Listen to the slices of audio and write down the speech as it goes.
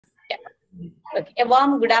Okay. A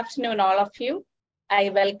warm good afternoon, all of you. I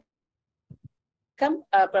welcome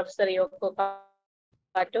Professor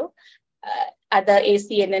𝑦𝒂𝒂𝒂, other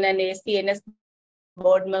ACNN and ACNS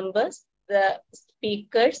board members, the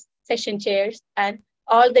speakers, session chairs, and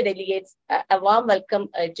all the delegates. A warm welcome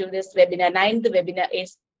to this webinar, 9th webinar,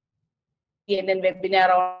 ACNN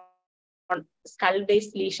webinar on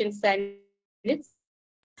skull-based lesions and its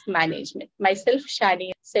management. Myself,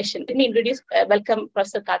 Shani, session. Let me introduce, welcome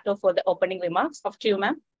Professor Kato for the opening remarks. Off to you,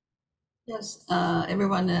 ma'am. Yes,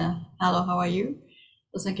 everyone, hello, how are you?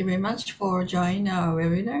 So thank you very much for joining our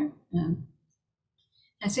webinar.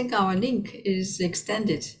 I think our link is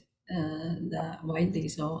extended widely,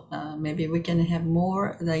 so maybe we can have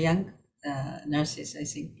more the young nurses, I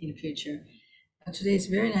think, in the future. Today's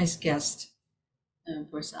very nice guest,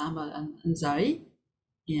 Professor Ahmad Ansari,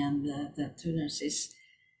 and the two nurses.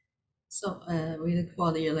 So we look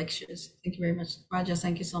forward to your lectures. Thank you very much. Raja,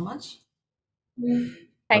 thank you so much.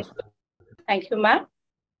 Thank you, ma'am.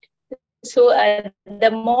 So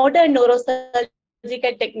the modern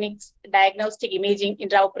neurosurgical techniques, diagnostic imaging,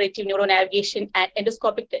 intraoperative neuronavigation, and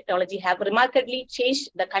endoscopic technology have remarkably changed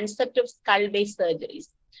the concept of skull-based surgeries.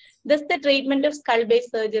 Thus, the treatment of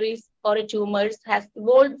skull-based surgeries or tumors has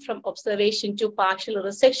evolved from observation to partial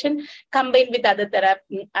resection, combined with other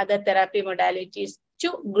therapy modalities, to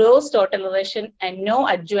gross total resection and no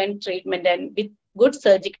adjuvant treatment, and with good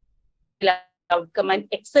surgical outcome and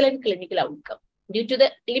excellent clinical outcome. Due to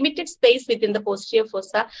the limited space within the posterior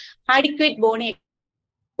fossa, adequate bone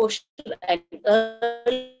exposure and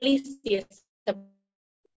early CSF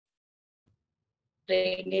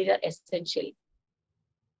drainage are essential.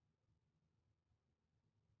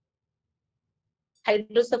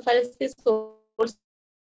 Hydrocephalus is also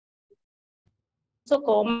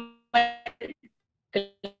common.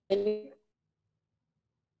 Maybe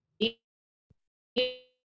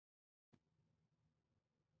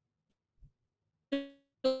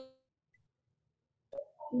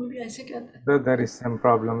I think there is some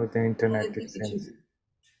problem with the internet, it seems.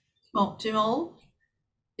 Oh, Timol,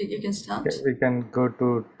 you can start. Okay, we can go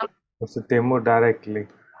to Mr. Timur directly.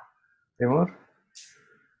 Timur,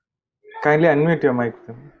 kindly unmute your mic.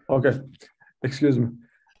 Okay, excuse me.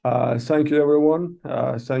 Thank you, everyone.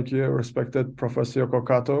 Thank you, respected Professor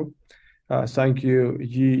𝑦𝒂𝒂𝒂. Thank you,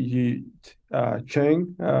 Yi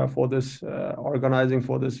Cheng, for this organizing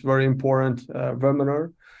for this very important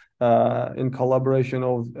webinar in collaboration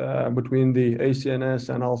between the ACNS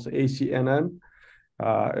and also ACNN.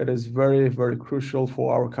 It is very, very crucial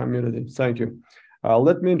for our community. Thank you.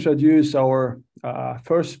 Let me introduce our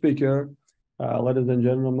first speaker. Ladies and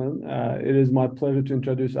gentlemen, it is my pleasure to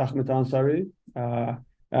introduce Ahmed Ansari,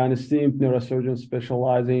 an esteemed neurosurgeon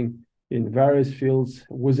specializing in various fields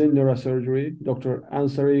within neurosurgery. Dr.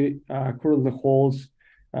 Ansari currently holds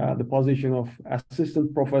the position of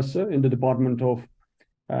assistant professor in the Department of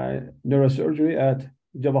Neurosurgery at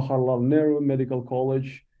Jawaharlal Nehru Medical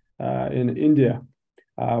College in India.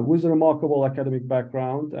 With a remarkable academic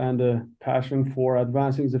background and a passion for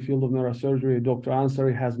advancing the field of neurosurgery, Dr.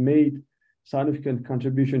 Ansari has made significant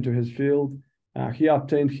contribution to his field. He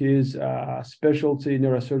obtained his specialty in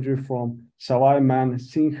neurosurgery from Sawai Man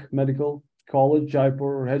Singh Medical College,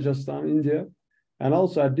 Jaipur, Rajasthan, India. And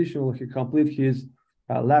also additionally, he completed his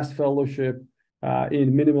last fellowship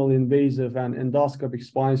in minimal invasive and endoscopic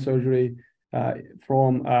spine surgery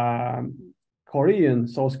from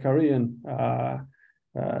South Korean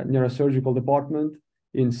neurosurgical department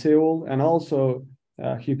in Seoul. And also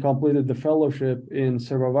he completed the fellowship in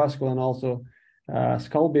cerebrovascular and also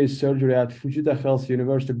skull-based surgery at Fujita Health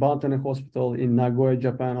University Botanic Hospital in Nagoya,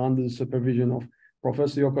 Japan, under the supervision of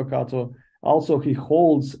Professor 𝑦𝒂𝒂𝒂. Also, he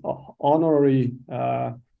holds honorary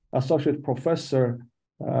associate professor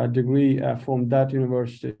degree from that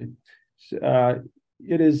university. We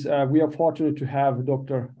are fortunate to have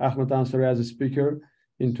Dr. Ahmed Ansari as a speaker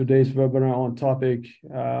in today's webinar on topic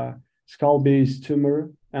skull-based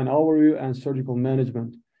tumor and overview and surgical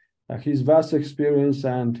management. His vast experience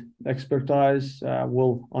and expertise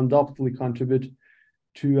will undoubtedly contribute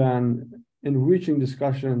to an enriching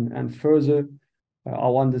discussion and further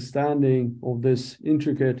our understanding of this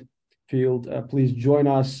intricate field. Please join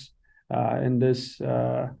us in this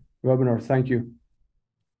webinar. Thank you.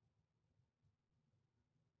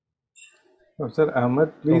 Sir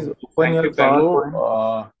Ahmed, please open your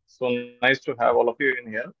PowerPoint. So nice to have all of you in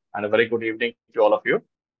here, and a very good evening to all of you.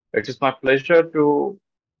 It is my pleasure to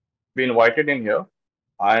be invited in here,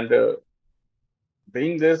 and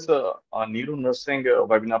being this a neuro nursing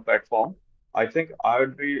webinar platform, I think I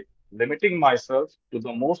would be limiting myself to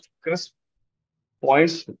the most crisp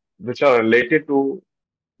points which are related to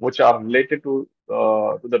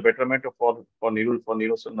to the betterment of for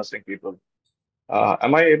nursing people.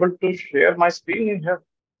 Am I able to share my screen in here?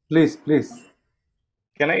 Please, please.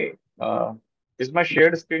 Can I? Is my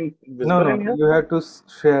shared screen No, visible no, in here? you have to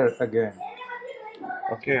share again.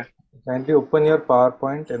 Okay. Kindly open your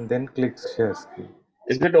PowerPoint and then click share screen.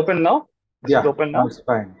 Is it open now? Is it Yeah, open now now? it's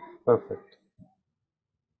fine. Perfect.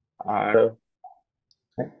 And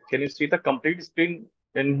Okay. can you see the complete screen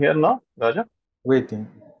in here now, Raja? Waiting.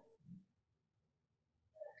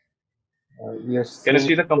 Yes. Can you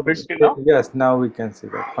see the complete screen now? Yes, now we can see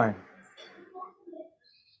that. Fine.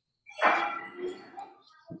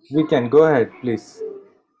 We can go ahead, please.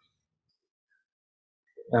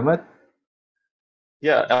 Ahmed?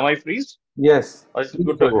 Yeah. Am I freeze? Yes. Or is it Please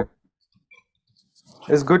good go to go? ahead.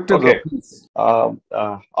 It's good to go. Okay. Please.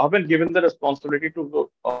 I've been given the responsibility to go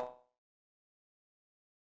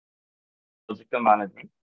surgical management,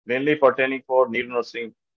 mainly pertaining for new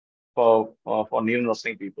nursing for new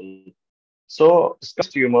nursing people. So,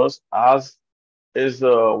 skin tumors, as is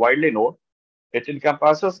widely known, it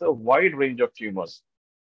encompasses a wide range of tumors,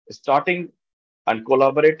 starting and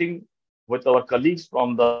collaborating with our colleagues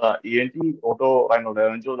from the ENT,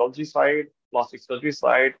 otorhinolaryngology side, plastic surgery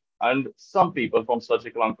side, and some people from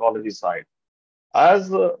surgical oncology side.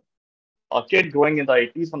 As a kid growing in the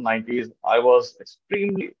 80s and 90s, I was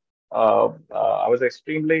extremely uh,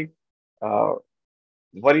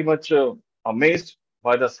 very much amazed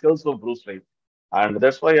by the skills of Bruce Lee. And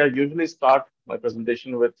that's why I usually start my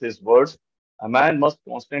presentation with his words: a man must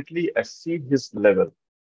constantly exceed his level,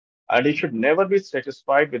 and he should never be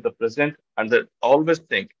satisfied with the present, and that always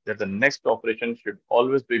think that the next operation should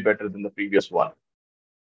always be better than the previous one.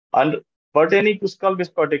 And pertaining to skull is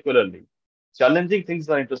particularly, challenging things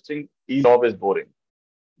are interesting, easy job is boring.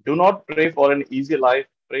 Do not pray for an easy life,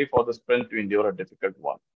 pray for the strength to endure a difficult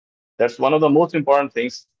one. That's one of the most important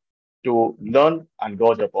things to learn and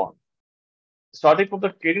gauge upon. Starting from the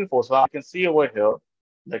cranial fossa, you can see over here,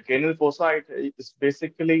 the cranial fossa is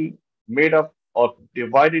basically made up or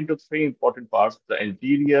divided into three important parts: the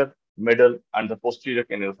anterior, middle, and the posterior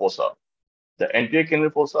cranial fossa. The anterior cranial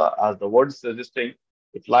fossa, as the word is suggesting,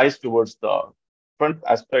 it lies towards the front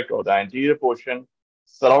aspect of the anterior portion,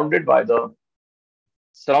 surrounded by the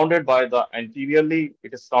anteriorly,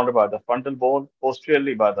 it is surrounded by the frontal bone,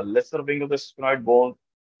 posteriorly by the lesser wing of the sphenoid bone,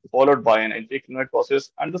 followed by an anterocranial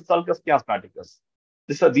process and the sulcus chiasmaticus.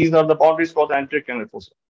 These are the boundaries for the anterocranial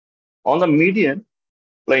fossa. On the median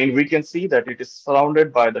plane, we can see that it is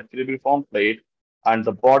surrounded by the cribriform plate and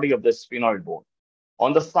the body of the sphenoid bone.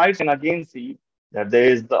 On the sides, you can again see that there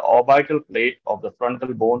is the orbital plate of the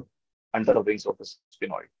frontal bone and the wings of the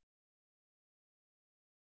sphenoid.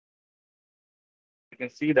 You can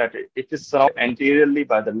see that it is surrounded anteriorly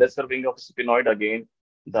by the lesser wing of sphenoid again,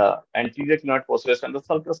 the anterior crinoid process and the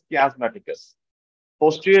sulcus chiasmaticus.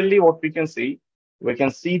 Posteriorly, what we can see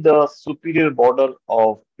the superior border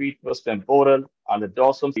of petrous temporal and the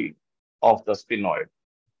dorsum of the sphenoid.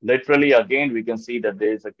 Laterally, again, we can see that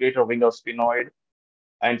there is a greater wing of sphenoid,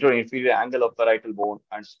 anterior-inferior angle of parietal bone,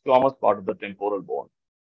 and squamous part of the temporal bone.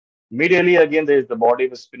 Medially, again, there is the body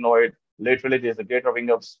of the sphenoid. Laterally, there is a greater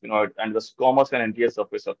wing of sphenoid and the squamous and anterior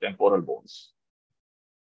surface of temporal bones.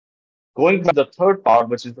 Going to the third part,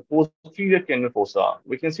 which is the posterior cranial fossa,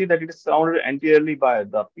 we can see that it is surrounded anteriorly by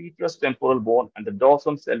the petrous temporal bone and the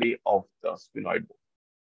dorsum celli of the sphenoid bone.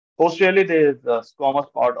 Posteriorly, there is the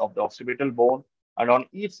squamous part of the occipital bone, and on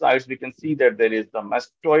each side, we can see that there is the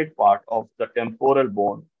mastoid part of the temporal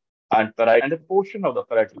bone and a portion of the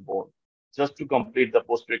parietal bone, just to complete the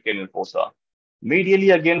posterior cranial fossa.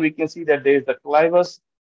 Medially, again, we can see that there is the clivus,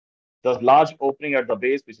 the large opening at the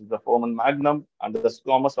base, which is the foramen magnum, and the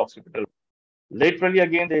squamous occipital. Laterally,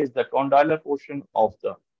 again, there is the condylar portion of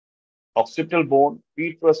the occipital bone,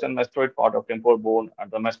 petrous and mastoid part of temporal bone, and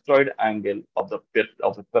the mastoid angle of the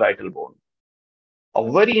parietal bone.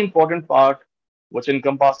 A very important part which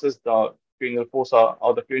encompasses the cranial fossa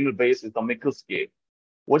or the cranial base is the Meckel's cave,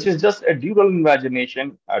 which is just a dural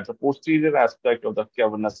invagination at the posterior aspect of the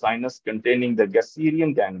cavernous sinus containing the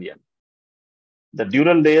Gasserian ganglion. The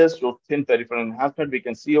dural layers show thin peripheral enhancement. We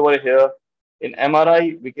can see over here in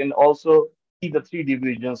MRI, we can also see the three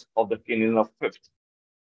divisions of the cranial of fifth.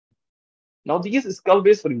 Now, these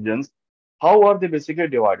skull-based regions, how are they basically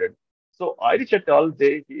divided? So, Irish et al.,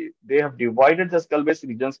 they have divided the skull-based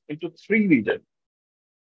regions into three regions: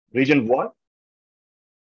 region 1,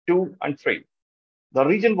 2, and 3. The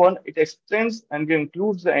region 1, it extends and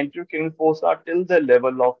includes the anterior cranial fossa till the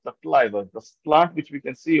level of the clivus, the slant which we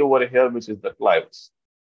can see over here, which is the clivus.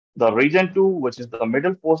 The region 2, which is the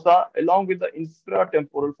middle fossa, along with the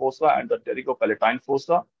infratemporal fossa and the pterygopalatine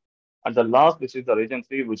fossa, and the last, which is the region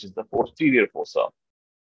 3, which is the posterior fossa.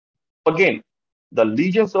 Again, the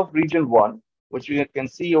lesions of region 1, which you can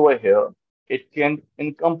see over here, it can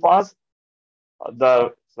encompass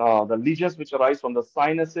the lesions which arise from the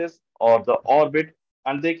sinuses or the orbit,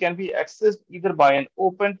 and they can be accessed either by an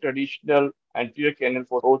open traditional anterior canal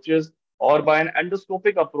fossa approaches or by an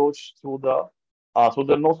endoscopic approach through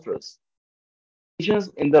the nostrils. Lesions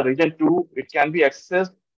in the region 2, it can be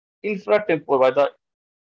accessed infratemporal by the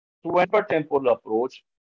through an infratemporal approach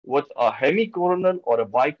with a hemicoronal or a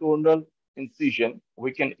bicoronal incision.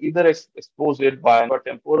 We can either expose it by an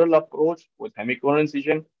infratemporal approach with hemicoronal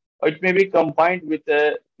incision, or it may be combined with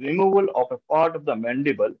a removal of a part of the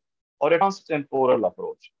mandible or a transtemporal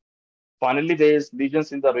approach. Finally, there is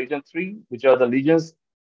lesions in the region 3, which are the lesions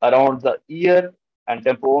around the ear and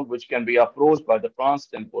temporal, which can be approached by the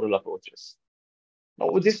transtemporal approaches. Now,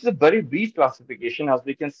 this is a very brief classification. As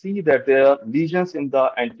we can see that there are lesions in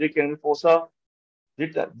the anterior canal fossa.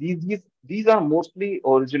 These are mostly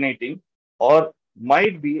originating or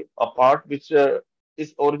might be a part which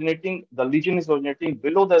is originating, the lesion is originating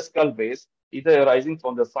below the skull base, either arising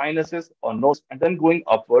from the sinuses or nose and then going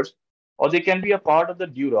upwards, or they can be a part of the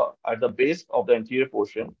dura at the base of the anterior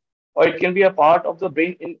portion, or it can be a part of the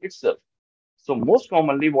brain in itself. So most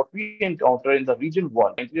commonly, what we encounter in the region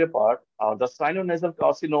 1, anterior part, are the sinonasal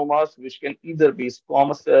carcinomas, which can either be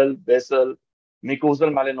squamous cell, basal,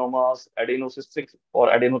 mucosal melanomas, adenocystic or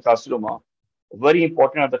adenocarcinoma. Very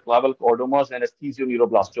important are the claval chordomas and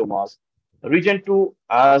esthesioneuroblastoma. Region 2,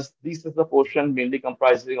 as this is the portion mainly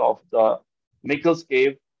comprising of the Meckel's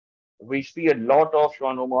cave, we see a lot of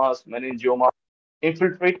schwannomas, meningiomas,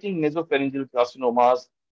 infiltrating nasopharyngeal carcinomas.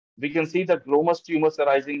 We can see the glomus tumors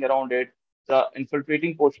arising around it, the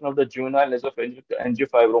infiltrating portion of the juvenile nasopharyngeal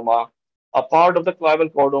angiofibroma, a part of the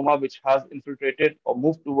claval chordoma which has infiltrated or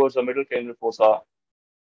moved towards the middle cranial fossa.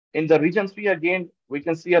 In the region 3, again, we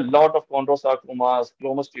can see a lot of chondrosarcomas,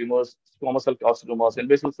 glomus tumors, squamous cell carcinomas, and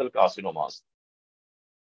basal cell carcinomas.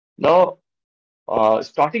 Now,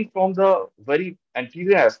 starting from the very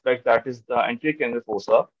anterior aspect, that is the anterior canal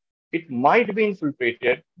fossa, it might be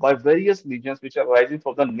infiltrated by various lesions which are arising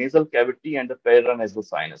from the nasal cavity and the paranasal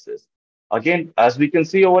sinuses. Again, as we can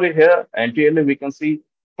see over here, anteriorly we can see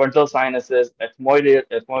frontal sinuses,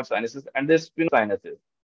 ethmoid sinuses, and the sphenoid sinuses.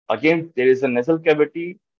 Again, there is a nasal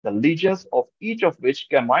cavity, the lesions of each of which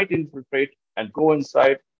might infiltrate and go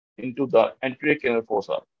inside into the anterior canal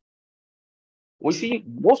fossa. We see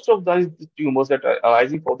most of these tumors that are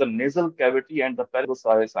arising from the nasal cavity and the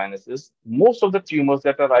paranasal sinuses, most of the tumors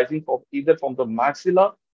that are arising from either from the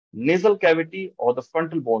maxilla, nasal cavity, or the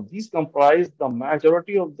frontal bone, these comprise the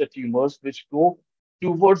majority of the tumors which go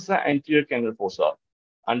towards the anterior canal fossa.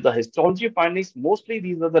 And the histology findings, mostly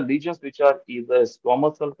these are the lesions which are either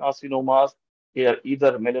squamous cell carcinomas,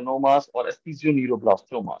 either melanomas, or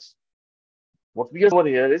esthesioneuroblastomas. What we are over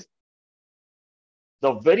here is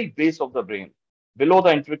the very base of the brain, below the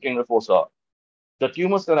anterior canal fossa, the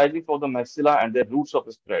tumors arising from the maxilla and their roots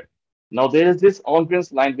of spread. Now, there is this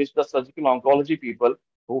on-brains line which the surgical oncology people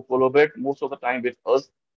who collaborate most of the time with us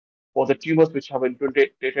for the tumors which have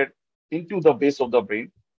infiltrated into the base of the brain.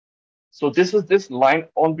 So this is this line,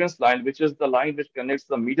 on-brains line, which is the line which connects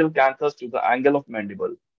the medial canthus to the angle of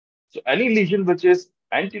mandible. So any lesion which is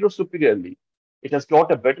anterior superiorly, it has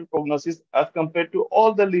got a better prognosis as compared to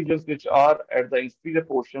all the lesions which are at the inferior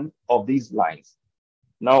portion of these lines.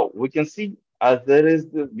 Now, we can see as there is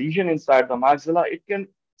the lesion inside the maxilla, it can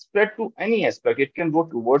spread to any aspect. It can go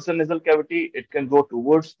towards the nasal cavity, it can go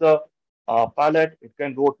towards the palate, it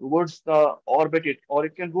can go towards the orbit, or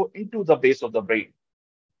it can go into the base of the brain.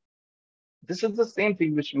 This is the same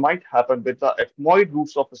thing which might happen with the ethmoid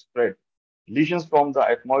roots of spread. Lesions from the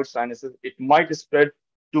ethmoid sinuses, it might spread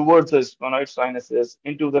towards the sphenoid sinuses,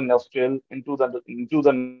 into the nostril, into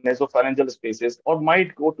the nasopharyngeal spaces, or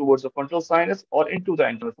might go towards the frontal sinus or into the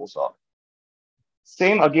internal fossa.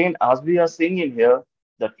 Same again, as we are seeing in here,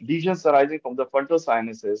 that lesions arising from the frontal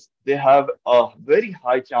sinuses, they have a very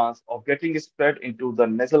high chance of getting spread into the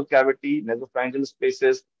nasal cavity, nasopharyngeal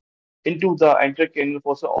spaces, into the anterior canal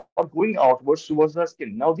fossa, or going outwards towards the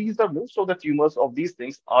skin. Now, these are most of the tumors of these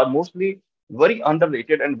things are mostly very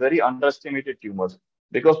underrated and very underestimated tumors,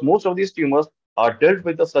 because most of these tumors are dealt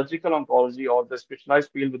with the surgical oncology or the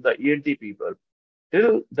specialized field with the ENT people.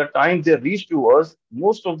 Till the time they reach to us,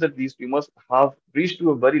 most of these tumors have reached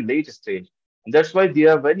to a very late stage. And that's why they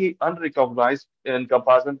are very unrecognized in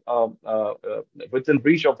comparison within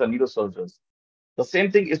reach of the neurosurgeons. The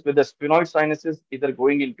same thing is with the sphenoid sinuses, either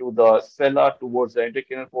going into the sella, towards the anterior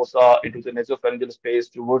canal fossa, into the nasopharyngeal space,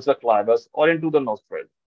 towards the clivus, or into the nostril.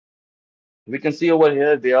 We can see over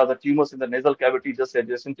here, they are the tumors in the nasal cavity just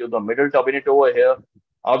adjacent to the middle turbinate over here,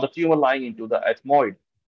 or the tumor lying into the ethmoid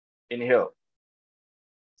in here.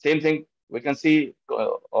 Same thing, we can see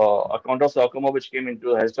a chondrosarcoma which came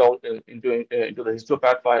into into the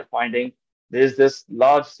histopath finding. There is this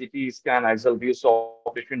large CT scan axial view saw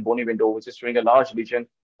between bony window, which is showing a large lesion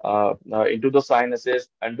into the sinuses,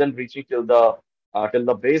 and then reaching till the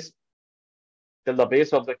base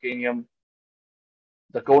of the cranium.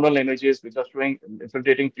 The coronal images which are showing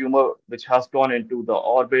infiltrating tumor which has gone into the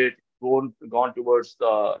orbit, gone towards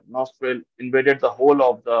the nostril, invaded the whole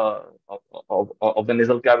of the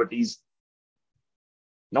nasal cavities.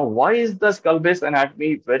 Now, why is the skull-base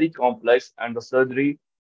anatomy very complex and the surgery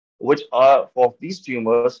which are for these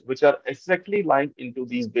tumors which are exactly lying into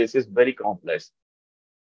these bases very complex?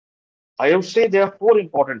 I would say there are four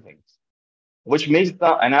important things which makes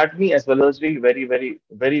the anatomy as well as surgery very, very,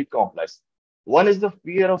 very complex. One is the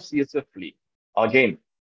fear of CSF leak. Again,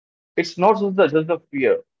 it's not just the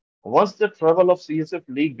fear. Once the trouble of CSF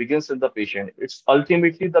leak begins in the patient, it's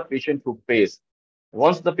ultimately the patient who pays.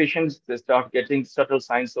 Once the patient start getting subtle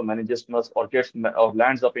signs of meningismus or or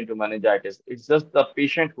lands up into meningitis, it's just the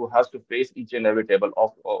patient who has to face each and every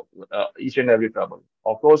each and every trouble.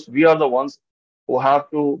 Of course, we are the ones who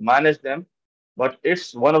have to manage them, but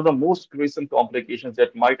it's one of the most gruesome complications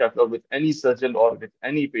that might occur with any surgeon or with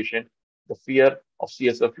any patient, the fear of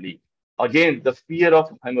CSF leak. Again, the fear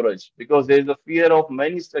of hemorrhage, because there is a fear of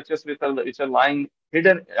many structures which are lying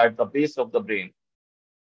hidden at the base of the brain.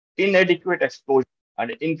 Inadequate exposure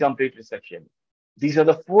and incomplete resection. These are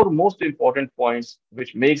the four most important points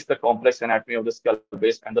which makes the complex anatomy of the skull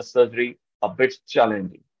base and the surgery a bit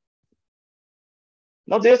challenging.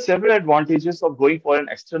 Now, there are several advantages of going for an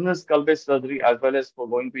external skull-based surgery as well as for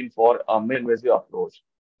going in for a minimal-invasive approach.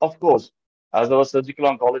 Of course, as our surgical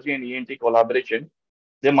oncology and ENT collaboration,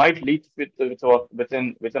 they might lead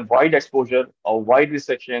within wide exposure or wide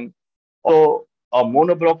resection, or a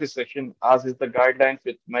monoblock resection, as is the guidelines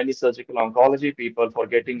with many surgical oncology people for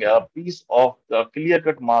getting a piece of the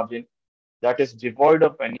clear-cut margin that is devoid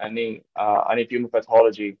of any tumor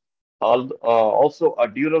pathology. Also, a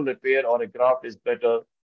dural repair or a graft is better.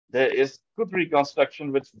 There is good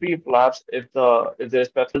reconstruction with free flaps if there is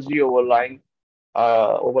pathology overlying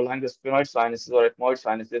the sphenoid sinuses or ethmoid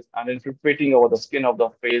sinuses and infiltrating over the skin of the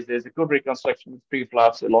face. There's a good reconstruction with free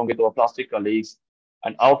flaps along with our plastic colleagues,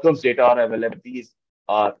 and outcomes data are available. These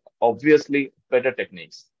are obviously better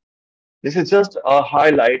techniques. This is just a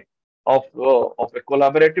highlight of a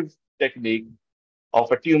collaborative technique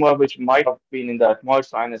of a tumor which might have been in the ethmoid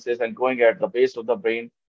sinuses and going at the base of the brain.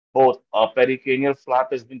 Both a pericranial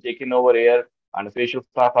flap has been taken over here and a facial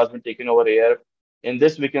flap has been taken over here. In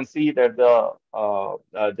this, we can see that the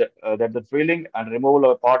drilling and removal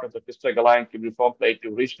of a part of the crystal and cubiform plate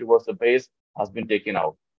to reach towards the base has been taken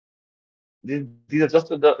out. These are just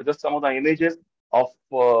some of the images of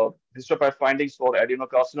histopath findings for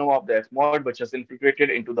adenocarcinoma of the ethmoid, which has infiltrated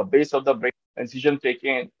into the base of the brain. Incision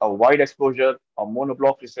taking a wide exposure, a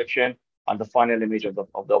monoblock resection, and the final image of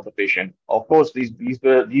the patient. Of course,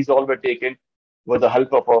 these all were taken with the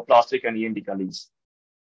help of our plastic and ENT colleagues.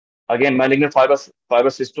 Again, malignant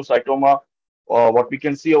fibrocystocytoma, what we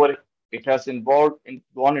can see over it has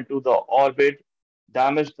gone into the orbit,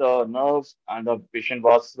 damaged the nerves, and the patient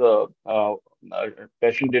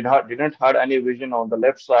didn't have any vision on the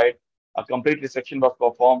left side. A complete resection was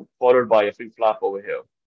performed, followed by a free flap over here.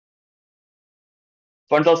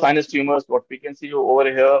 Frontal sinus tumors, what we can see over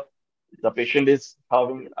here, the patient is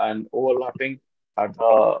having an overlapping at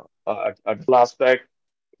the aspect.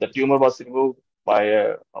 The tumor was removed by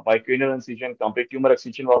a cranial incision, complete tumor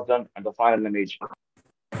excision was done, and the final image.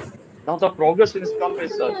 Now, the progress in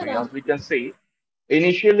skull-based surgery, as we can see,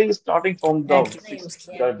 initially starting from the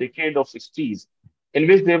decade of 60s, in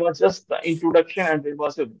which there was just the introduction and there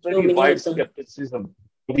was a very wide skepticism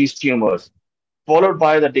to these tumors, followed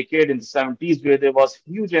by the decade in the 70s where there was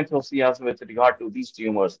huge enthusiasm with regard to these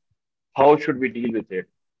tumors. How should we deal with it?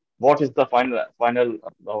 What is the final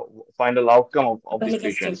outcome of these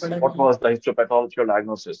patients? What was the histopathological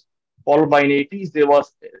diagnosis? Followed by in 80s, there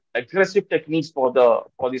was aggressive techniques for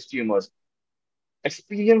these tumors.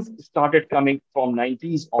 Experience started coming from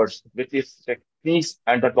 90s onwards with these techniques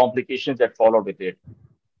and the complications that followed with it.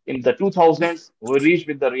 In the 2000s, we reached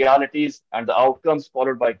with the realities and the outcomes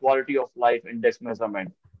followed by quality of life index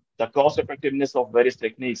measurement, the cost effectiveness of various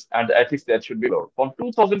techniques, and the ethics that should be followed. From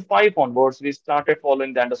 2005 onwards, we started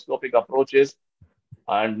following the endoscopic approaches,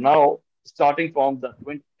 and now starting from the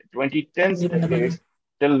 2010s decades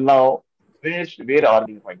till now, where are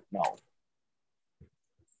we right now?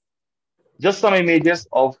 Just some images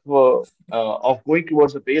of going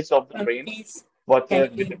towards the base of the brain, but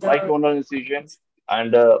with the biconal incision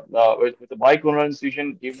and with the biconal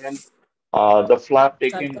incision given, the flap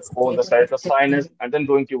taken over the side of the sinus and then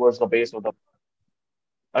going towards the base of the.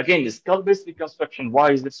 Again, skull-based reconstruction.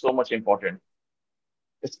 Why is it so much important?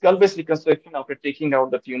 Skull-based reconstruction after taking out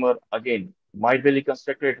the tumor again might be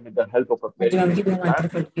reconstructed with the help of a peritoneal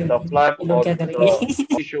flap. The flap or the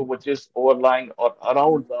tissue which is overlying or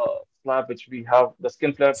around the flap which we have, the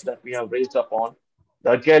skin flap that we have raised upon,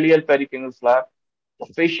 the galeal pericardial flap, the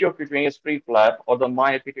faciocutaneous free flap or the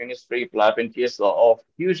myocutaneous free flap in case of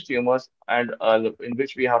huge tumors and in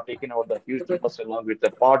which we have taken out the huge tumors along with the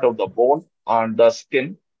part of the bone and the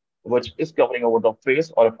skin which is covering over the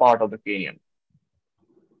face or a part of the cranium.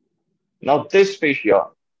 Now, this fascia,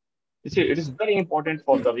 you see, it is very important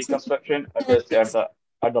for the reconstruction at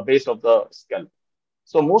the base of the skull.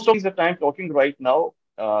 So most of the time talking right now,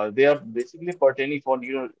 they are basically pertaining for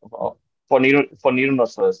neural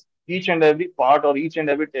nurses. Each and every part or each and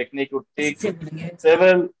every technique would take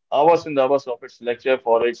several hours and hours of its lecture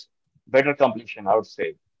for its better completion, I would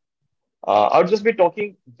say. I would just be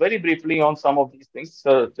talking very briefly on some of these things,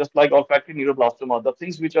 just like olfactory neuroblastoma, the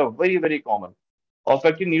things which are very, very common.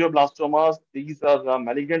 Olfactory neuroblastomas, these are the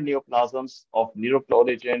malignant neoplasms of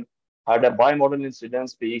neurocollagen, had a bimodal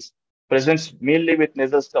incidence peaks, presents mainly with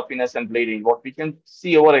nasal stuffiness and bleeding. What we can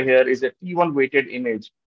see over here is a T1 weighted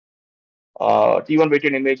image. T1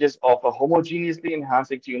 weighted images of a homogeneously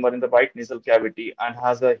enhancing tumor in the right nasal cavity and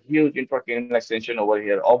has a huge intracranial extension over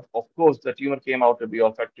here. Of course, the tumor came out to be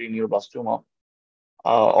olfactory neuroblastoma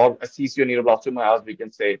or a CCO neuroblastoma, as we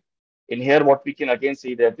can say. In here, what we can again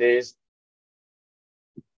see that there is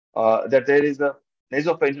a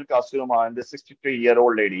nasopharyngeal carcinoma in the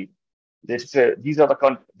 63-year-old lady. These are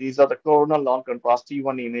the coronal non-contrast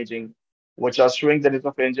T1 imaging, which are showing the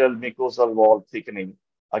nasopharyngeal mucosal wall thickening.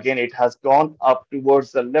 Again, it has gone up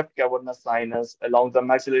towards the left cavernous sinus along the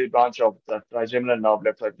maxillary branch of the trigeminal nerve,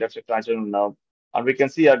 left trigeminal nerve. And we can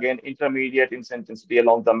see again intermediate in intensity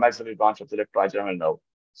along the maxillary branch of the left trigeminal nerve.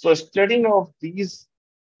 So studying of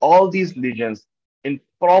all these lesions in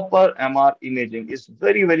proper MR imaging is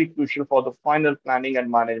very, very crucial for the final planning and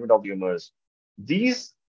management of tumors.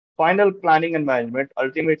 These final planning and management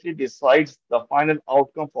ultimately decides the final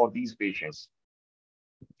outcome for these patients.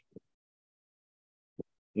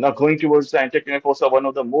 Now, going towards the anterocranial fossa, one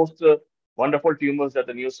of the most wonderful tumors that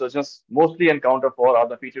the neurosurgeons mostly encounter for are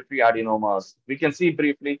the pituitary adenomas. We can see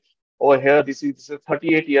briefly over here, this is a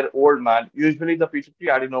 38-year-old man. Usually, the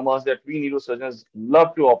pituitary adenomas that we neurosurgeons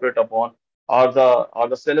love to operate upon are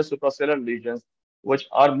the cellular supracellular lesions, which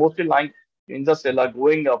are mostly lying in the cella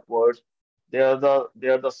going upwards. They are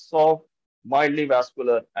the soft, mildly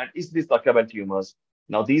vascular, and easily suckable tumors.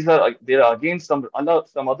 Now, there are again some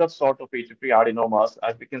other sort of pituitary adenomas,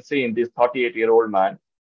 as we can see in this 38-year-old man.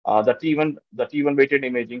 The T1 weighted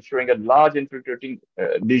imaging showing a large infiltrating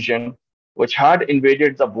lesion, which had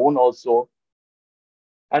invaded the bone also.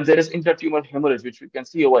 And there is intertumoral hemorrhage, which we can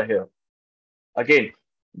see over here. Again,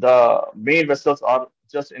 the main vessels are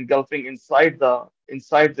just engulfing inside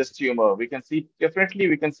this tumor. We can see differently.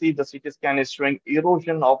 We can see the CT scan is showing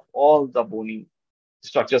erosion of all the bony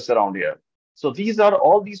structures around here. So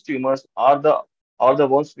all these tumors are the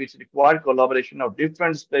ones which require collaboration of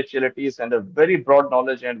different specialties and a very broad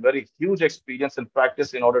knowledge and very huge experience and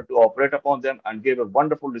practice in order to operate upon them and give a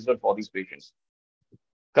wonderful result for these patients.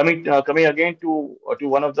 Coming again to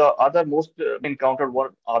one of the other most encountered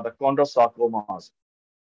one are the chondrosarcomas.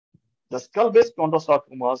 The skull-based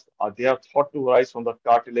chondrosarcomas they are thought to arise from the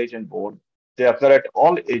cartilage and bone. They occur at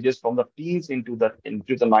all ages from the teens into the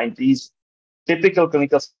 90s. Typical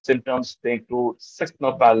clinical symptoms include sixth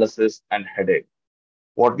nerve paralysis and headache.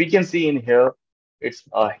 What we can see in here, it's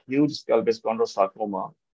a huge skull-based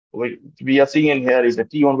chondrosarcoma. We are seeing in here is a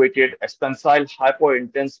T1 weighted expansile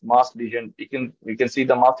hypointense mass lesion. We can see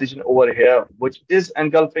the mass lesion over here, which is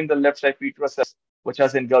engulfing the left side petrous, which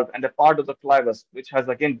has engulfed, and a part of the clivus, which has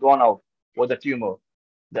again gone out for the tumor.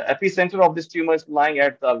 The epicenter of this tumor is lying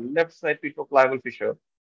at the left side petroclival fissure.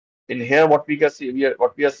 In here, what we are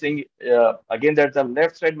seeing again that the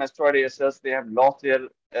left side mastoid ASS, they have lost their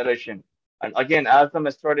aeration, and again as the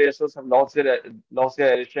mastoid ASS have lost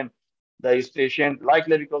their aeration, the eustachian,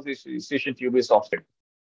 likely because the eustachian tube is offset.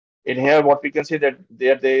 In here, what we can see that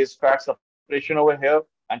there is fat suppression over here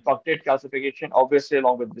and punctate calcification, obviously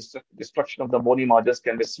along with destruction of the bony margins,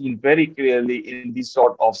 can be seen very clearly in these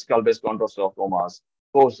sort of skull-based chondrosarcomas.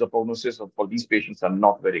 Of course, the prognosis for these patients are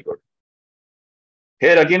not very good.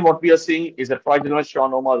 Here again, what we are seeing is a trigeminal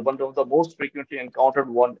schwannoma, one of the most frequently encountered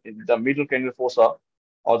one in the middle cranial fossa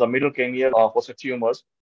or the middle cranial fossa tumors.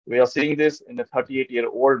 We are seeing this in a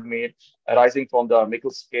 38-year-old male arising from the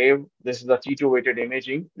Meckel's cave. This is the T2 weighted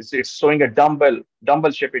imaging. It's showing a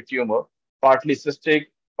dumbbell-shaped tumor, partly cystic,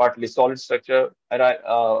 partly solid structure,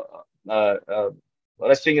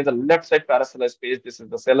 resting in the left side paracellular space. This is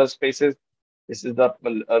the cellular spaces. This is the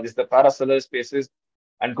paracellular spaces,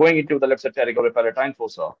 and going into the left side pterygoid palatine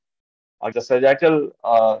fossa. On the sagittal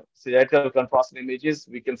contrasting images,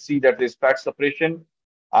 we can see that there's fat separation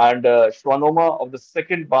and schwannoma of the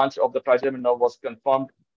second branch of the trigeminal nerve was confirmed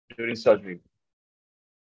during surgery.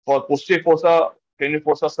 For posterior fossa, cranial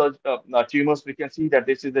fossa tumors, we can see that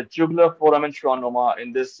this is the jugular foramen schwannoma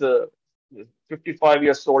in this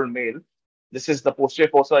 55-year-old male. This is the posterior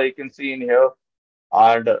fossa you can see in here.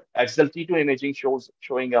 And axial T2 imaging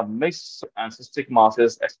showing a mixed and cystic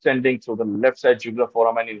masses extending through the left side jugular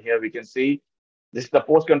foramen. In here, we can see this is the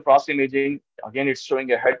post-contrast imaging. Again, it's showing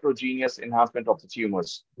a heterogeneous enhancement of the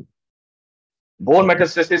tumors. Bone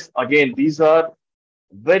metastasis, again, these are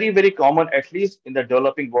very, very common, at least in the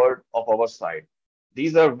developing world of our side.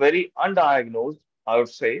 These are very undiagnosed, I would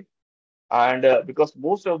say. And because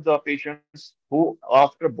most of the patients who,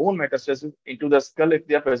 after bone metastasis into the skull, if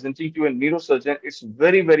they are presenting to a neurosurgeon, it's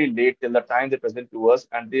very, very late till the time they present to us.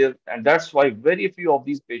 And that's why very few of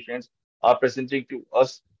these patients are presenting to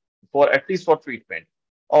us for at least for treatment.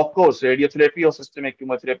 Of course, radiotherapy or systemic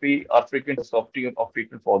chemotherapy are frequent of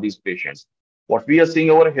treatment for these patients. What we are seeing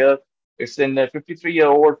over here, it's in a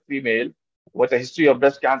 53-year-old female with a history of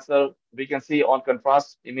breast cancer. We can see on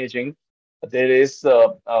contrast imaging, there is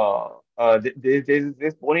there's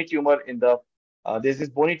this bony tumor in the there's this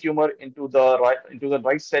bony tumor into the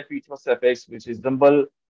right side petrous apex, which resemble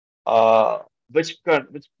which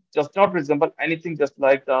does not resemble anything just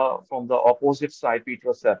like from the opposite side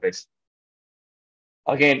petrous apex.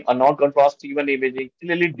 Again, a non-contrast T1 imaging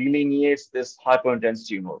clearly delineates this hyperintense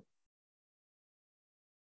tumor.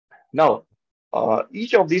 Now,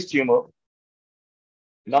 each of these tumor,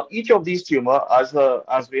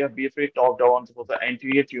 as we have briefly talked on, so the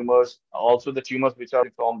anterior tumors, also the tumors which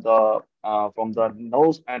are from the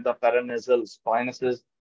nose and the paranasal sinuses,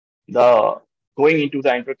 the going into the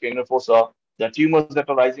intracranial fossa, the tumors that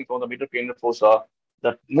are rising from the middlecranial fossa,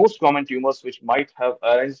 the most common tumors which might have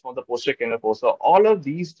arisen from the posterior cranial fossa, all of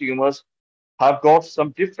these tumors have got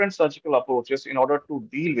some different surgical approaches in order to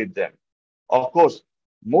deal with them. Of course,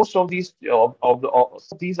 most of these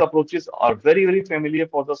these approaches are very, very familiar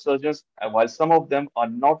for the surgeons, while some of them are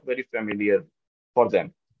not very familiar for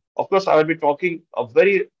them. Of course, I will be talking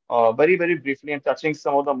very, very briefly and touching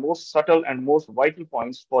some of the most subtle and most vital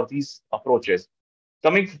points for these approaches.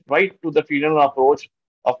 Coming right to the funeral approach,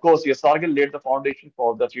 of course, Ysargil laid the foundation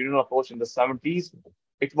for the funeral approach in the 70s.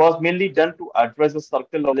 It was mainly done to address the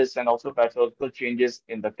circular and also pathological changes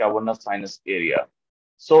in the cavernous sinus area.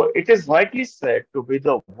 So it is rightly said to be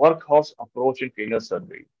the workhorse approach in cranial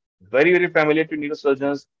surgery. Very, very familiar to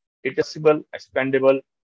neurosurgeons. It is flexible, expandable,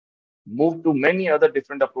 move to many other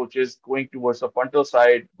different approaches, going towards the frontal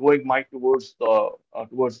side, going towards the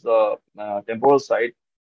temporal side,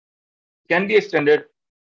 can be extended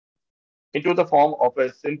into the form of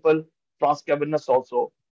a simple transcavernous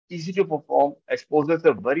also, easy to perform, exposes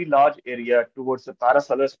a very large area towards the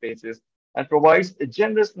paracellular spaces, and provides a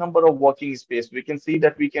generous number of working space. We can see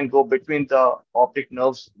that we can go between the optic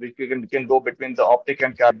nerves, we can go between the optic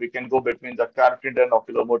and carotid, we can go between the carotid and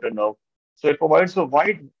oculomotor nerve. So it provides a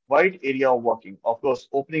wide area of working. Of course,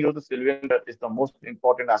 opening of the sylvian is the most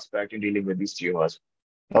important aspect in dealing with these tumors.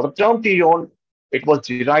 Now, the term pterion, it was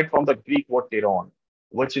derived from the Greek word pteron,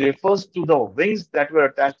 which refers to the wings that were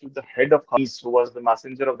attached to the head of Hermes, who was the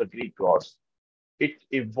messenger of the Greek gods. It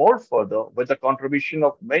evolved further with the contribution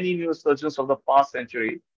of many neurosurgeons of the past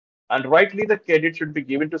century, and rightly the credit should be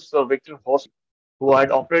given to Sir Victor Host, who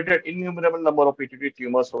had operated innumerable number of pituitary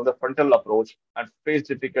tumors from the frontal approach and faced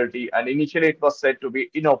difficulty, and initially it was said to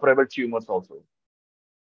be inoperable tumors also.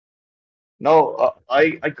 Now,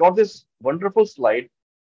 I got this wonderful slide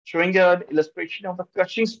showing an illustration of the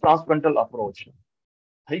Cushing's transfrontal approach.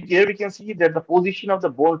 Here we can see that the position of the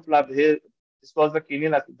bone flap here, this was the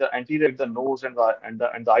cranial, the anterior, the nose and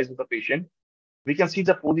the eyes of the patient. We can see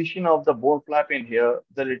the position of the bone flap in here,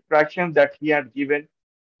 the retraction that he had given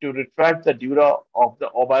to retract the dura of the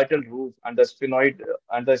orbital roof and the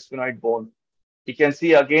sphenoid bone. You can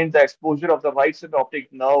see again the exposure of the right side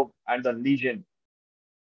optic nerve and the lesion.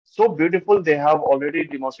 So beautiful, they have already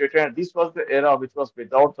demonstrated, and this was the era which was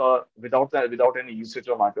without any usage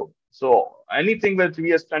of micro. So anything that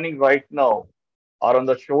we are standing right now are on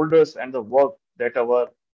the shoulders and the work that our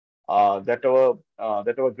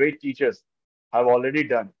great teachers have already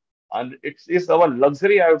done, and it is our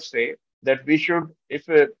luxury, I would say, that we should, if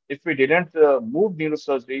we didn't move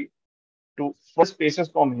neurosurgery to first spaces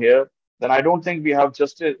from here, then I don't think we have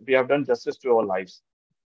done justice to our lives.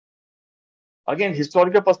 Again,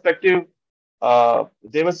 historical perspective,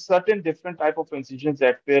 there were certain different type of incisions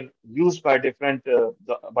that were used by different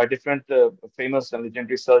famous and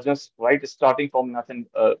legendary surgeons, right? Starting from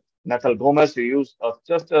Nathan Gomez, who used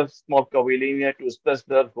just a small curvilinear to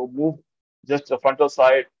Splessner, who moved just the frontal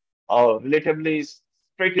side, relatively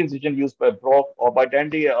straight incision used by Brock, or by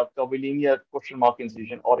Dandy, a curvilinear question mark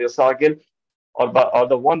incision, or a Sargil, or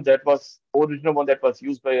the one that was original one that was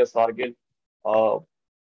used by a Sargil, uh,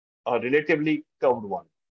 a relatively curved one.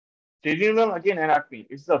 Trilineal again anatomy.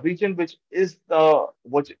 It's the region which is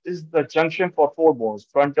the junction for four bones: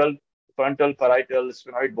 frontal, parietal,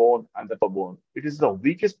 sphenoid bone, and the bone. It is the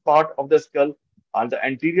weakest part of the skull and the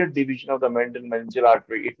anterior division of the meningeal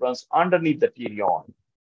artery. It runs underneath the pterion.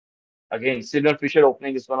 Again, sinus fissure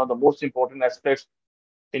opening is one of the most important aspects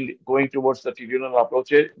in going towards the trilineal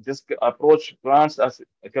approach. This approach grants us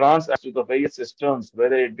to the various cisterns,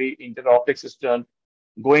 whether it be interoptic cistern,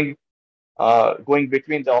 going going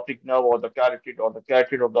between the optic nerve or the carotid of the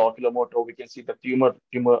oculomotor. We can see the tumor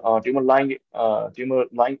lying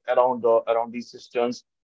around these cisterns.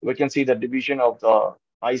 We can see the division of the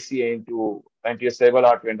ICA into anterior cerebral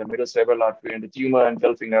artery and the middle cerebral artery, and the tumor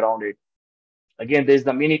engulfing around it. Again, there's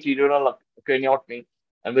the mini trilineal craniotomy,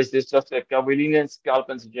 and which is just a curvilinear scalp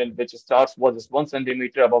incision, which starts was just 1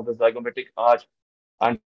 centimeter above the zygomatic arch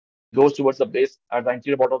and goes towards the base at the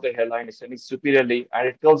anterior bottom of the hairline, extending superiorly, and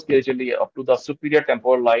it curves gradually up to the superior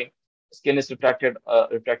temporal line. Skin is retracted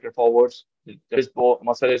forwards. This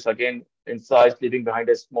muscle is again incised, leaving behind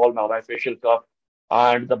a small myofascial cuff,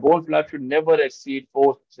 and the bone flap should never exceed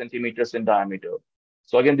 4 centimeters in diameter.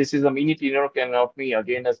 So again, this is a mini trilineal craniotomy,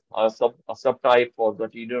 again a subtype for the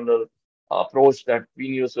trilineal approach that we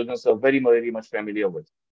neurosurgeons are very much familiar with.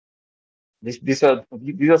 These are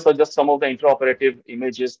just some of the intraoperative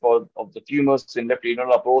images of the tumors in left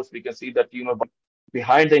renal approach. We can see the tumor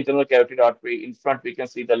behind the internal carotid artery. In front, we can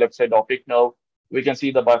see the left side optic nerve. We can see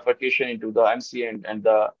the bifurcation into the MC and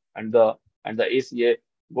the ACA.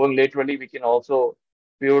 Going laterally,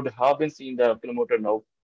 we would have been seeing the oculomotor nerve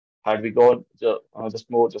had we gone just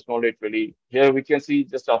more laterally. Here we can see,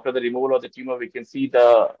 just after the removal of the tumor, we can see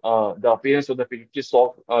the appearance of the pituitary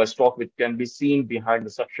stalk, which can be seen behind the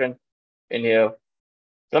suction in here.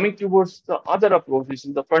 Coming towards the other approach, which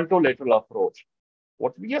is the frontolateral approach.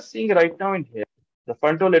 What we are seeing right now in here, the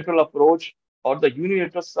frontolateral approach or the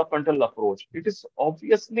unilateral subfrontal approach, it is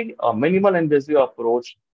obviously a minimal invasive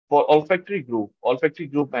approach for olfactory group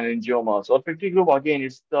meningiomas. Olfactory group, again,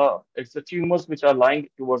 it's the tumors which are lying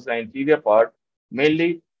towards the anterior part,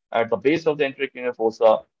 mainly at the base of the intracranial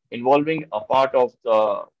fossa, involving a part of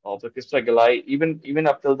the crista galli, even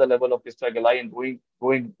up till the level of crista galli, and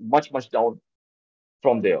going much down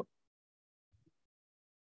from there.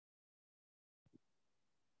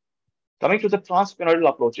 Coming to the transsphenoidal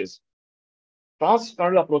approaches.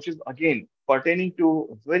 Transsphenoidal approaches, again, pertaining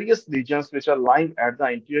to various lesions which are lying at the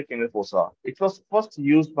anterior cranial fossa. It was first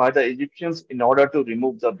used by the Egyptians in order to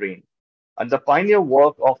remove the brain. And the pioneer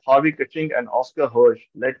work of Harvey Cushing and Oscar Hirsch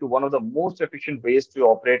led to one of the most efficient ways to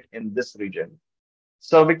operate in this region.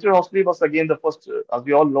 Sir Victor Oxley was again the first, as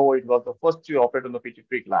we all know, it was the first to operate on the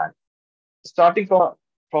pituitary gland. Starting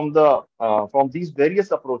from these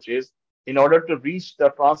various approaches, in order to reach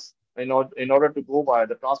the in order to go by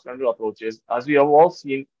the transsphenoidal approaches, as we have all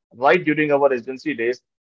seen right during our residency days,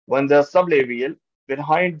 when the sublabial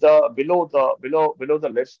below the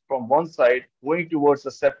lips from one side going towards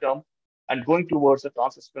the septum and going towards the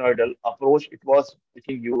transsphenoidal approach, it was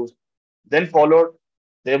being used. Then followed,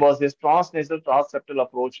 there was this transnasal transseptal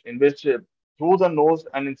approach in which through the nose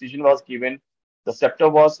an incision was given, the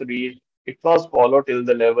septum was reached, it was followed till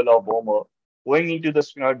the level of vomer, going into the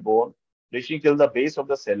sphenoid bone, reaching till the base of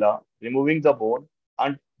the sella, removing the bone,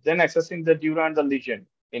 and then accessing the dura and the lesion.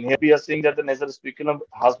 In here, we are seeing that the nasal speculum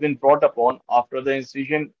has been brought upon after the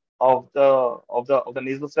incision of the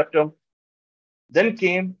nasal septum. Then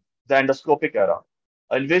came the endoscopic era,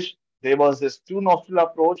 in which there was this two nostril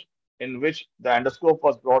approach, in which the endoscope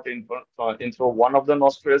was brought in through one of the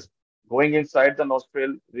nostrils, going inside the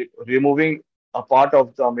nostril, removing a part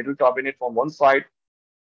of the middle turbinate from one side,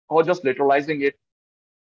 or just lateralizing it,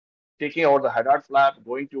 taking out the Hadad flap,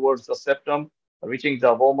 going towards the septum, reaching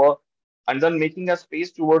the vomer, and then making a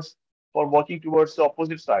space for walking towards the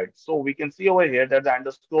opposite side. So we can see over here that the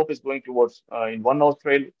endoscope is going towards in one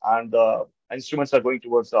nostril, and the instruments are going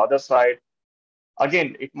towards the other side.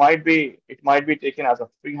 Again, it might be taken as a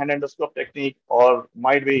freehand endoscope technique, or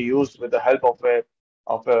might be used with the help of an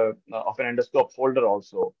endoscope holder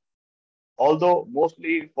also. Although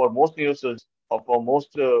mostly for most neurosurgeons or for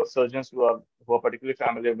most surgeons who are particularly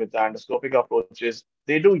familiar with the endoscopic approaches,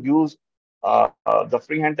 they do use the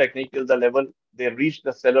freehand technique till the level they reach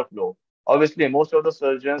the cellular floor. Obviously, most of the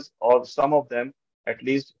surgeons or some of them, at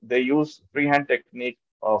least, they use freehand technique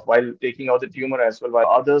while taking out the tumor as well, while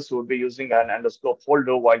others would be using an endoscope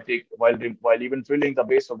holder while even drilling the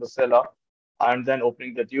base of the cellar and then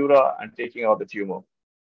opening the dura and taking out the tumor.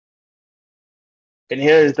 And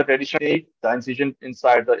here is the traditional technique, the incision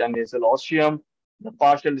inside the nasal ostium. The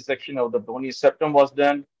partial dissection of the bony septum was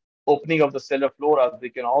done, opening of the cellular floor, as we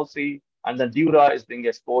can all see, and the dura is being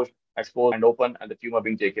exposed and open, and the tumor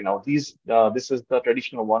being taken out. This is the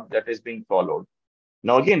traditional one that is being followed.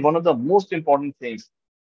 Now, again, one of the most important things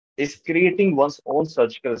is creating one's own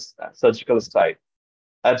surgical style.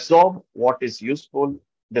 Absorb what is useful,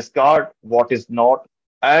 discard what is not,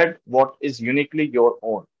 add what is uniquely your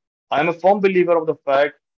own. I'm a firm believer of the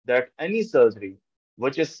fact that any surgery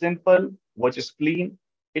which is simple, which is clean,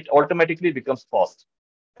 it automatically becomes fast.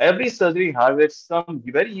 Every surgery has its some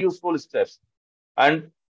very useful steps. And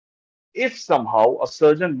if somehow a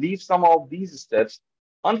surgeon leaves some of these steps,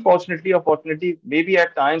 unfortunately or fortunately, maybe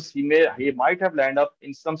at times he might have landed up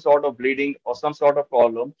in some sort of bleeding or some sort of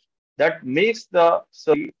problem that makes the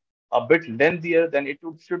surgery a bit lengthier than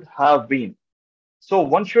should have been. So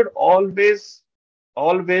one should always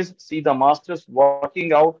see the masters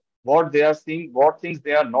working out what they are seeing, what things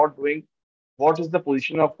they are not doing, what is the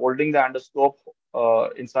position of holding the endoscope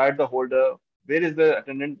inside the holder, where is the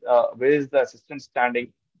attendant, where is the assistant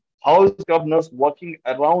standing, how is the nurse working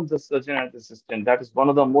around the surgeon and the assistant. That is one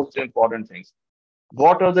of the most important things.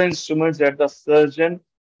 What are the instruments that the surgeon,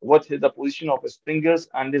 what is the position of his fingers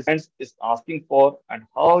and his hands is asking for, and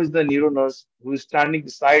how is the neuro nurse who is standing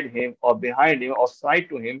beside him or behind him or side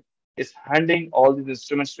to him is handing all these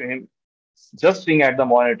instruments to him, just seeing at the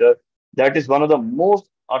monitor. That is one of the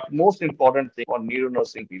utmost important thing for neuro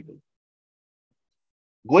nursing people.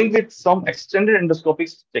 Going with some extended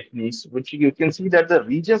endoscopic techniques, which you can see that the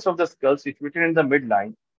regions of the skull situated in the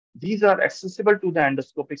midline, these are accessible to the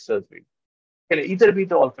endoscopic surgery. It can either be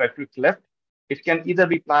the olfactory cleft, it can either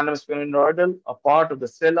be planum sphenoidal, a part of the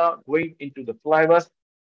sella going into the flavus,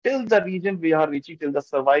 till the region we are reaching till the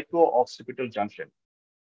cervico-occipital junction.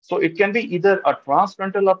 So it can be either a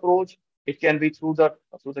transfrontal approach, it can be through the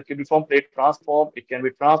cubiform plate transform, it can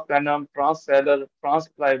be transplanum, transcellular,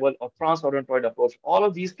 transclival, or transodontoid approach. All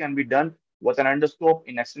of these can be done with an endoscope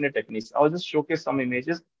in extended techniques. I'll just showcase some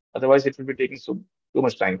images, otherwise it will be taking too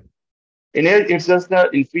much time. In here, it's just the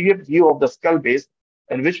inferior view of the skull base,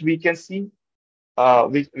 in which we can see,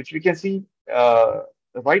 right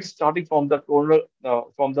starting from the coronal,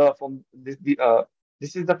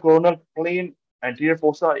 this is the coronal plane, anterior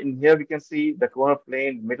fossa. In here, we can see the coronal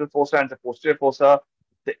plane, middle fossa, and the posterior fossa.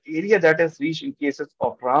 The area that is reached in cases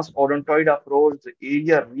of transodontoid approach, the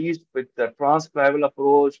area reached with the transclival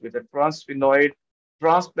approach, with the transsphenoid,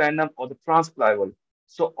 transplanum, or the transclival.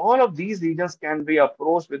 So all of these regions can be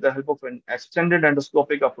approached with the help of an extended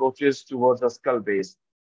endoscopic approaches towards the skull base.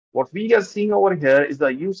 What we are seeing over here is the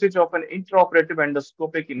usage of an intraoperative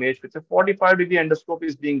endoscopic image with a 45-degree endoscope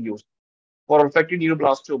is being used for olfactory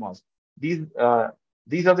neuroblastomas. These are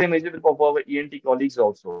the images of our ENT colleagues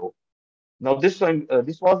also. Now, this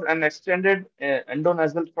was an extended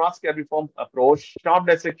endonasal transcaviform approach, sharp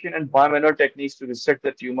dissection and bimanual techniques to dissect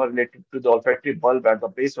the tumor related to the olfactory bulb at the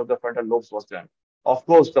base of the frontal lobes was done. Of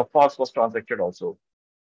course, the FOX was transected also.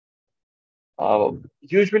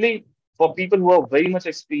 Usually, for people who are very much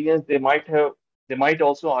experienced, they might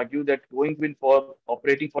also argue that going in for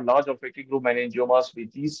operating for large olfactory groove meningiomas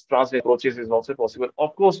with these trans approaches is also possible.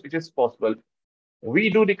 Of course, it is possible. We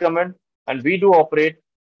do recommend and we do operate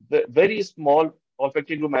the very small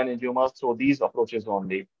olfactory groove meningiomas through these approaches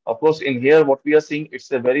only. Of course, in here, what we are seeing,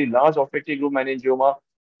 it's a very large olfactory groove meningioma.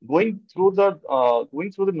 Going through the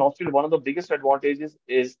nostril, one of the biggest advantages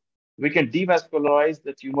is we can devascularize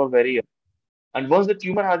the tumor very early. And once the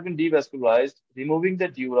tumor has been devascularized, removing the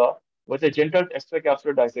dura with a gentle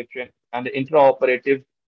extracapsular dissection and the intraoperative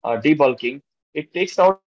debulking, it takes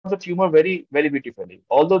out the tumor very, very beautifully.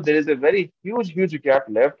 Although there is a very huge gap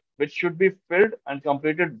left, which should be filled and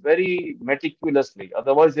completed very meticulously.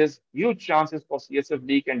 Otherwise, there's huge chances for CSF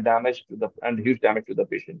leak and huge damage to the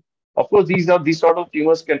patient. Of course, these sort of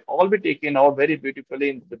tumors can all be taken out very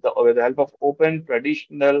beautifully with the help of open,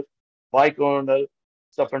 traditional, bicoronal,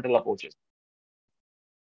 subfrontal approaches.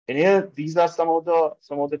 And here, these are some of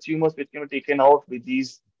the tumors which can be taken out with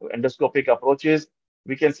these endoscopic approaches.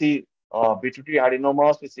 We can see pituitary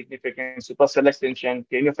adenomas with significant supercell extension,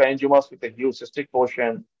 craniopharyngiomas with a huge cystic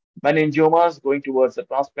portion, meningiomas going towards the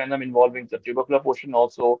transplanum involving the tubercular portion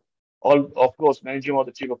also, all, of course, meningioma of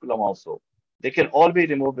the tuberculum also. They can all be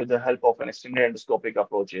removed with the help of an extended endoscopic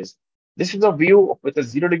approaches. This is a view with a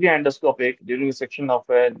 0-degree endoscopic during a section of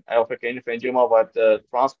a kind of angioma with the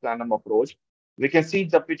transplanum approach. We can see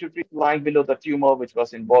the pituitary lying below the tumor, which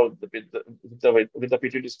was involved with the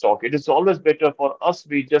pituitary stalk. It is always better for us,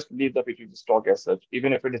 we just leave the pituitary stalk as such,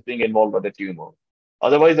 even if it is being involved by the tumor.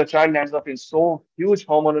 Otherwise, the child ends up in so huge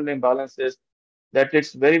hormonal imbalances that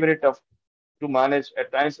it's very, very tough to manage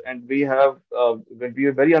at times. And we are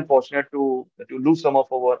very unfortunate to lose some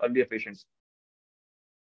of our earlier patients.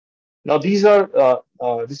 Now, this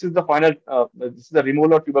is the final, this is the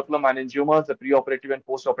removal of tuberculum meningiomas, the preoperative and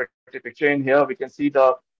postoperative picture in here. We can see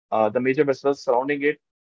the major vessels surrounding it,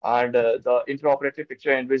 and the intraoperative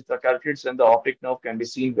picture in which the carotids and the optic nerve can be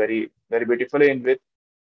seen very, very beautifully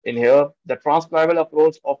in here. The transclavial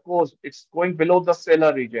approach, of course, it's going below the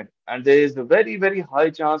cellar region, and there is a very, very high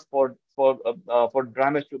chance for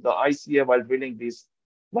damage to the ICA while drilling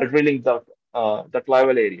the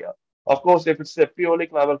clavial area. Of course, if it's a purely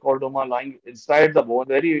clavial chordoma lying inside the bone,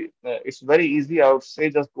 it's very easy. I would say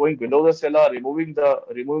just going below the cellar, removing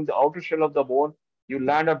the outer shell of the bone, you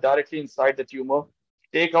land up directly inside the tumor.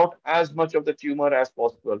 Take out as much of the tumor as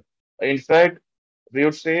possible. In fact, we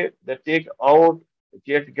would say that get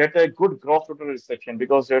a good gross total resection,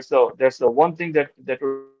 because there's the one thing that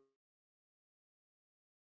would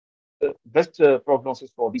best prognosis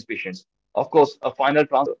for these patients. Of course, a final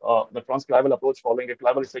the transclavial approach following a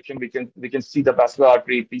clavial resection, we can see the basilar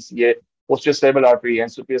artery, PCA, posterior cerebral artery, and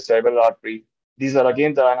superior cerebral artery. These are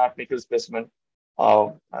again the anatomical specimen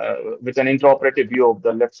with an intraoperative view of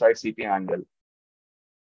the left side CP angle.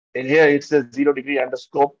 In here, it's a 0-degree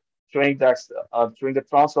endoscope showing the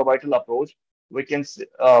transorbital approach. We can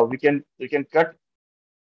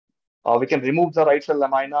remove the right cell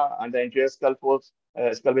lamina, and the anterior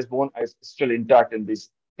pelvis bone is still intact in these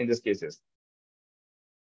cases.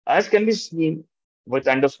 As can be seen with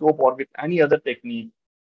endoscope or with any other technique,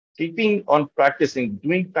 keeping on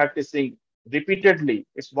doing practicing repeatedly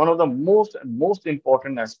is one of the most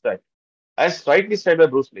important aspects. As rightly said by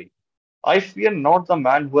Bruce Lee, I fear not the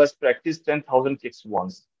man who has practiced 10,000 kicks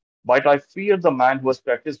once, but I fear the man who has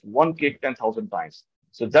practiced one kick 10,000 times.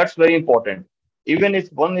 So that's very important. Even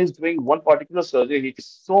if one is doing one particular surgery, he is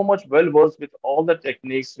so much well versed with all the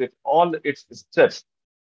techniques, with all its steps,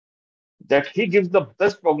 that he gives the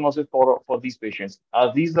best prognosis for these patients,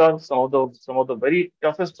 as these are some of the very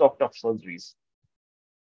toughest of tough surgeries.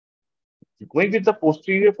 Going with the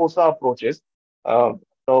posterior fossa approaches, the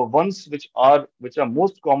ones which are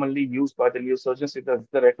most commonly used by the neurosurgeons is the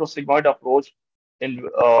retrosigmoid approach.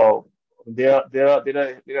 There are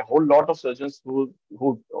a whole lot of surgeons who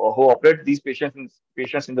operate these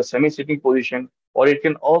patients in the semi-sitting position, or it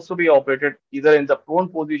can also be operated either in the prone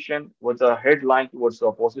position with the head lying towards the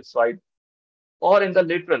opposite side, or in the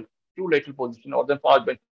two lateral position, or the far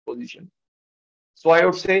bent position. So I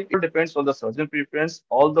would say it depends on the surgeon preference,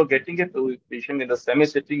 although getting a patient in the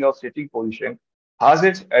semi-sitting or sitting position has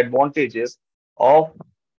its advantages of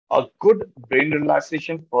a good brain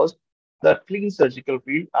relaxation first, the clean surgical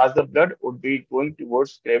field, as the blood would be going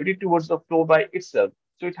towards gravity towards the floor by itself.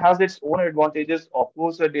 So it has its own advantages. Of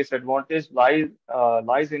course, a disadvantage lies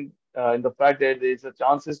in the fact that there is a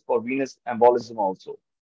chances for venous embolism also.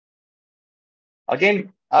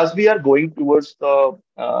 Again, as we are going towards the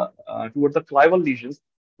clavial lesions,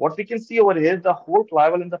 what we can see over here, the whole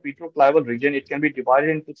clavial and the petroclavial region, it can be divided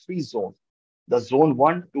into 3 zones. The zone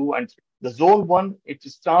 1, 2, and 3. The zone 1, it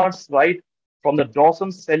starts right from the dorsum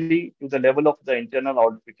celli to the level of the internal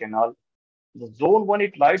auditory canal. The zone 1,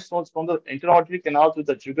 it lies from the internal auditory canal to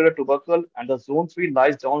the jugular tubercle, and the zone 3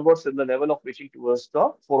 lies downwards in the level of reaching towards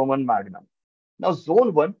the foramen magnum. Now,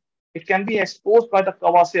 zone 1, it can be exposed by the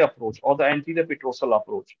Kawase approach or the anterior petrosal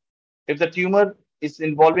approach. If the tumor is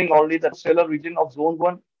involving only the cellar region of zone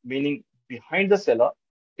 1, meaning behind the cellar,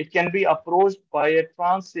 it can be approached by a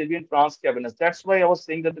transsalient transcavernous. That's why I was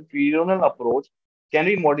saying that the perineal approach can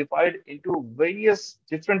be modified into various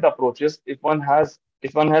different approaches if one has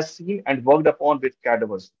seen and worked upon with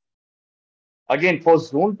cadavers. Again, for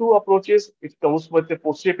zone 2 approaches, it comes with the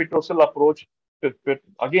posterior petrosal approach.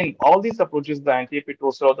 Again, all these approaches, the anterior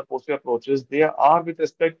petrosal or the posterior approaches, they are with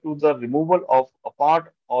respect to the removal of a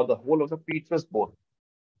part or the whole of the petrous bone.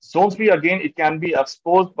 Zone 3, again, it can be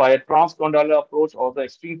exposed by a transcondylar approach or the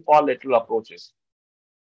extreme far lateral approaches.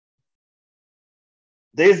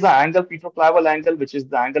 There is the angle, petroclavial angle, which is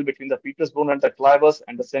the angle between the petrous bone and the clivus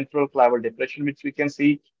and the central clavial depression, which we can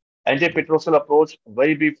see. Anterior petrosal approach,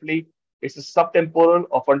 very briefly, it's a subtemporal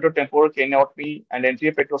or frontotemporal craniotomy and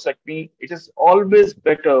anterior petrosectomy. It is always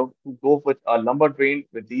better to go with a lumbar drain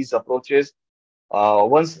with these approaches.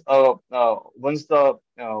 Once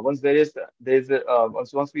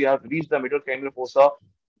we have reached the middle cranial fossa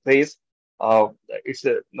phase, uh,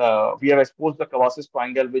 we have exposed the Cavaz's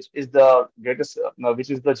triangle, which is the greatest, which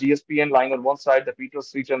is the GSPN lying on one side, the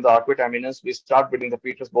petrous reach and the arcuate eminence. We start building the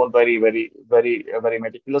petrous bone very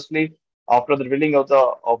meticulously. After the drilling of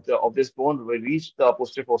this bone, we reach the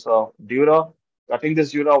posterior fossa dura. Cutting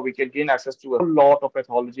this dura, we can gain access to a whole lot of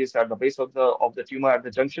pathologies at the base of the tumor, at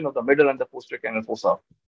the junction of the middle and the posterior cranial fossa.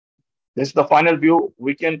 This is the final view.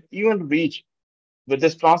 We can even reach with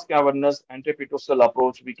this transcavernous antepetrosal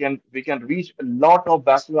approach. We can reach a lot of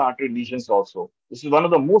basilar artery lesions also. This is one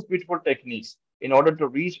of the most beautiful techniques in order to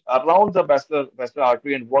reach around the basilar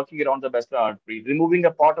artery and working around the basilar artery, removing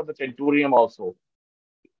a part of the tentorium also.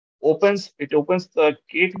 It opens the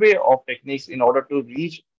gateway of techniques in order to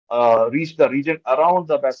reach the region around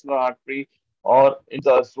the basilar artery or in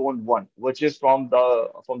the zone 1, which is from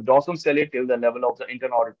the dorsum celli till the level of the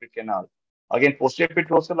internal auditory canal. Again, posterior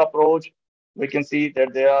petrosal approach, we can see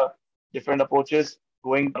that there are different approaches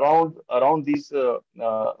going going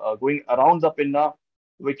around the pinna.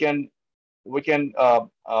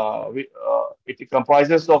 It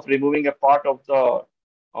comprises of removing a part of the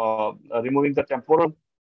removing the temporal,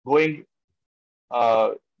 going uh,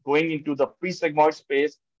 going into the pre-sigmoid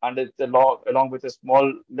space, and along with a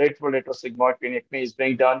small lateral retrosigmoid craniectomy is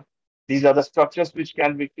being done. These are the structures which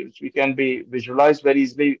can be visualized very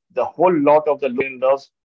easily. The whole lot of the lower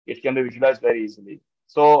nerves, it can be visualized very easily.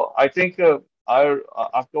 So I think I've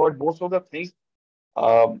covered most of the things,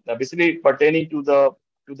 basically pertaining to the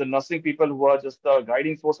nursing people who are just the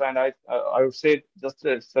guiding force, and I would say just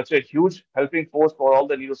such a huge helping force for all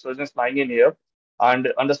the neurosurgeons lying in here.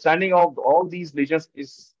 And understanding of all these lesions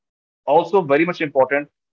is also very much important,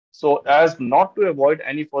 so as not to avoid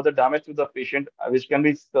any further damage to the patient, which can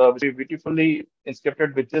be beautifully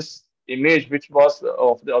inscripted with this image, which was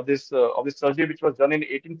of this surgery, which was done in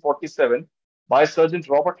 1847 by Surgeon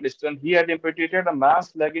Robert Liston. He had amputated a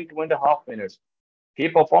man's leg in 2.5 minutes. He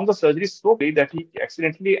performed the surgery so quickly that he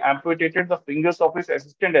accidentally amputated the fingers of his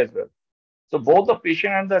assistant as well. So both the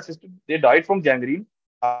patient and the assistant, they died from gangrene,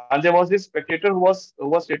 and there was this spectator who was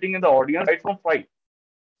sitting in the audience, died from fright.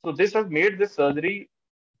 So this has made this surgery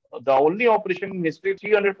the only operation in history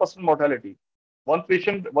 300% mortality. One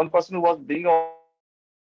person who was being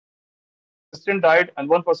assistant died, and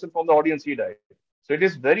one person from the audience, he died. So it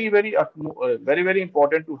is very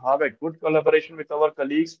important to have a good collaboration with our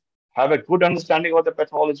colleagues, have a good understanding of the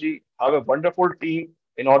pathology, have a wonderful team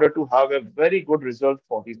in order to have a very good result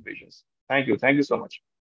for these patients. Thank you. Thank you so much.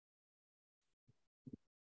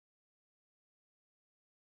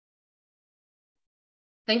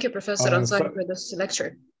 Thank you, Professor Ansari, for this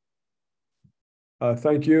lecture.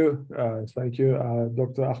 Thank you,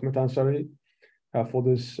 Dr. Ahmed Ansari, for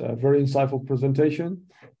this very insightful presentation.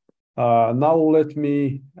 Now let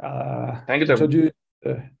me introduce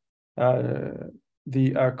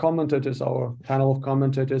the commentators, our panel of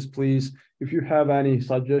commentators. Please, if you have any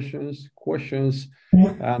suggestions, questions,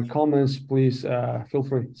 and comments, please feel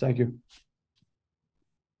free. Thank you.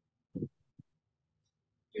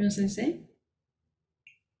 Sensei?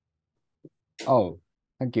 Oh,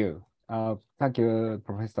 thank you. Thank you,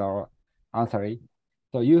 Professor Ansari.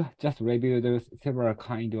 So you just reviewed several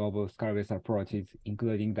kinds of skull-based approaches,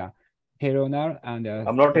 including the peroneal and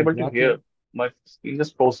I'm not able to hear. My screen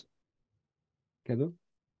just froze.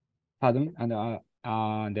 Pardon, and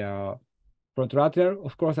frontolateral,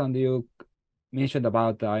 of course, and you mentioned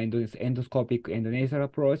about the endoscopic endonasal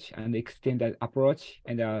approach and extended approach,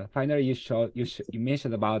 and finally you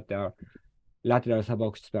mentioned about the lateral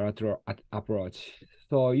suboccipitaral approach.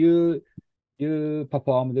 So you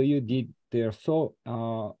did there so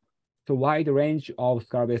wide range of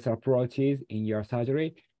skull-based approaches in your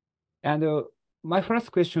surgery. And my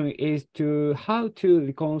first question is to how to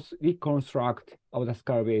reconstruct of the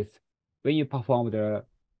skull base when you perform the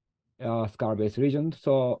skull base region.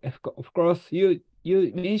 So of course you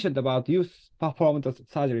mentioned about you performed the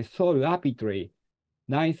surgery so rapidly,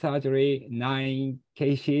 9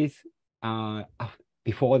 cases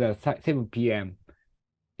before the 7 p.m.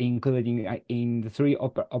 including in the 3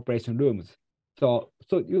 operation rooms. So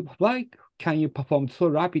why can you perform so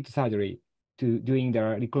rapid surgery to doing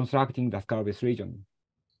the reconstructing the skull base region?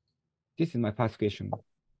 This is my first question.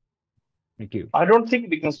 Thank you. I don't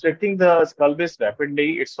think reconstructing the skull base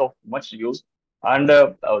rapidly is of much use. And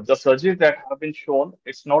the surgeries that have been shown,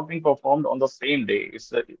 it's not being performed on the same day.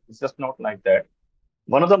 It's just not like that.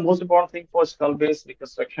 One of the most important things for skull base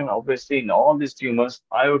reconstruction, obviously, in all these tumors,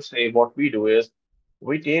 I would say what we do is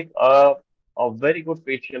we take a very good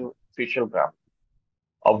facial graft.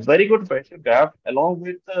 A very good facial graft along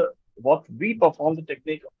with what we perform the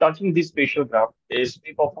technique of touching this facial graft is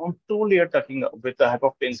we perform two-layer touching with the help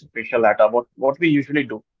of pins facial data. What we usually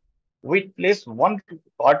do, we place one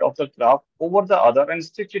part of the graft over the other and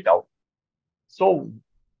stitch it out. So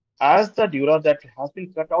as the dura that has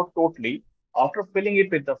been cut out totally, after filling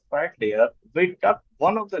it with the fat layer, we tuck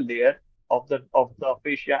one of the layer of the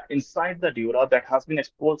fascia inside the dura that has been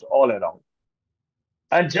exposed all around.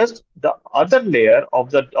 And just the other layer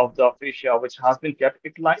of the fascia which has been kept,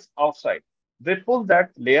 it lies outside. We pull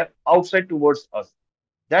that layer outside towards us.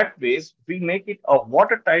 That way, we make it a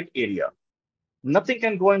watertight area. Nothing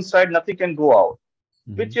can go inside, nothing can go out,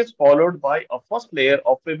 which is followed by a first layer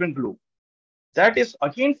of fibrin glue. That is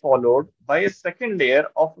again followed by a second layer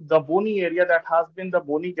of the bony area that has been the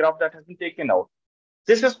bony graft that has been taken out.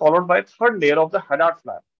 This is followed by a third layer of the hadad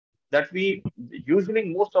flap that we usually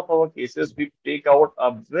in most of our cases we take out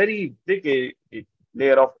a very big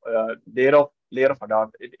layer of hadad.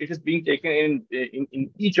 It is being taken in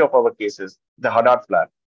each of our cases, the hadad flap.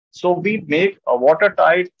 So we make a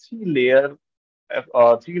watertight three-layer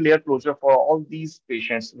closure for all these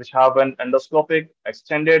patients which have an endoscopic,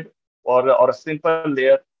 extended, or a simple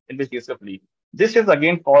layer in which CSF leak. This is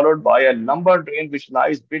again followed by a lumbar drain which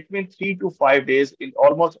lies between 3 to 5 days in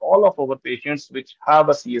almost all of our patients which have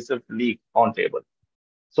a CSF leak on table.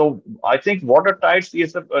 So I think watertight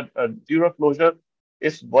CSF dural closure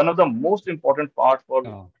is one of the most important parts for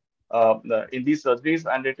in these surgeries,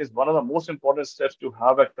 and it is one of the most important steps to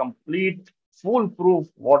have a complete, foolproof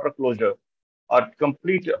water closure, a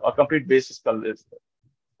complete base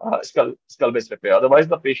skull-base repair. Otherwise,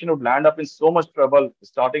 the patient would land up in so much trouble,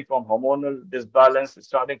 starting from hormonal disbalance,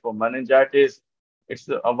 starting from meningitis. It's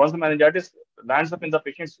once the meningitis lands up in the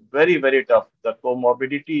patient, it's very, very tough. The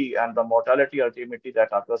comorbidity and the mortality ultimately that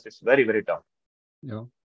occurs, it's very, very tough. Yeah.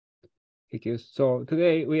 Thank you. So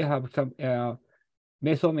today we have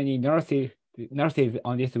so many nurses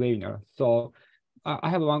on this webinar. So I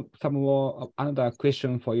have another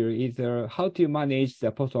question for you is how do you manage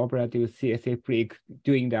the post-operative CSF leak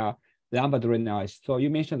during the lumbar drainage? So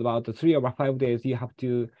you mentioned about the 3 over 5 days you have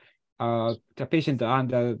to the patient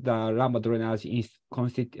under the lumbar drainage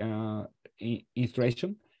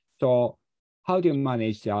installation. So how do you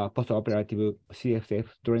manage the post-operative CSF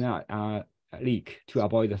drainage leak to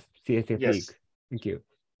avoid the CSF leak? Thank you.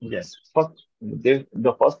 Yes.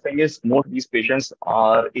 The first thing is most of these patients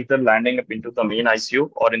are either landing up into the main ICU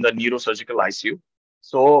or in the neurosurgical ICU.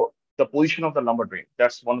 So the position of the lumbar drain,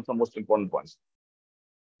 that's one of the most important points.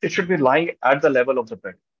 It should be lying at the level of the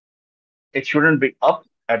bed. It shouldn't be up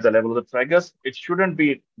at the level of the tragus. It shouldn't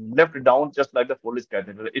be left down just like the Foley's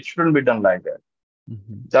catheter. It shouldn't be done like that.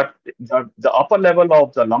 The upper level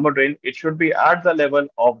of the lumbar drain, it should be at the level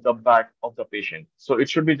of the back of the patient. So it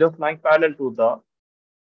should be just lying parallel to the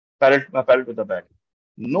back.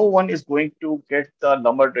 No one is going to get the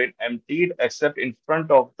lumbar drain emptied except in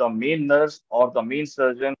front of the main nurse or the main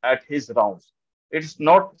surgeon at his rounds. It's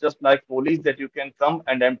not just like Foley's that you can come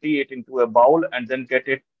and empty it into a bowl and then get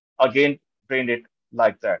it again, drain it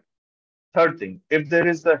like that. Third thing, if there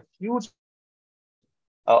is a huge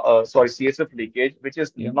CSF leakage, which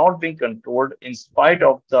is not being controlled in spite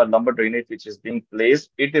of the lumbar drainage which is being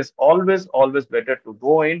placed, it is always better to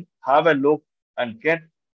go in, have a look, and get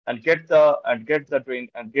the drain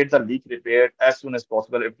and get the leak repaired as soon as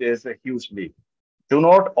possible if there is a huge leak. Do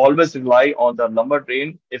not always rely on the lumbar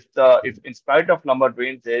drain. If in spite of lumbar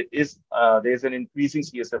drain there is an increasing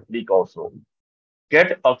CSF leak also.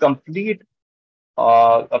 Get a complete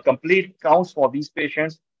counts for these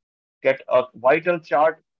patients. Get a vital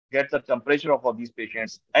chart. Get the temperature of all these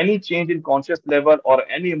patients. Any change in conscious level or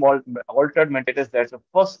any altered mental, that's the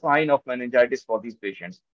first sign of meningitis for these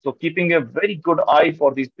patients. So keeping a very good eye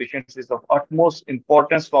for these patients is of utmost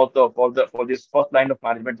importance for this first line of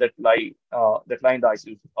management that lie in the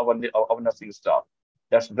ICU of our nursing staff.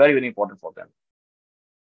 That's very, very important for them.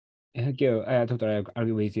 Thank you. I totally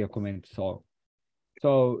agree with your comment. So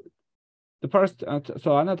the first,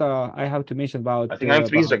 another I have to mention about. I think I'm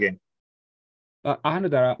freezed again.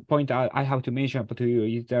 Another point I have to mention to you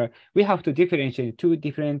is that we have to differentiate two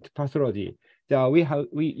different pathology.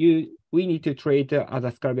 We need to treat as a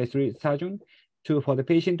skull-base surgeon for the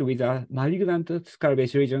patient with a malignant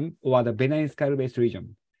skull-base region or the benign skull-base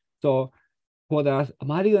region. So for the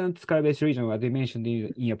malignant skull-base region, as I mentioned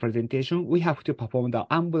in your presentation, we have to perform the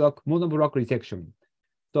monoblock resection.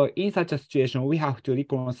 So in such a situation, we have to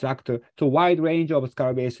reconstruct a wide range of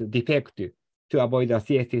skull-base defect to avoid the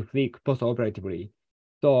CSF leak post-operatively.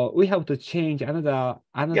 So we have to change another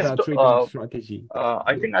treatment strategy.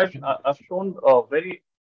 I think I've shown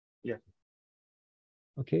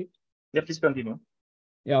Okay. Yeah, please continue.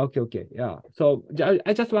 Yeah, okay. Yeah. So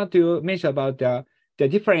I just want to mention about the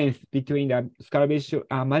difference between the scar-based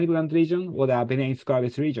malignant region or the benign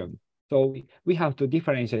scar-based region. So we have to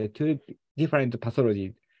differentiate two different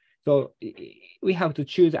pathologies. So we have to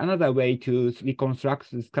choose another way to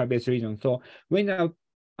reconstruct the scar-based region. So when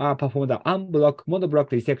I perform the unblock monoblock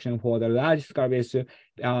resection for the large scar-based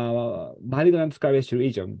malignant scar-based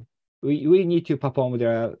region, we need to perform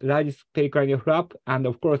the large pericranial flap, and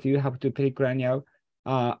of course you have to pericranial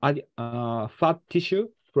fat tissue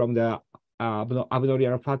from the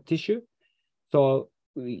abdominal fat tissue. So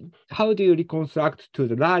how do you reconstruct to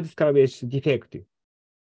the large scar-based defect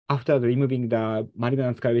after removing the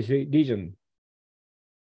malignant scar-based region?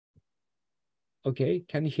 Okay,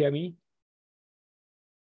 can you hear me?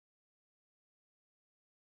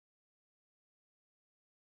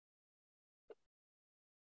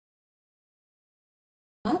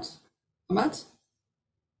 Ahmad?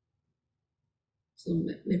 So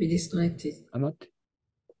maybe disconnected. Ahmad?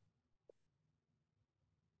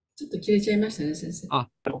 ちょっと切れちゃいましたね、先生。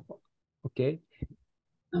Okay.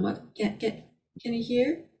 Ahmad, can you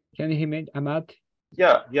hear? Can you hear me, Ahmad?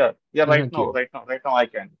 Yeah. Thank you. Right now I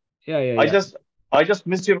can. Yeah. I just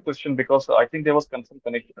missed your question because I think there was some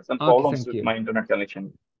problems with my internet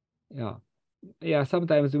connection. Yeah.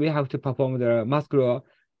 Sometimes we have to perform the muscular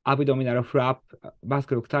abdominal flap,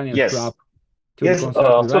 musculocutaneous flap.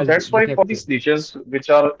 So that's why for these lesions which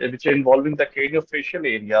are involving the craniofacial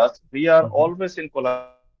areas, we are always in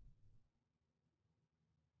collaboration.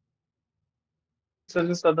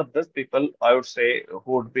 Surgeons are the best people, I would say,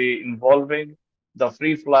 who would be involving the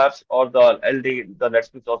free flaps or the LD, the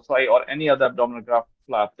𝑑𝒓𝒐𝒄 or any other abdominal graft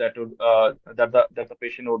flap that would that the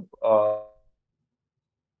patient would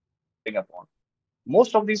upon.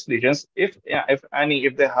 Most of these lesions, if they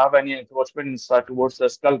have any encroachment inside towards the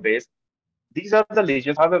skull base, these are the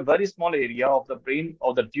lesions have a very small area of the brain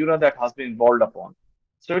or the dura that has been involved upon.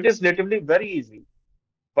 So it is relatively very easy,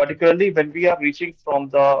 particularly when we are reaching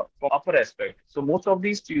from upper aspect. So most of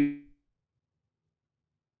these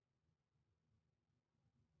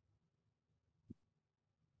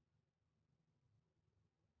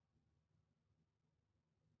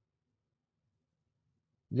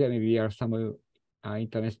there may be some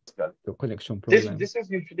internet connection problem. This is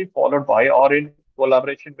usually followed by, or in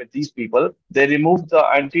collaboration with these people, they remove the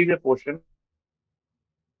anterior portion.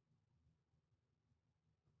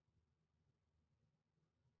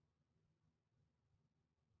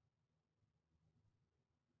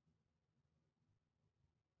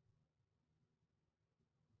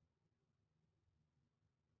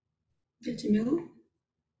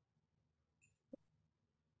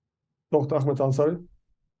 Dr. Ahmed Ansari?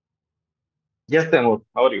 Yes, Taimur.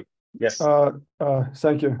 How are you? Yes.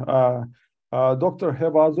 Thank you. Dr.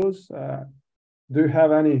 Ghebazos, do you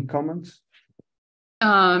have any comments?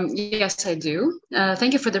 Yes, I do.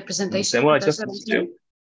 Thank you for the presentation. Taimur, I just missed you.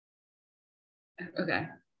 Okay.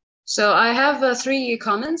 So I have three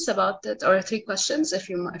comments about that, or three questions, if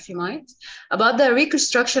you might, about the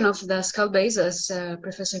reconstruction of the skull base, as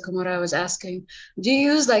Professor Komura was asking. Do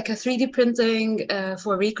you use like a 3D printing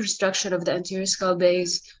for reconstruction of the anterior skull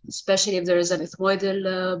base, especially if there is an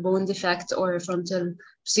ethmoidal bone defect or a frontal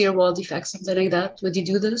posterior wall defect, something like that? Would you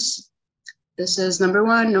do this? This is number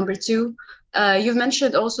one. Number two, you've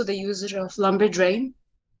mentioned also the usage of lumbar drain.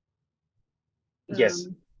 Yes.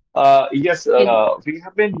 Yes, we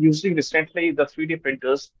have been using recently the 3D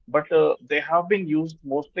printers, but they have been used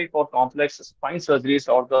mostly for complex spine surgeries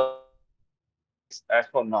or as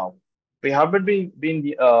for now. We haven't been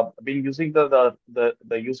using the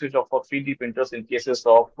usage of 3D printers in cases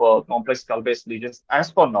of complex skull-based lesions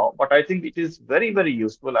as for now. But I think it is very, very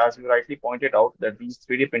useful, as you rightly pointed out, that these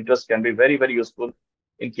 3D printers can be very, very useful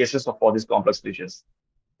in cases of all these complex lesions.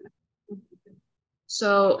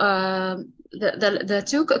 So the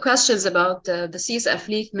two questions about the CSF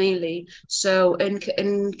leak mainly. So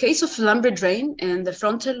in case of lumbar drain and the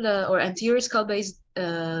frontal or anterior skull-based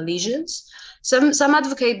lesions, some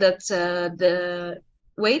advocate that the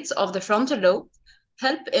weight of the frontal lobe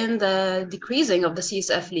help in the decreasing of the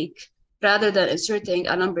CSF leak rather than inserting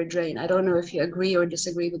a lumbar drain. I don't know if you agree or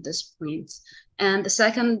disagree with this point. And the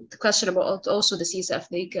second question about also the CSF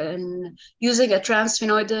leak and using a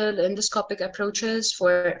transsphenoidal endoscopic approaches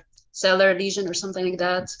for cellular lesion or something like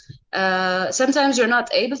that. Sometimes you're not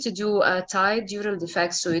able to do a tied dural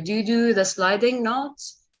defect. So do you do the sliding knot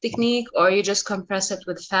technique or you just compress it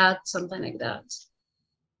with fat, something like that?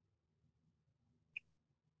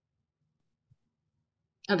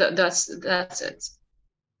 And that's it.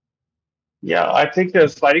 Yeah, I think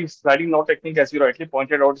sliding knot technique, as you rightly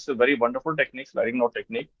pointed out, is a very wonderful technique, sliding knot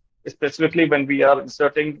technique, specifically when we are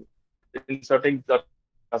inserting the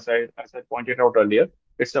as I pointed out earlier.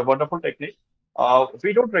 It's a wonderful technique.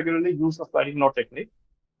 We don't regularly use the sliding knot technique,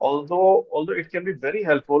 although it can be very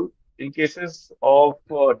helpful in cases of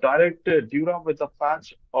direct dura with the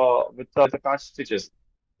patch with the patch stitches.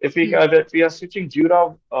 If we are stitching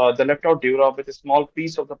dura, the left out dura with a small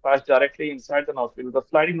piece of the patch directly inside the nostril, the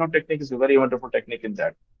sliding knot technique is a very wonderful technique in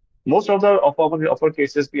that. Most of our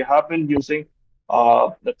cases, we have been using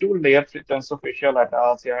the two-layer tensofacial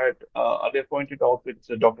atta, as I had earlier pointed out with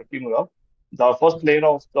Dr. Kimura. The first layer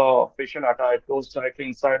of the facial atta, it goes directly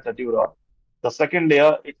inside the dura. The second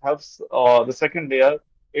layer, it helps. The second layer,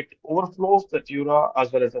 it overflows the dura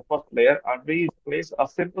as well as the first layer, and we place a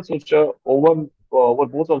simple suture over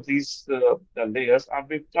both of these layers, and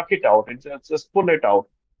we tuck it out and just pull it out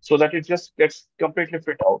so that it just gets completely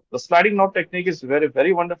fit out. The sliding knot technique is very,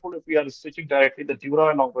 very wonderful if we are stitching directly the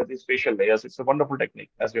dura along with these facial layers. It's a wonderful technique,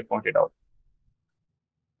 as we pointed out.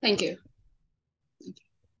 Thank you.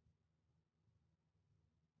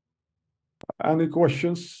 Any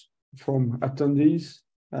questions from attendees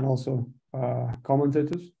and also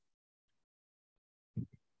commentators?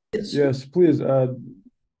 Yes, please, Dr.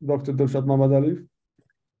 𝒓𝒐𝒏𝒂𝒄𝒂 Mohammad Ali.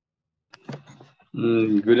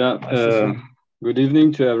 Good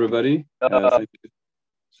evening to everybody. Thank you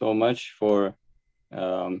so much for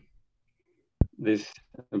this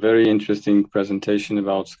very interesting presentation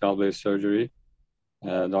about skull-based surgery,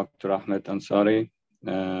 Dr. Ahmed Ansari.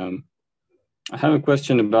 I have a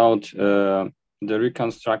question about the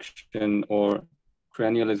reconstruction or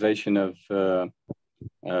cranialization of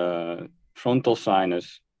frontal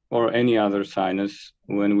sinus or any other sinus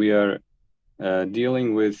when we are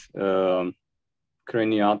dealing with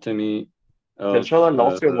craniotomy. Inshallah, I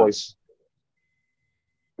lost your voice.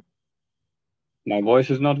 My voice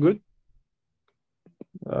is not good?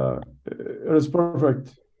 It is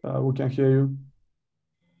perfect. We can hear you.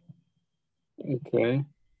 Okay.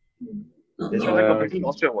 Inshallah, I completely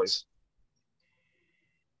lost your voice.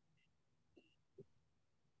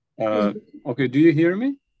 Okay, do you hear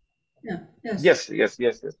me? Yeah. Yes. Yes.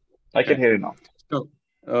 I can hear you now. So,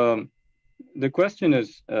 the question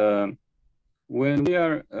is, when we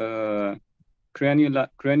are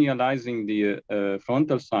cranializing the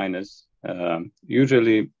frontal sinus,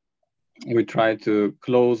 usually we try to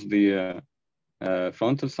close the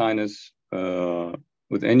frontal sinus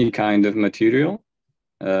with any kind of material.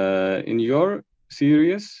 In your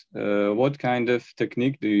series, what kind of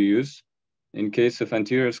technique do you use in case of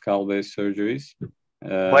anterior skull-based surgeries?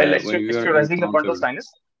 While exteriorizing the frontal sinus?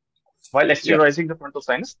 While exteriorizing the frontal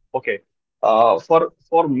sinus? Okay.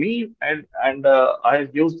 For me, and I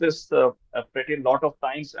have used this a pretty lot of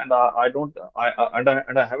times, and I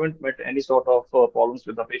haven't met any sort of problems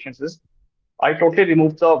with the patients. We totally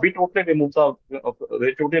remove the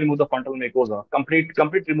frontal mucosa.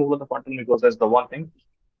 Complete removal of the frontal mucosa is the one thing,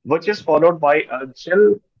 which is followed by a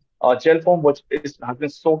gel form which has been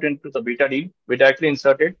soaked into the betadine. We directly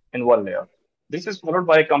insert it in one layer. This is followed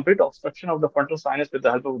by a complete obstruction of the frontal sinus with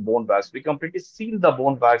the help of bone bags. We completely seal the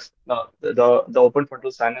bone bags, the open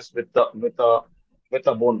frontal sinus with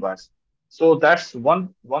the bone bags. So that's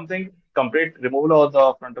one thing, complete removal of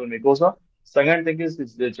the frontal mucosa. Second thing is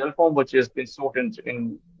the gel form which has been soaked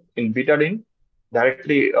in betadine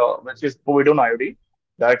directly, which is povidone iodine,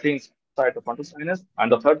 directly inside the frontal sinus. And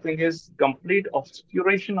the third thing is complete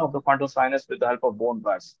obscuration of the frontal sinus with the help of bone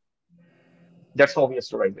bags. That's how we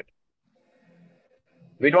extrude it.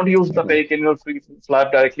 We don't use the pericranial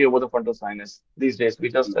flap directly over the frontal sinus these days.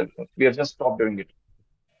 We have just stopped doing it.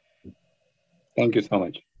 Thank you so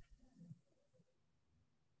much.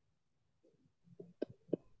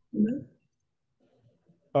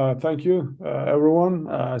 Thank you, everyone.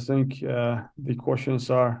 I think the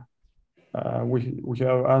questions are, we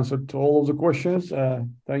have answered to all of the questions.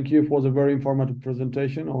 Thank you for the very informative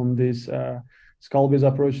presentation on this skull-based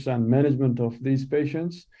approaches and management of these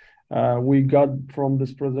patients. We got from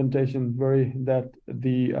this presentation that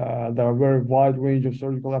there are a very wide range of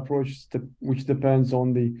surgical approaches which depends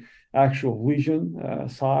on the actual lesion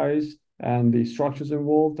size and the structures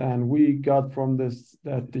involved. And we got from this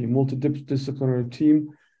that the multidisciplinary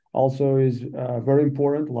team also is very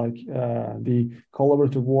important, like the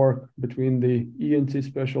collaborative work between the ENT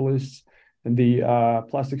specialists and the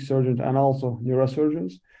plastic surgeons and also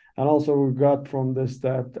neurosurgeons. And also we got from this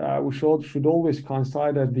that we should always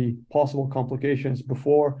consider the possible complications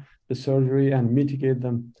before the surgery and mitigate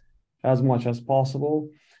them as much as possible.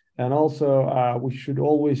 And also we should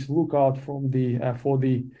always look out for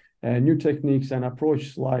the new techniques and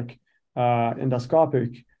approaches like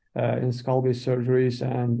endoscopic in skull-based surgeries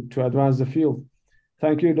and to advance the field.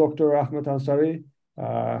 Thank you, Dr. Ahmed Ansari.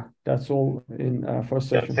 That's all in first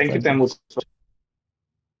session. Thank you, Taimur.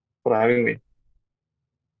 for having me.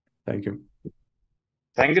 Thank you.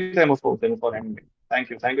 Thank you, 𝒓𝒐𝒇 for having me. Thank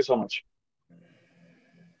you. Thank you so much.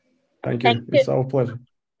 Thank you. It's our pleasure.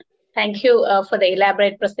 Thank you for the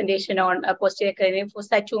elaborate presentation on posterior cranial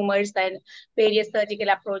fossa tumors and various surgical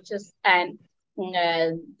approaches and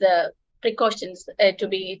the precautions to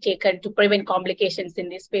be taken to prevent complications in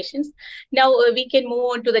these patients. Now we can move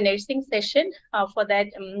on to the nursing session. For that,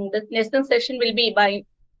 the nursing session will be by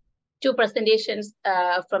 2 presentations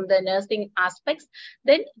from the nursing aspects.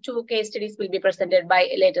 Then 2 case studies will be presented by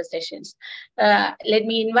later sessions. Let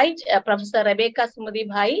me invite Professor Rebecca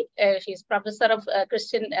Sumudhi. She is Professor of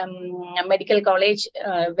Christian Medical College,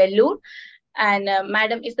 Vellore. And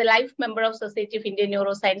Madam is a life member of Society of Indian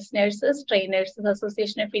Neuroscience Nurses, Trained Nurses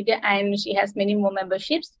Association of India, and she has many more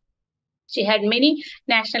memberships. She had many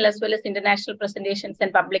national as well as international presentations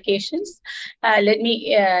and publications. Let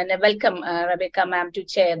me welcome Rebecca ma'am to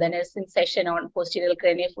chair the nursing session on posterior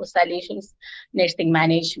cranial fossa lesions, nursing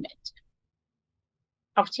management.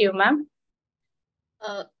 Off to you, ma'am.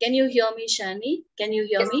 Can you hear me, Shani? Can you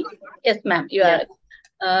hear me? Yes, ma'am. You are.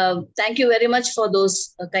 Thank you very much for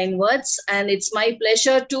those kind words. And it's my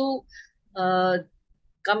pleasure to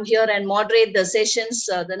come here and moderate the sessions,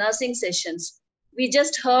 the nursing sessions. We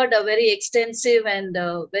just heard a very extensive and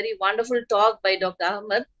very wonderful talk by Dr.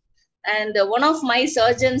 Ahmed. And one of my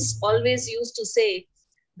surgeons always used to say,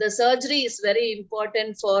 the surgery is very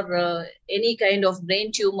important for any kind of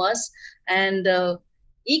brain tumors. And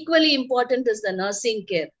equally important is the nursing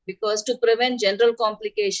care, because to prevent general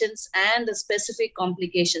complications and the specific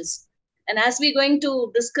complications. And as we're going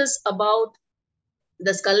to discuss about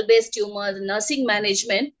the skull-based tumor nursing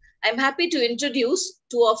management, I'm happy to introduce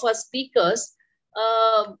 2 of our speakers.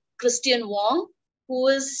 Christian Wong, who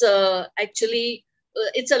is actually,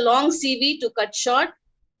 it's a long CV to cut short.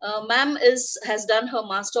 Ma'am has done her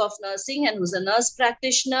Master of Nursing and was a nurse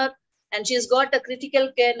practitioner, and she's got a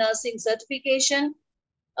critical care nursing certification.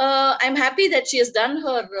 I'm happy that she has done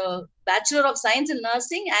her Bachelor of Science in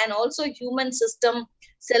Nursing and also Human System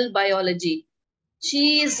Cell Biology.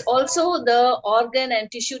 She is also the organ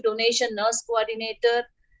and tissue donation nurse coordinator,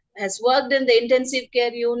 has worked in the intensive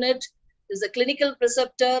care unit, is a clinical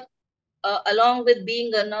preceptor, along with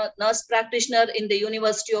being a nurse practitioner in the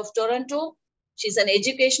University of Toronto. She's an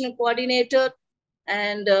educational coordinator,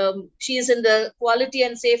 and she is in the Quality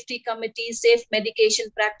and Safety Committee, Safe Medication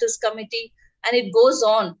Practice Committee, and it goes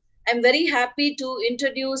on. I'm very happy to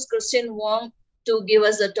introduce Christian Wong to give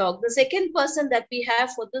us a talk. The second person that we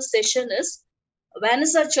have for this session is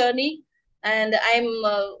Vanessa Cherney, and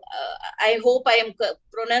I hope I am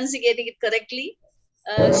pronouncing it correctly.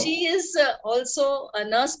 She is also a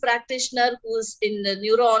nurse practitioner who's in the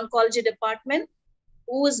neuro-oncology department,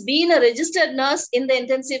 who has been a registered nurse in the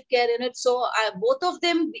intensive care unit. So both of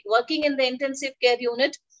them working in the intensive care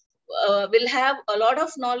unit will have a lot of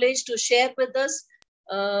knowledge to share with us.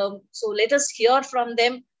 So let us hear from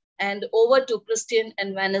them, and over to Christian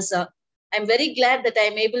and Vanessa. I'm very glad that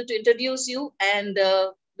I'm able to introduce you and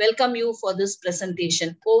welcome you for this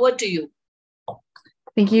presentation. Over to you.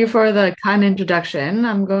 Thank you for the kind introduction.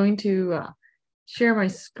 I'm going to share my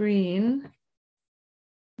screen.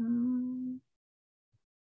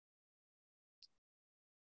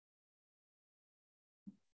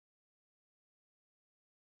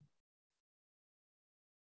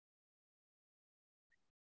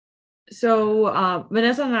 So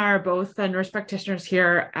Vanessa and I are both nurse practitioners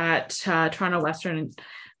here at Toronto Western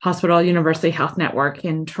Hospital University Health Network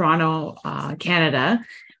in Toronto, Canada.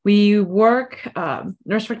 We work,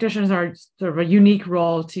 nurse practitioners are sort of a unique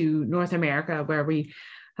role to North America, where we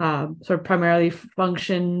sort of primarily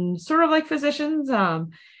function sort of like physicians,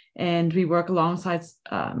 and we work alongside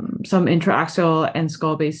some intraaxial and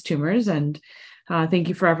skull-based tumors. And thank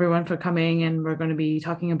you for everyone for coming, and we're going to be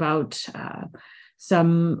talking about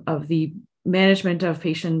some of the management of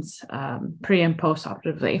patients pre and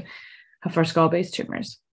post-operatively for skull-based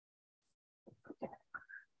tumors.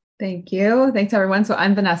 Thank you. Thanks, everyone. So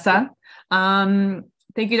I'm Vanessa.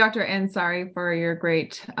 Thank you, Dr. Ansari, for your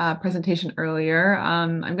great presentation earlier.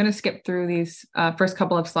 I'm going to skip through these first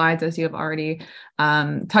couple of slides, as you have already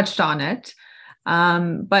touched on it.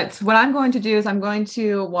 But what I'm going to do is I'm going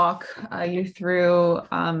to walk you through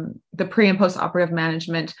the pre and post-operative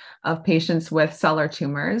management of patients with cellular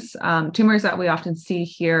tumors. Tumors that we often see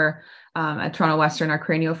here at Toronto Western are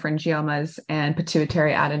craniopharyngiomas and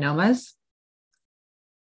pituitary adenomas.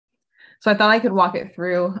 So I thought I could walk it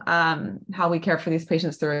through how we care for these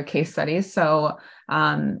patients through a case study. So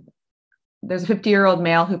there's a 50-year-old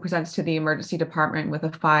male who presents to the emergency department with a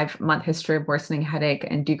 5-month history of worsening headache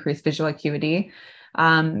and decreased visual acuity.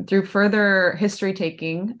 Through further history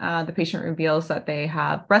taking, the patient reveals that they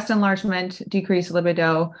have breast enlargement, decreased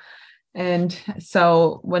libido. And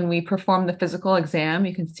so when we perform the physical exam,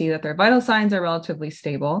 you can see that their vital signs are relatively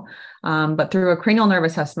stable. But through a cranial nerve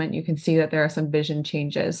assessment, you can see that there are some vision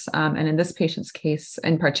changes. And in this patient's case,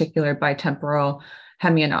 in particular, bitemporal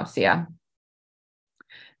hemianopsia.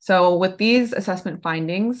 So with these assessment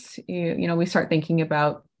findings, we start thinking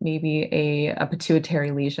about maybe a pituitary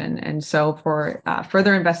lesion. And so for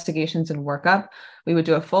further investigations and workup, we would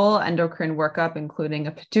do a full endocrine workup, including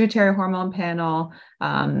a pituitary hormone panel,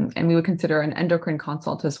 and we would consider an endocrine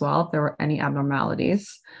consult as well if there were any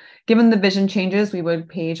abnormalities. Given the vision changes, we would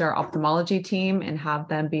page our ophthalmology team and have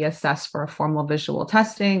them be assessed for formal visual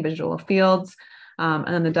testing, visual fields.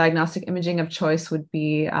 And then the diagnostic imaging of choice would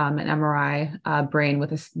be an MRI brain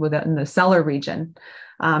within the sellar region.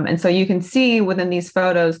 And so you can see within these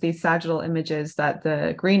photos, these sagittal images, that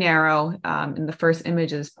the green arrow in the first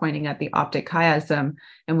image is pointing at the optic chiasm.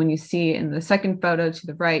 And when you see in the second photo to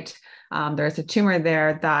the right, there's a tumor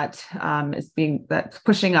there that's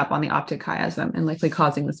pushing up on the optic chiasm and likely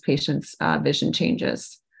causing this patient's vision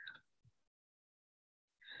changes.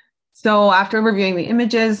 So after reviewing the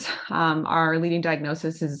images, our leading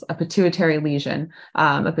diagnosis is a pituitary lesion,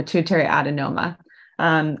 a pituitary adenoma.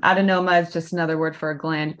 Adenoma is just another word for a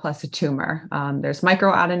gland plus a tumor. There's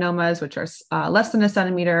microadenomas, which are less than 1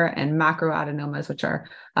 centimeter, and macroadenomas, which are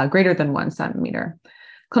greater than 1 centimeter.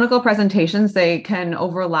 Clinical presentations, they can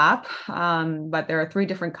overlap, but there are 3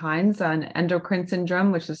 different kinds. An endocrine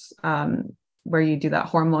syndrome, which is where you do that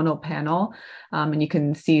hormonal panel. And you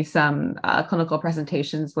can see some clinical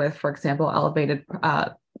presentations with, for example, elevated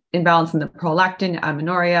imbalance in the prolactin,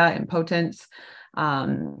 amenorrhea, impotence,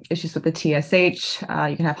 issues with the TSH.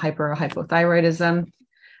 You can have hyper or hypothyroidism.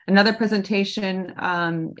 Another presentation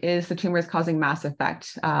is the tumor is causing mass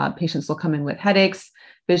effect. Patients will come in with headaches,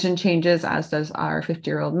 vision changes, as does our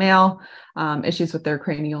 50-year-old male, issues with their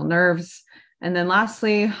cranial nerves. And then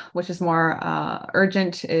lastly, which is more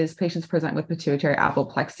urgent, is patients present with pituitary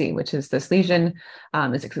apoplexy, which is this lesion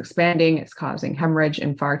is expanding, it's causing hemorrhage,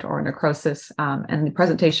 infarct, or necrosis. And the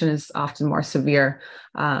presentation is often more severe,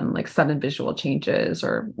 like sudden visual changes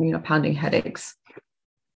or pounding headaches.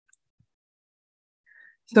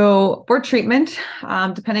 So for treatment,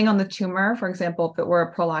 depending on the tumor, for example, if it were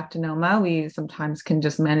a prolactinoma, we sometimes can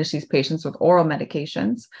just manage these patients with oral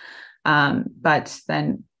medications. But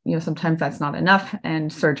then sometimes that's not enough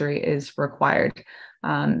and surgery is required.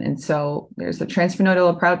 And so there's a transsphenoidal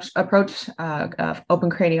approach of open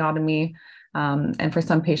craniotomy. And for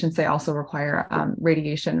some patients, they also require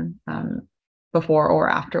radiation before or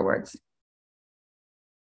afterwards.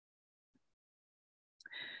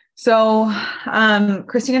 So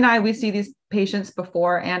Christine and I, we see these patients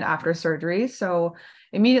before and after surgery. So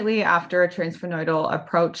immediately after a transsphenoidal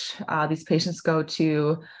approach, these patients go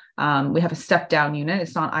to we have a step-down unit.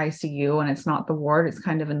 It's not ICU and it's not the ward. It's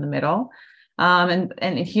kind of in the middle.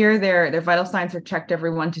 And here their vital signs are checked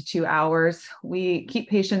every 1 to 2 hours. We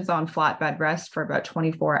keep patients on flat bed rest for about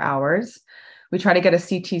 24 hours. We try to get a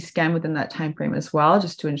CT scan within that time frame as well,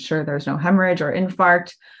 just to ensure there's no hemorrhage or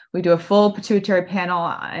infarct. We do a full pituitary panel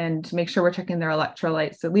and make sure we're checking their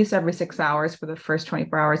electrolytes at least every 6 hours for the first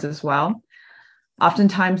 24 hours as well.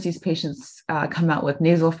 Oftentimes, these patients come out with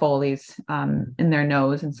nasal Foleys in their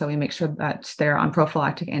nose, and so we make sure that they're on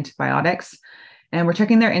prophylactic antibiotics. And we're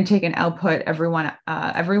checking their intake and output every one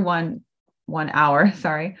hour.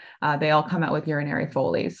 They all come out with urinary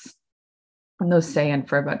Foleys, and those stay in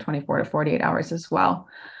for about 24 to 48 hours as well.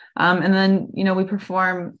 And then, we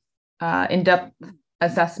perform in-depth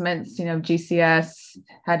assessments, GCS,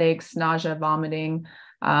 headaches, nausea, vomiting.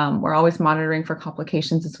 We're always monitoring for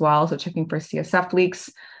complications as well. So checking for CSF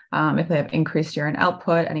leaks, if they have increased urine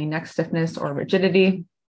output, any neck stiffness or rigidity.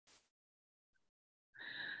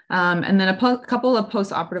 And then a couple of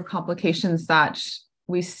post-operative complications that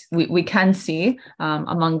we can see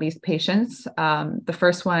among these patients. The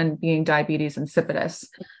first one being diabetes insipidus,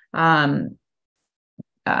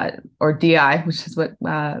 or DI, which is what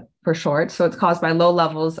for short. So it's caused by low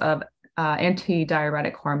levels of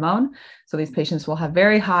antidiuretic hormone. So these patients will have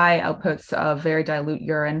very high outputs of very dilute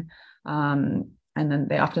urine. And then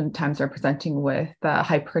they oftentimes are presenting with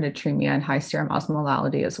hypernatremia and high serum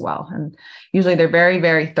osmolality as well. And usually they're very,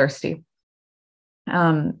 very thirsty.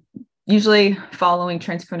 Usually following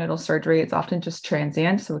transsphenoidal surgery, it's often just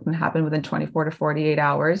transient. So it can happen within 24 to 48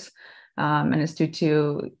 hours. And it's due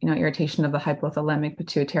to irritation of the hypothalamic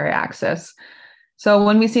pituitary axis. So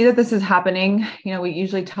when we see that this is happening, we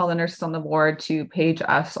usually tell the nurses on the ward to page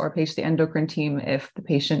us or page the endocrine team if the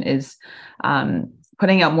patient is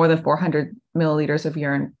putting out more than 400 milliliters of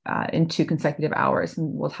urine in 2 consecutive hours,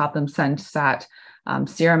 and we'll have them send sat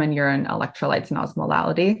serum and urine electrolytes and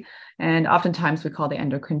osmolality. And oftentimes we call the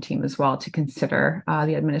endocrine team as well to consider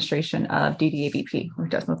the administration of DDAVP or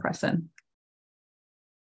desmopressin.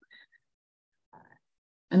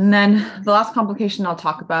 And then the last complication I'll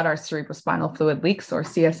talk about are cerebrospinal fluid leaks or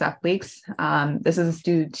CSF leaks. This is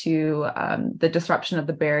due to the disruption of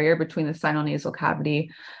the barrier between the sinonasal cavity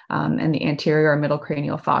and the anterior or middle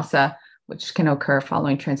cranial fossa, which can occur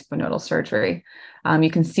following transfernodal surgery. You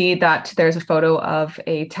can see that there's a photo of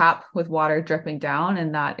a tap with water dripping down,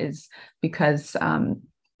 and that is because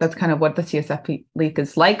that's kind of what the CSF leak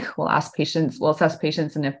is like. We'll assess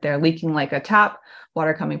patients, and if they're leaking like a tap,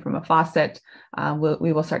 water coming from a faucet,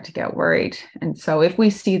 we will start to get worried. And so if we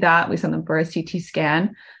see that, we send them for a CT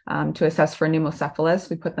scan to assess for pneumocephalus.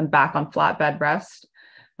 We put them back on flat bed rest.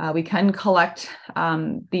 We can collect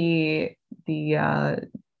the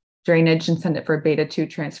drainage and send it for beta-2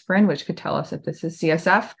 transferrin, which could tell us if this is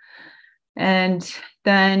CSF. And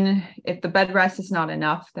then if the bed rest is not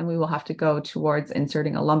enough, then we will have to go towards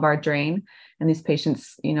inserting a lumbar drain. And these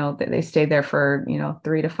patients, they stay there for,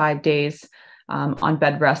 3 to 5 days on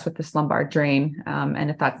bed rest with this lumbar drain. And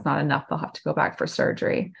if that's not enough, they'll have to go back for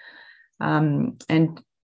surgery. And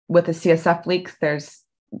with the CSF leaks,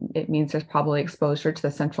 it means there's probably exposure to the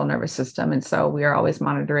central nervous system. And so we are always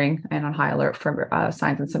monitoring and on high alert for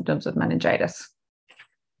signs and symptoms of meningitis.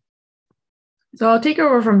 So I'll take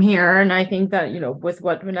over from here. And I think that, with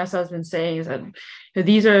what Vanessa has been saying is that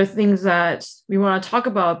these are things that we want to talk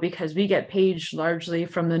about because we get paged largely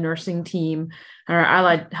from the nursing team and our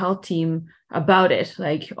allied health team about it.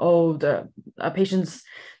 Like, a patient's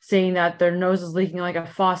saying that their nose is leaking like a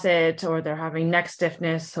faucet, or they're having neck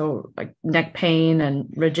stiffness, so like neck pain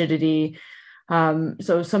and rigidity.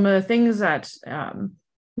 So some of the things that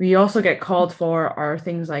we also get called for are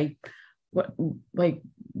things like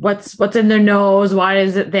what's in their nose, why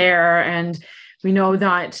is it there? And we know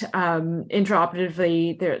that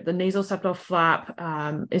intraoperatively, the nasal septal flap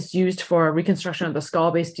is used for reconstruction of the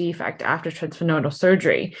skull-base defect after transfernodal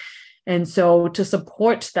surgery. And so to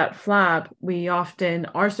support that flap,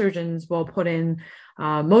 our surgeons will put in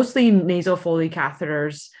mostly nasal Foley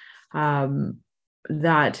catheters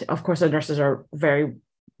that, of course, the nurses are very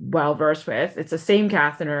well versed with. It's the same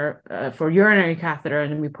catheter for urinary catheter,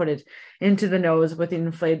 and then we put it into the nose with an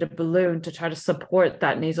inflated balloon to try to support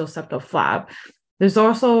that nasal septal flap. There's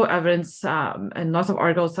also evidence and lots of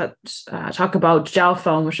articles that talk about gel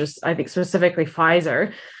foam, which is, I think, specifically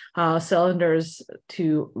Pfizer cylinders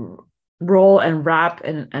to roll and wrap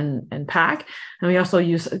and pack. And we also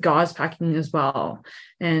use gauze packing as well.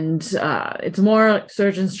 And it's more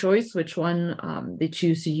surgeon's choice which one they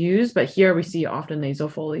choose to use, but here we see often nasal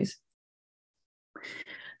Foleys.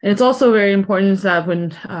 And it's also very important that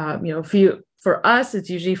when, for us,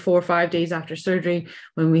 it's usually 4 or 5 days after surgery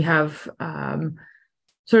when we have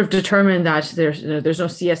sort of determined that there's no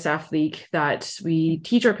CSF leak, that we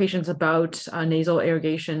teach our patients about nasal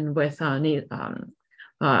irrigation with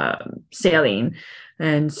saline.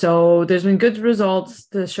 And so there's been good results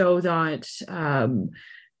to show that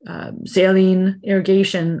saline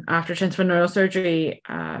irrigation after transfernodal surgery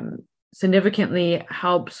significantly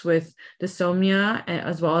helps with dysomnia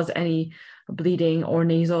as well as any bleeding or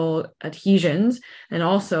nasal adhesions, and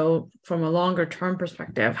also from a longer term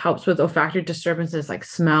perspective helps with olfactory disturbances like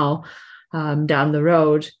smell down the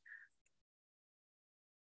road.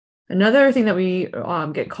 Another thing that we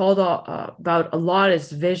get called about a lot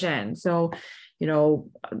is vision. So,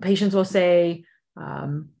 patients will say,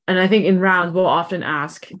 and I think in rounds we'll often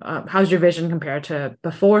ask, how's your vision compared to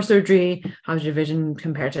before surgery? How's your vision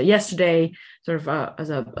compared to yesterday? Sort of as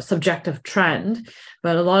a subjective trend.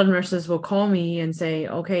 But a lot of nurses will call me and say,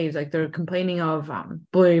 okay, it's like they're complaining of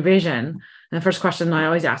blurry vision. And the first question I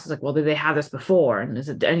always ask is like, well, did they have this before? And is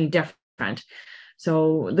it any different?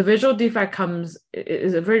 So the visual defect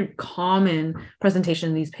is a very common presentation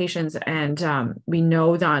in these patients. And we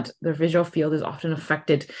know that their visual field is often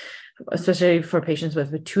affected, especially for patients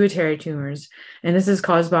with pituitary tumors. And this is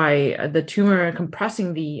caused by the tumor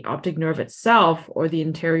compressing the optic nerve itself or the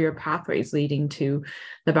anterior pathways leading to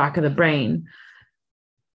the back of the brain.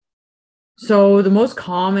 So the most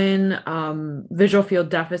common visual field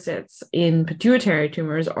deficits in pituitary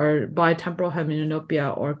tumors are bitemporal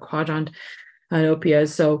hemianopia or quadrant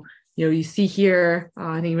anopias. So, you see here,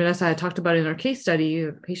 I think Vanessa had talked about in our case study,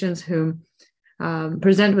 patients who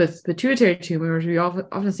present with pituitary tumors. We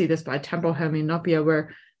often see this bitemporal hemianopia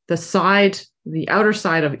where the outer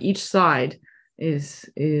side of each side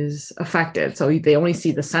is affected. So they only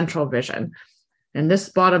see the central vision. And this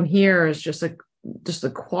bottom here is just a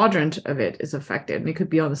quadrant of it is affected. And it could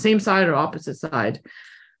be on the same side or opposite side.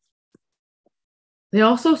 They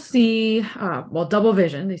also see, double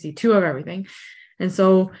vision. They see two of everything. And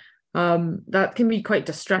so that can be quite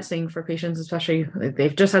distressing for patients, especially if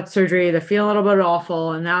they've just had surgery, they feel a little bit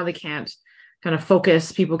awful, and now they can't kind of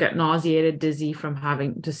focus. People get nauseated, dizzy from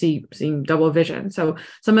having to seeing double vision. So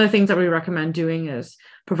some of the things that we recommend doing is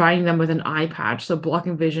providing them with an eye patch, so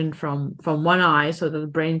blocking vision from one eye so that the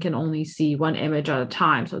brain can only see one image at a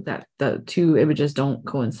time, so that the two images don't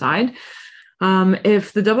coincide.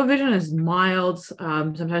 If the double vision is mild,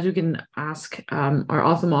 sometimes we can ask our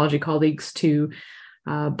ophthalmology colleagues to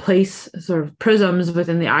place sort of prisms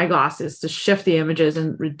within the eyeglasses to shift the images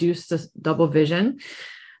and reduce the double vision.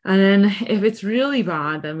 And then if it's really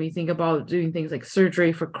bad, then we think about doing things like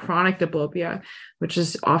surgery for chronic diplopia, which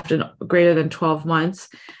is often greater than 12 months.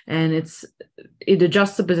 And it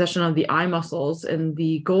adjusts the position of the eye muscles. And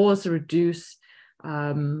the goal is to reduce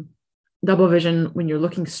double vision when you're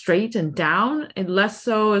looking straight and down, and less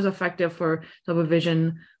so is effective for double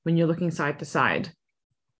vision when you're looking side to side.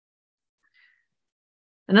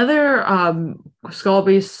 Another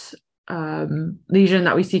skull-based lesion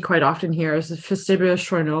that we see quite often here is the vestibular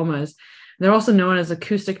schwannomas. They're also known as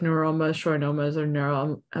acoustic neuroma schwannomas or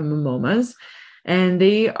neuroanemomas, and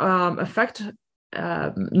they affect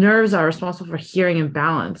nerves that are responsible for hearing and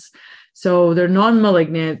balance. So they're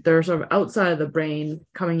non-malignant. They're sort of outside of the brain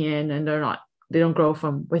coming in, and they don't grow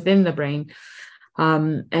from within the brain,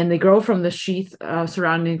 and they grow from the sheath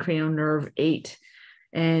surrounding cranial nerve 8.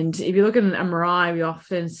 And if you look at an MRI, we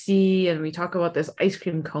often see, and we talk about this ice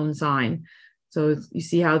cream cone sign. So you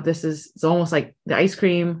see how it's almost like the ice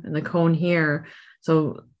cream and the cone here.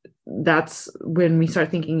 So that's when we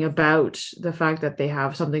start thinking about the fact that they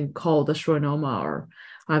have something called a schwannoma or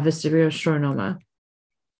a vestibular schwannoma.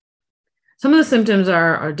 Some of the symptoms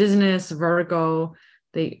are dizziness, vertigo.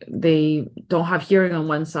 They don't have hearing on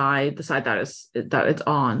one side, the side that it's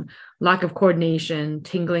on, lack of coordination,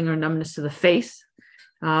 tingling or numbness to the face.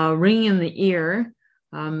 Ringing in the ear,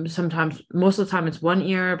 sometimes, most of the time it's one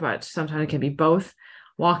ear, but sometimes it can be both.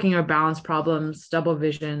 Walking or balance problems, double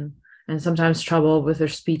vision, and sometimes trouble with their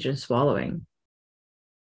speech and swallowing.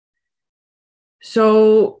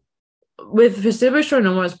 So with vestibular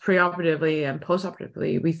schwannomas preoperatively and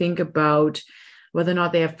postoperatively, we think about whether or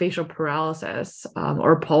not they have facial paralysis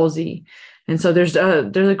or palsy. And so there's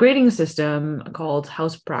a grading system called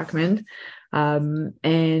House-Brackman.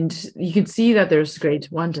 And you can see that there's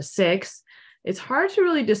grades 1 to 6. It's hard to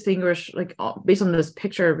really distinguish like based on this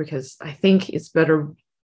picture, because I think it's better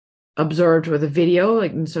observed with a video,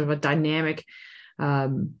 like in sort of a dynamic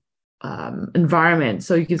environment.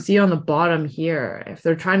 So you can see on the bottom here, if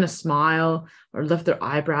they're trying to smile or lift their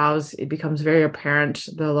eyebrows, it becomes very apparent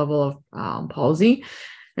the level of palsy.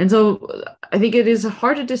 And so I think it is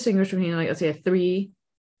hard to distinguish between, like, let's say a 3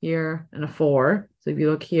 here and a 4. So if you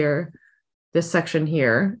look here, this section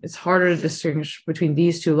here, it's harder to distinguish between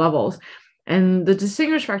these two levels. And the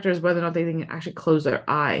distinguish factor is whether or not they can actually close their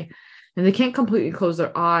eye. And they can't completely close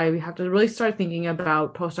their eye. We have to really start thinking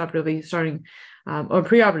about postoperatively starting or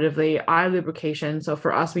preoperatively eye lubrication. So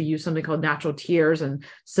for us, we use something called natural tears and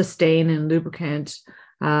sustain and lubricant.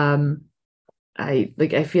 I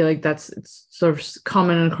feel like it's sort of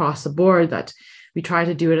common across the board that we try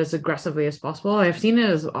to do it as aggressively as possible. I've seen it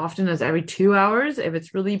as often as every 2 hours if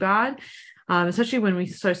it's really bad. Especially when we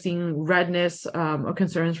start seeing redness or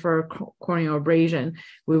concerns for corneal abrasion,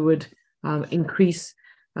 we would increase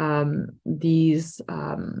these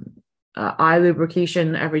eye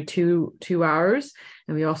lubrication every two hours.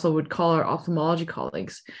 And we also would call our ophthalmology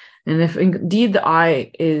colleagues. And if indeed the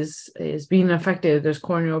eye is being affected, there's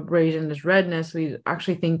corneal abrasion, there's redness, we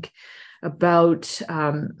actually think about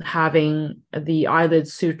having the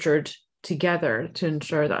eyelids sutured together to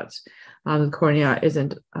ensure that the cornea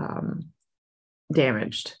isn't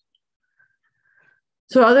damaged.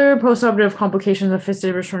 So other postoperative complications of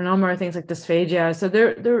vestibular schwannoma are things like dysphagia. So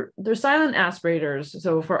they're silent aspirators.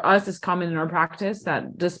 So for us, it's common in our practice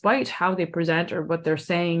that despite how they present or what they're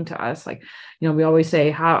saying to us, like, we always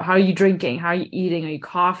say, how are you drinking? How are you eating? Are you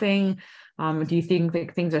coughing? Do you think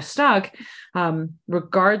that things are stuck?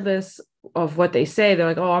 Regardless of what they say, they're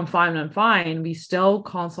like, oh, I'm fine. We still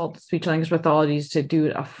consult speech language pathologies to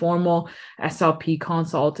do a formal SLP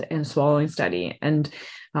consult and swallowing study. And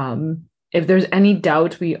if there's any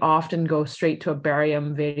doubt, we often go straight to a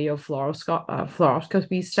barium video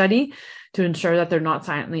fluoroscopy study to ensure that they're not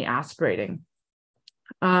silently aspirating.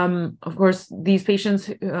 Of course, these patients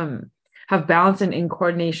have have balance and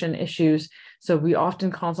coordination issues. So we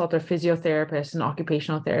often consult our physiotherapists and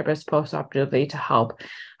occupational therapists postoperatively to help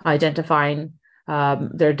identifying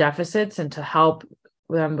their deficits and to help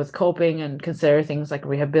them with coping and consider things like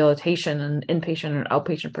rehabilitation and inpatient and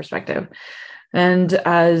outpatient perspective. And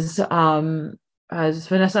as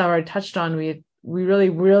Vanessa already touched on, we really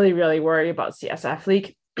worry about CSF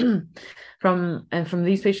leak from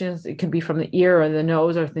these patients. It can be from the ear or the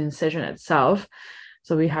nose or the incision itself.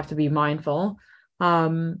 So we have to be mindful.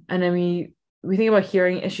 And then we think about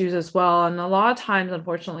hearing issues as well. And a lot of times,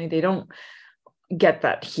 unfortunately, they don't get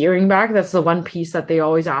that hearing back. That's the one piece that they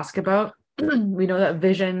always ask about. We know that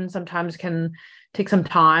vision sometimes can take some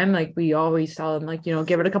time. Like we always tell them, like,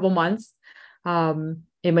 give it a couple months.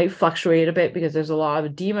 It might fluctuate a bit because there's a lot of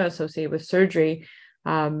edema associated with surgery,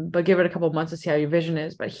 but give it a couple of months to see how your vision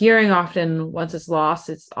is. But hearing often, once it's lost,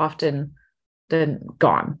 it's often then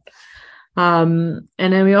gone. And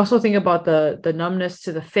then we also think about the numbness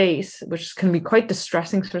to the face, which can be quite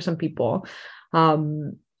distressing for some people.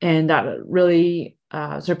 And that really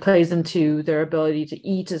sort of plays into their ability to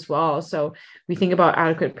eat as well. So we think about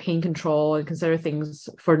adequate pain control and consider things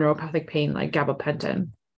for neuropathic pain like gabapentin.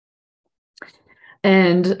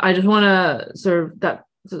 And I just want to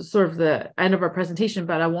sort of the end of our presentation,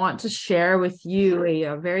 but I want to share with you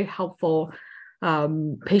a very helpful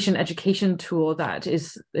patient education tool that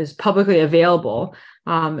is publicly available.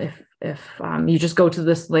 If you just go to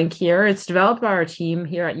this link here, it's developed by our team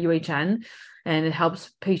here at UHN, and it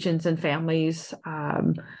helps patients and families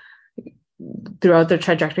throughout their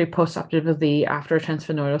trajectory postoperatively after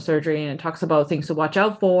transfemoral surgery. And it talks about things to watch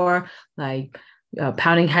out for, like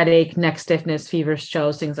pounding headache, neck stiffness, fevers,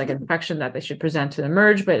 chills, things like infection that they should present to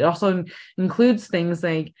emerge. But it also includes things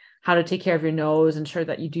like how to take care of your nose, ensure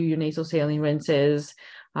that you do your nasal saline rinses,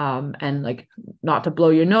 and like not to blow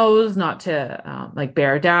your nose, not to like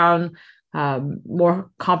bear down,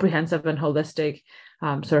 more comprehensive and holistic,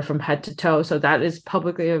 sort of from head to toe. So that is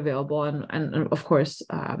publicly available. And of course,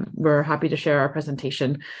 we're happy to share our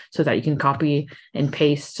presentation so that you can copy and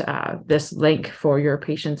paste this link for your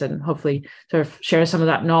patients and hopefully sort of share some of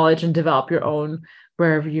that knowledge and develop your own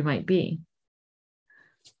wherever you might be.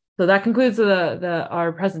 So that concludes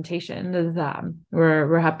our presentation.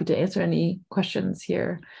 We're happy to answer any questions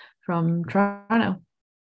here from Toronto.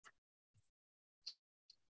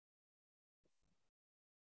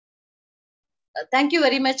 Thank you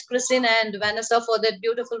very much, Christine and Vanessa, for that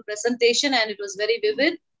beautiful presentation. And it was very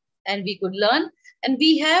vivid and we could learn. And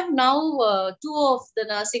we have now two of the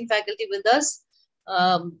nursing faculty with us.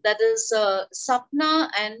 That is Sapna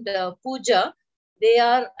and Pooja. They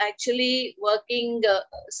are actually working.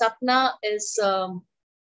 Sapna is,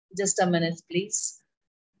 just a minute, please.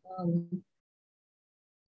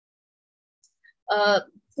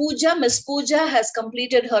 Miss Pooja has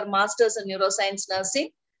completed her master's in neuroscience nursing,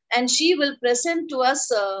 and she will present to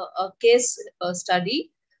us a case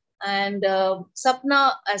study. And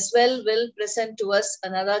Sapna as well will present to us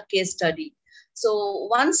another case study. So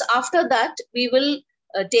once after that, we will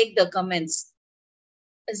take the comments.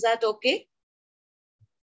 Is that okay?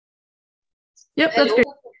 Yep, that's great.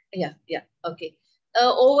 Yeah, okay.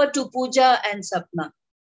 Over to Pooja and Sapna.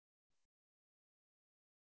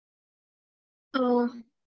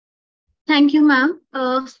 Thank you, ma'am.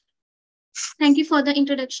 Thank you for the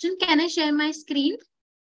introduction. Can I share my screen?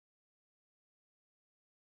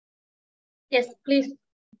 Yes, please.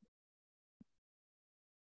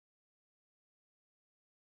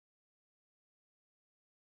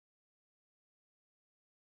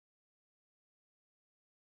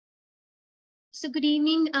 So good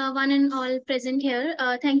evening, one and all present here.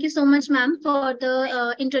 Thank you so much, ma'am, for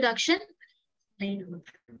the introduction.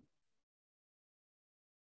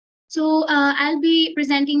 So I'll be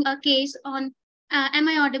presenting a case on, am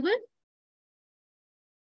I audible?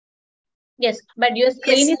 Yes, but your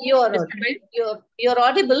screen Yes, is you are audible. You're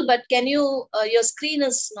audible, but can you, your screen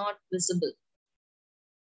is not visible.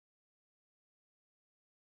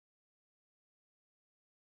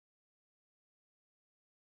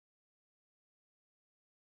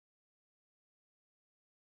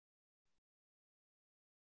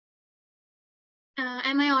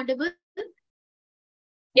 Am I audible?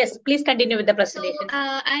 Yes, please continue with the presentation. So,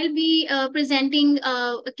 I'll be presenting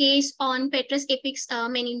a case on petrous apex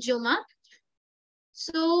meningioma.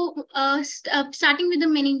 So starting with the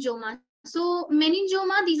meningioma. So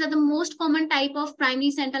meningioma, these are the most common type of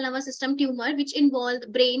primary central nervous system tumor which involve the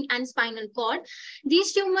brain and spinal cord.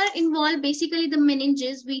 These tumor involve basically the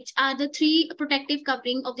meninges, which are the three protective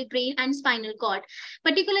covering of the brain and spinal cord.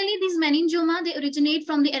 Particularly these meningioma, they originate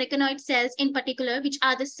from the arachnoid cells in particular, which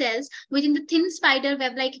are the cells within the thin spider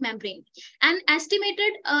web-like membrane. An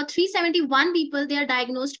estimated 371 people, they are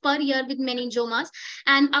diagnosed per year with meningiomas,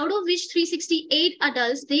 and out of which 368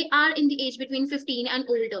 adults, they are in the age between 15 and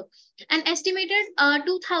older. An estimated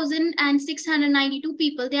 2,692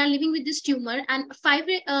 people, they are living with this tumor, and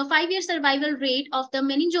five-year survival rate of the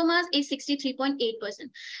meningiomas is 63.8%.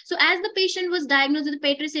 So as the patient was diagnosed with the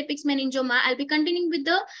petrous apex meningioma, I'll be continuing with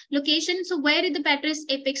the location. So where is the petrous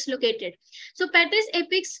apex located? So petrous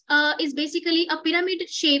apex is basically a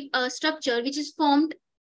pyramid-shaped structure which is formed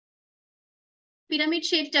by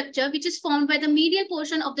the medial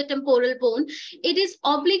portion of the temporal bone. It is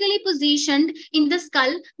obliquely positioned in the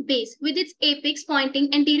skull base with its apex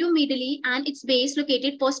pointing anterior-medially and its base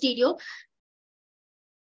located posterior.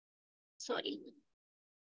 Sorry.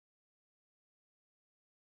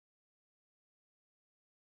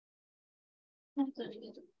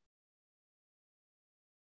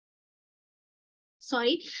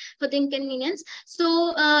 Sorry for the inconvenience.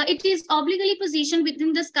 So it is obliquely positioned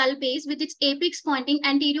within the skull base with its apex pointing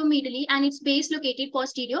anterior-medially and its base located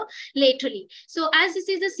posterior-laterally. So as this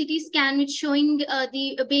is the CT scan which showing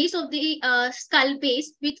the base of the skull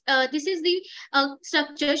base, which this is the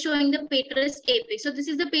structure showing the petrous apex. So this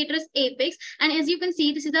is the petrous apex, and as you can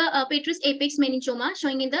see, this is the petrous apex meningioma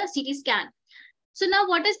showing in the CT scan. So now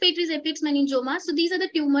what is petrous apex meningioma? So these are the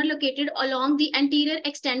tumor located along the anterior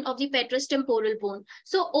extent of the petrous temporal bone.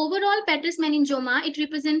 So overall petrous meningioma, it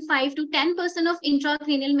represents 5 to 10% of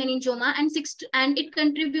intracranial meningioma, and it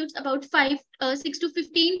contributes about 6 to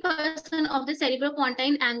 15% of the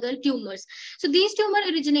cerebropontine angle tumors. So these tumors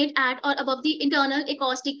originate at or above the internal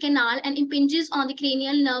acoustic canal and impinges on the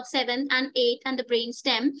cranial nerve 7th and 8th and the brain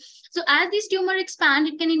stem. So as this tumor expands,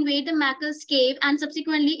 it can invade the Meckel's cave and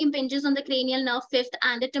subsequently impinges on the cranial nerve 5th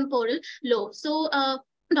and the temporal lobe. So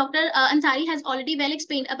Dr. Ansari has already well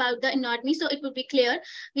explained about the anatomy, so it will be clear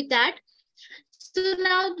with that. So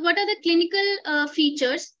now, what are the clinical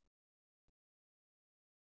features?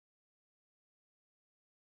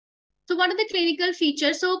 So what are the clinical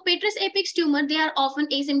features? So petrous apex tumor, they are often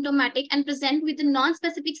asymptomatic and present with the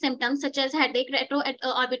non-specific symptoms such as headache,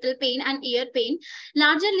 retroorbital pain, and ear pain.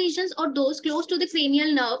 Larger lesions or those close to the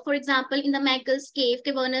cranial nerve, for example, in the Meckel's cave,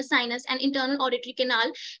 cavernous sinus, and internal auditory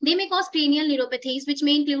canal, they may cause cranial neuropathies, which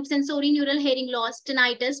may include sensory neural hearing loss,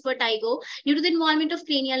 tinnitus, vertigo, due to the involvement of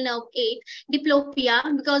cranial nerve 8, diplopia,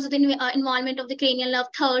 because of the involvement of the cranial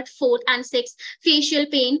nerve 3rd, 4th, and 6th, facial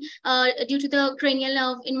pain due to the cranial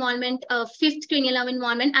nerve involvement 5th cranial nerve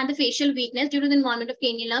involvement, and the facial weakness due to the involvement of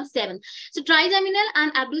cranial nerve 7. So trigeminal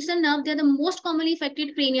and abducens nerve, they are the most commonly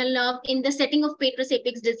affected cranial nerve in the setting of petrous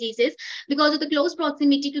apex diseases because of the close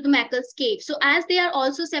proximity to the Meckel's cave. So as they are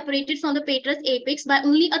also separated from the petrous apex by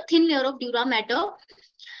only a thin layer of dura mater.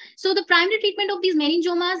 So the primary treatment of these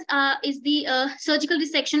meningiomas is the surgical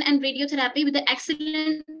resection and radiotherapy with the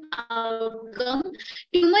excellent outcome.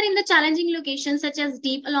 Tumor in the challenging locations such as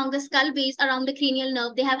deep along the skull base around the cranial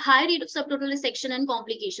nerve, they have high rate of subtotal resection and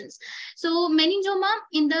complications. So meningioma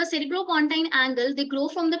in the cerebropontine angle, they grow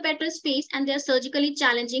from the petrous face and they are surgically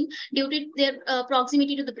challenging due to their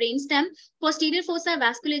proximity to the brainstem, posterior fossa,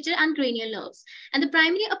 vasculature, and cranial nerves. And the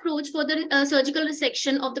primary approach for the surgical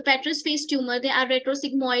resection of the petrous face tumor, they are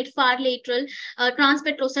retrosigmoid, far lateral,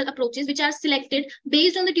 transpetrosal approaches, which are selected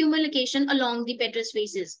based on the tumor location along the petrous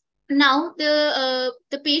faces. Now the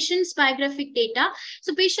patient's biographic data.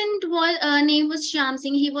 So patient was name was Shyam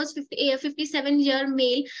Singh. He was 57-year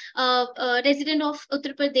male, resident of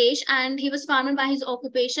Uttar Pradesh, and he was farmer by his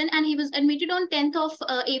occupation. And he was admitted on 10th of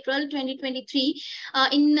April 2023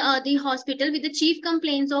 in the hospital with the chief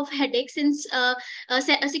complaints of headache since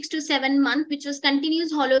 6 to 7 months, which was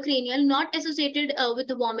continuous hollow cranial, not associated with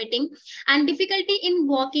the vomiting, and difficulty in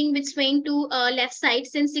walking with swaying to left side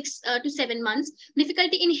since 6 to 7 months,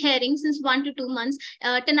 difficulty in hearing since 1 to 2 months,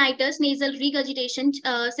 tinnitus, nasal regurgitation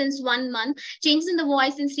since 1 month, changes in the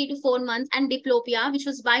voice since 3 to 4 months, and diplopia, which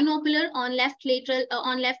was binocular on left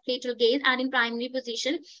lateral gaze and in primary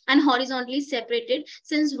position and horizontally separated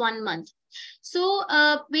since 1 month. So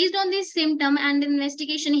based on this symptom and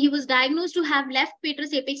investigation, he was diagnosed to have left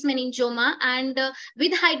petrous apex meningioma and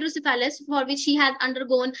with hydrocephalus, for which he had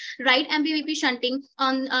undergone right MBVP shunting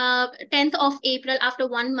on 10th of April after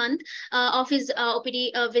 1 month of his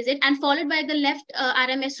OPD visit, and followed by the left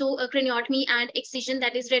RMSO craniotomy and excision,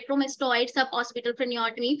 that is retromastoid suboccipital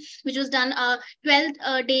craniotomy, which was done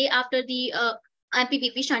 12th day after the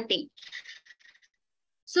MPBP shunting.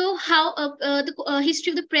 So how the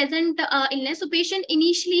history of the present illness. So patient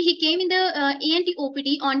initially, he came in the ENT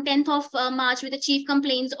OPD on 10th of March with the chief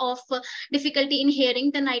complaints of difficulty in hearing,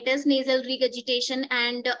 tinnitus, nasal regurgitation,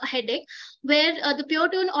 and headache, where the pure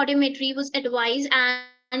tone audiometry was advised,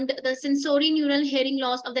 and the sensory neural hearing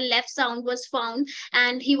loss of the left sound was found,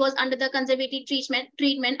 and he was under the conservative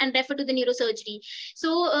treatment and referred to the neurosurgery.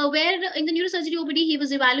 So where in the neurosurgery OPD, he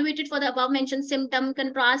was evaluated for the above mentioned symptom.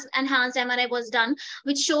 Contrast enhanced MRI was done,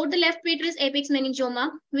 which showed the left petrous apex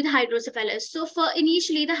meningioma with hydrocephalus. So for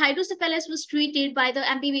initially, the hydrocephalus was treated by the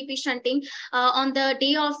MPBP shunting on the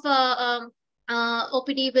day of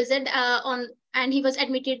OPD visit and he was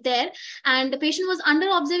admitted there, and the patient was under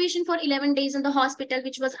observation for 11 days in the hospital,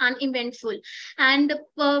 which was uneventful. And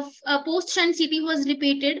post-shunt CT was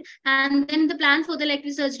repeated, and then the plan for the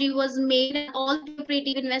elective surgery was made, and all the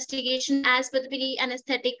operative investigation as per the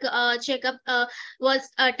pre-anesthetic checkup was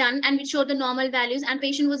done, and which showed the normal values, and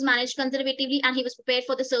patient was managed conservatively, and he was prepared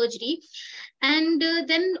for the surgery. And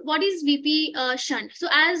then what is VP shunt? So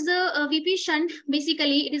as a VP shunt,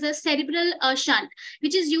 basically it is a cerebral shunt,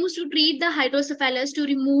 which is used to treat the hydrocephalus to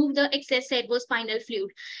remove the excess cerebrospinal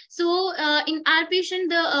fluid. So in our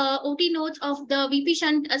patient, the OT notes of the VP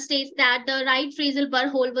shunt states that the right phrasal burr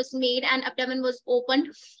hole was made and abdomen was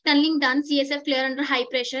opened, tunneling done, CSF clear under high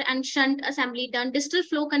pressure, and shunt assembly done, distal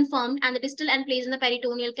flow confirmed, and the distal end placed in the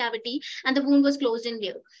peritoneal cavity, and the wound was closed in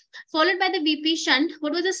there. Followed by the VP shunt,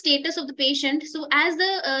 what was the status of the patient? So as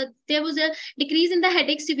there was a decrease in the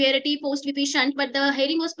headache severity post VP shunt, but the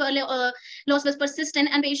hearing was loss was persistent,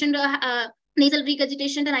 and patient nasal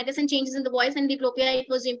regurgitation, tinnitus, and changes in the voice and diplopia, it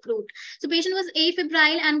was improved. So patient was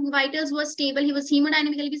afebrile and vitals was stable. He was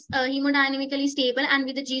hemodynamically stable, and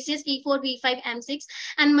with the GCS E4V5 M6,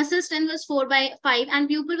 and muscle strength was 4/5, and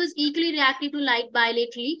pupil was equally reactive to light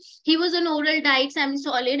bilaterally. He was on oral diet,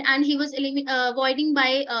 semi-solid, and he was avoiding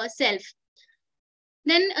by self.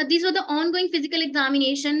 Then these were the ongoing physical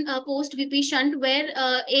examination post VP shunt, where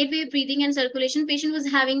airway, breathing, and circulation. Patient was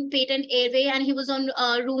having patent airway, and he was on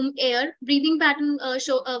room air. Breathing pattern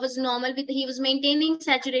was normal. He was maintaining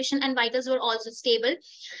saturation, and vitals were also stable.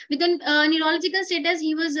 With the neurological status,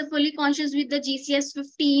 he was fully conscious with the GCS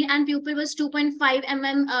 15, and pupil was 2.5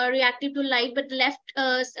 mm reactive to light, but left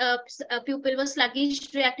pupil was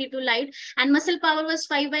sluggish, reactive to light, and muscle power was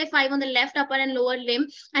 5/5 on the left upper and lower limb,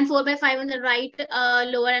 and 4/5 on the right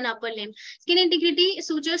lower and upper limb. Skin integrity,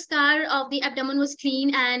 suture scar of the abdomen was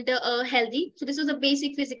clean and healthy. So this was a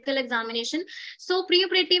basic physical examination. So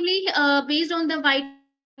preoperatively, based on the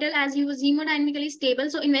vital, as he was hemodynamically stable,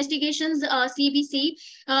 so investigations, CBC,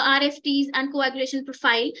 RFTs, and coagulation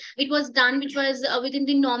profile, it was done, which was within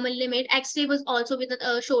the normal limit. X-ray was also with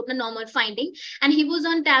showed the normal finding, and he was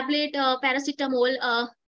on tablet paracetamol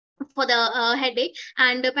for the headache,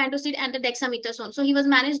 and pantocid and the dexamethasone. So he was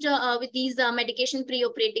managed with these medication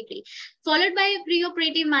preoperatively. Followed by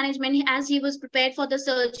preoperative management, as he was prepared for the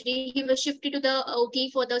surgery, he was shifted to the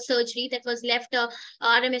OT for the surgery that was left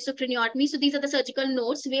rhomboedectomy. So these are the surgical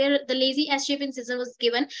notes, where the lazy S-shaped incision was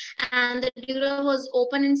given, and the dura was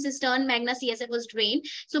open in cistern, magna CSF was drained.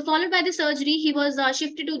 So followed by the surgery, he was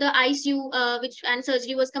shifted to the ICU, and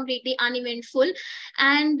surgery was completely uneventful,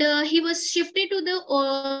 and he was shifted to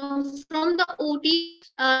the from the OT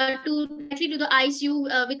directly to the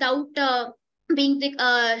ICU without being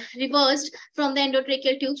reversed from the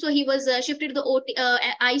endotracheal tube. So he was shifted to the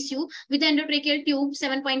ICU with the endotracheal tube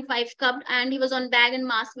 7.5 cupped, and he was on bag and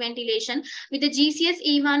mask ventilation with the GCS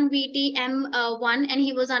E1VT-M1, and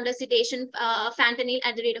he was under sedation, fentanyl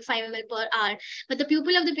at the rate of 5 ml per hour. But the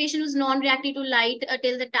pupil of the patient was non-reactive to light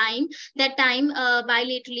till that time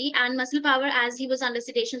bilaterally, and muscle power, as he was under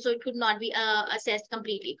sedation, so it could not be assessed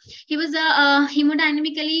completely. He was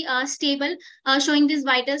hemodynamically stable, showing this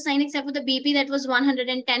vital sign except for the BP that was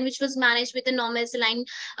 110, which was managed with a normal saline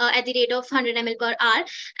at the rate of 100 ml per hour.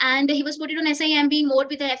 And he was put on SIMB mode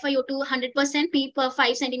with a FiO2 100%, P per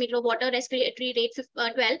 5 centimeter of water, respiratory rate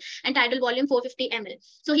 12, and tidal volume 450 ml.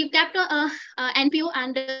 So he kept NPO,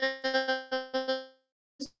 and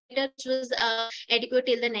which was adequate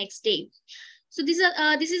till the next day. So this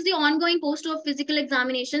is the ongoing post of physical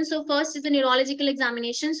examination. So first is the neurological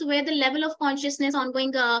examination. So where the level of consciousness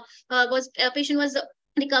ongoing patient was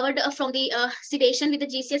recovered from the sedation with the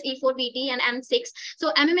GCS E4VT and M6.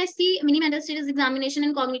 So MMSC, minimum mental status examination,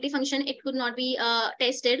 and cognitive function, it could not be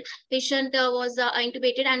tested. Patient was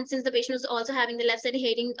intubated, and since the patient was also having the left side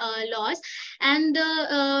hearing loss, and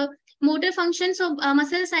Motor function, so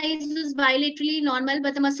muscle size was bilaterally normal,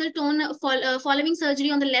 but the muscle tone following surgery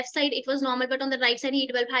on the left side, it was normal, but on the right side, he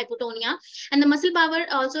developed hypotonia. And the muscle power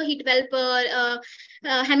also, he developed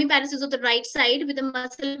hemiparesis of the right side with the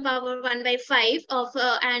muscle power 1/5 of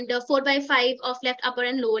and 4/5 of left upper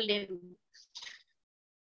and lower limb.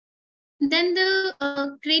 Then the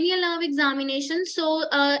cranial nerve examination. So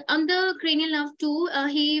on the cranial nerve 2,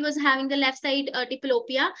 he was having the left side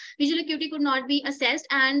diplopia. Visual acuity could not be assessed,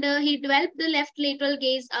 and he developed the left lateral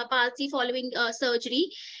gaze palsy following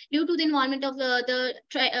surgery due to the involvement of the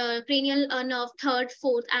cranial nerve 3rd,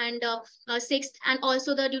 4th, and 6th, and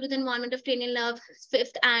also due to the involvement of cranial nerve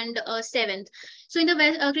 5th and 7th. So in the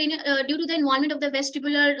due to the involvement of the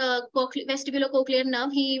vestibulocochlear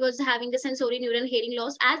nerve, he was having the sensory neural hearing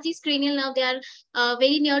loss. As these cranial nerve, they are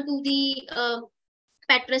very near to the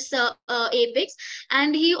petrous apex,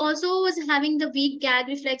 and he also was having the weak gag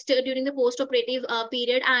reflex during the post-operative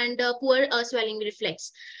period and poor swelling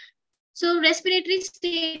reflex. So respiratory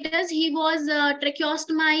status, he was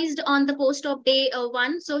tracheostomized on the post-op day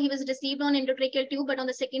 1. So he was received on endotracheal tube, but on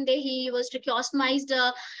the second day he was tracheostomized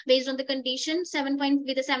based on the condition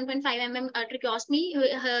with a 7.5 mm tracheostomy.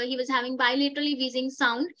 He was having bilaterally wheezing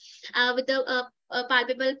sound with the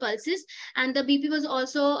palpable pulses, and the BP was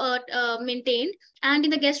also maintained. And in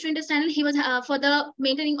the gastrointestinal, he was for the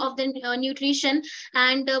maintaining of the nutrition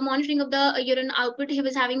and monitoring of the urine output, he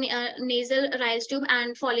was having nasal rise tube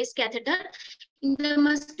and Foley's catheter. In the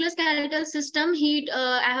musculoskeletal system, he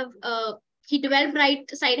developed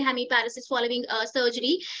right side hemiparesis following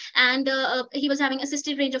surgery, and he was having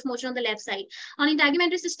assisted range of motion on the left side. On the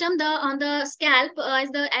integumentary system, on the scalp, as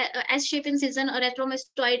the S-shaped incision or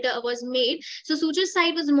retromastoid was made. So suture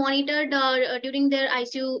site was monitored during their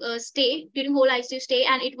ICU stay, during whole ICU stay,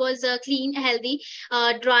 and it was clean, healthy,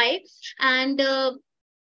 dry, and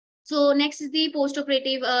so next is the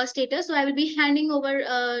post-operative status. So I will be handing over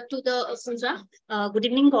to the Pooja. Good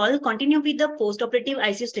evening all. Continue with the post-operative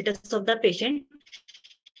ICU status of the patient.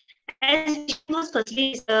 As he was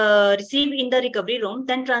firstly received in the recovery room,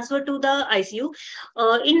 then transferred to the ICU.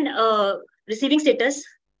 In receiving status,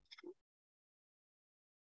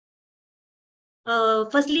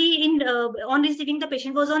 firstly, on receiving, the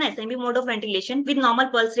patient was on SMB mode of ventilation with normal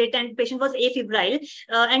pulse rate, and patient was afebrile,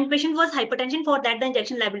 and patient was hypertension. For that, the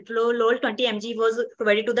injection labetalol 20 mg was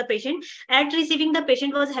provided to the patient. At receiving, the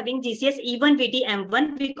patient was having GCS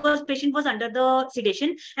E1-VT-M1 because patient was under the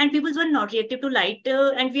sedation and people were not reactive to light,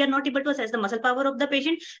 and we are not able to assess the muscle power of the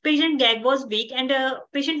patient. Patient gag was weak, and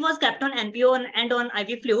patient was kept on NPO and on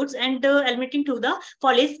IV fluids and admitting to the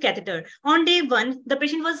Foley's catheter. On day 1, the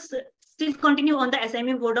patient was still continue on the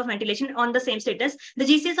SME mode of ventilation on the same status. The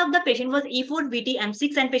GCS of the patient was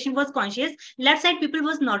E4-VT-M6 and patient was conscious. Left side people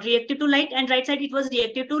was not reactive to light, and right side it was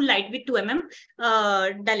reactive to light with 2 mm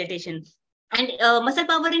dilatation. And muscle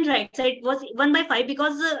power in right side was 1/5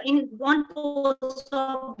 because on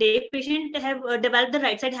post-op day, patient have developed the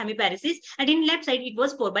right side hemiparesis, and in left side it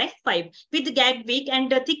was 4/5 with gag weak and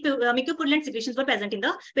thick mucopurulent secretions were present in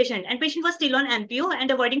the patient. And patient was still on NPO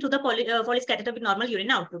and avoiding to the Foley's catheter with normal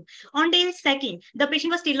urine output. On day 2nd, the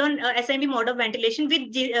patient was still on SMB mode of ventilation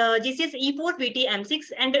with GCS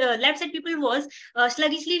E4-VT-M6, and left side people was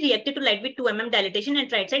sluggishly reactive to light with 2 mm dilatation,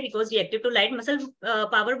 and right side it was reactive to light. Muscle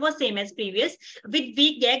power was same as previous with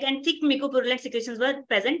weak gag and thick mucopurulent secretions were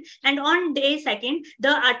present. And on day 2nd,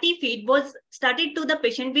 the RT feed was started to the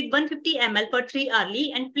patient with 150 ml per 3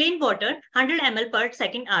 hourly and plain water 100 ml per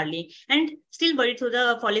second hourly, and still buried through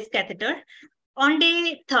the Foley's catheter. On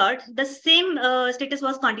day 3rd, the same status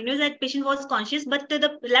was continuous. That patient was conscious, but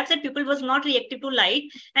the left side pupil was not reactive to light,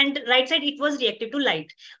 and right side it was reactive to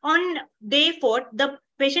light. On day 4th, the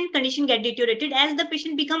patient condition get deteriorated as the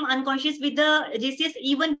patient become unconscious with the GCS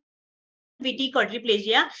E1-VT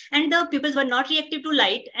quadriplegia, and the pupils were not reactive to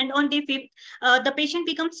light. And on day 5th, the patient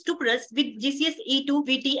becomes stuporous with GCS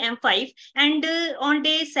E2-VT-M5, and on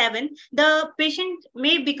day 7, the patient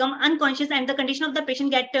may become unconscious and the condition of the patient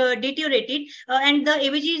get deteriorated, and the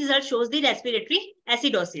ABG result shows the respiratory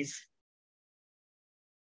acidosis.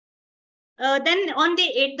 Then on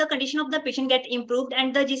day 8, the condition of the patient get improved,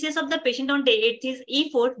 and the GCS of the patient on day 8 is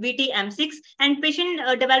E4-VT-M6, and patient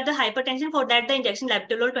developed the hypertension. For that, the injection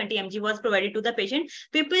labetalol 20 mg was provided to the patient.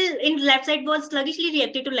 People in left side was sluggishly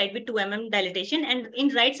reactive to light with 2 mm dilatation, and in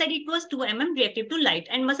right side it was 2 mm reactive to light,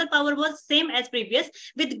 and muscle power was same as previous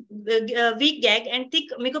with weak gag and thick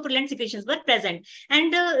mucopurulent secretions were present.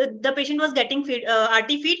 And the patient was getting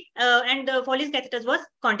RT feed, and Foley's catheters was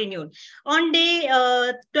continued. On day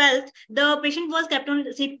 12th, the The patient was kept on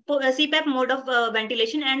CPAP mode of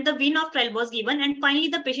ventilation, and the 𝑣𝒏 trial was given. And finally,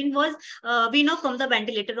 the patient was 𝑣𝒏 from the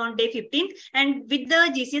ventilator on day 15, and with the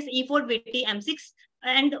GCS E4VT-M6.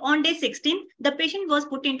 And on day 16, the patient was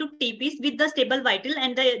put into TPs with the stable vital,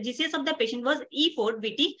 and the GCS of the patient was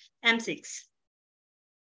E4VT-M6.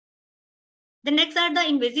 The next are the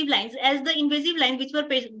invasive lines. As the invasive lines which were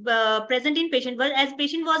present in patient were, as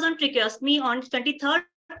patient was on tracheostomy on 23rd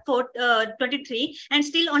 23 and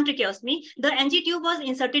still on tracheostomy, the NG tube was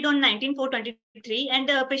inserted on 19/4/23, and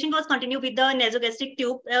the patient was continued with the nasogastric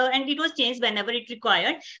tube, and it was changed whenever it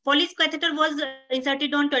required. Follis catheter was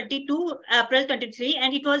inserted on 22 April 23,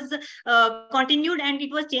 and it was continued, and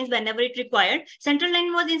it was changed whenever it required. Central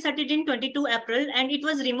line was inserted in 22 April, and it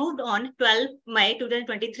was removed on 12 May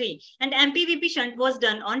 2023, and MPVP shunt was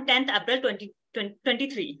done on 10th April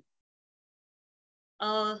 2023.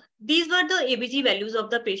 These were the 𝑴𝒔 values of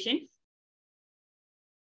the patient.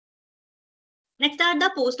 Next are the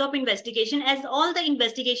post-op investigation. As all the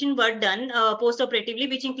investigation were done post-operatively,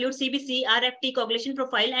 which include CBC, RFT, coagulation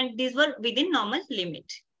profile, and these were within normal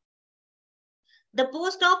limit. The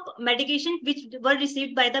post-op medication which were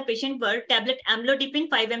received by the patient were tablet amlodipine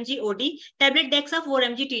 5 mg OD, tablet DEXA 4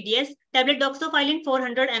 mg TDS, tablet doxycycline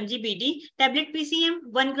 400 mg BD, tablet PCM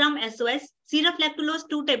 1 gram SOS, syrup lactulose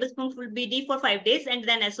 2 tablespoonful BD for 5 days and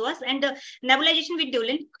then SOS, and nebulization with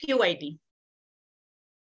Duolin QID.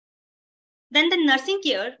 Then the nursing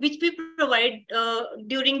care which we provide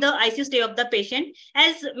during the ICU stay of the patient,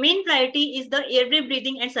 as main priority is the airway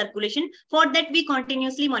breathing and circulation. For that, we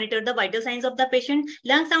continuously monitor the vital signs of the patient.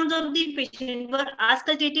 Lung sounds of the patient were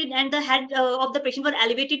auscultated, and the head of the patient were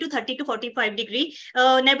elevated to 30 to 45 degree.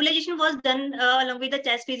 Nebulization was done along with the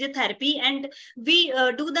chest physiotherapy, and we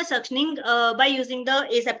do the suctioning by using the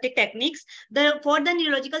aseptic techniques. For the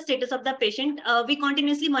neurological status of the patient, we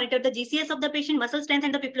continuously monitor the GCS of the patient, muscle strength,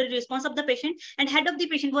 and the pupillary response of the patient, and head of the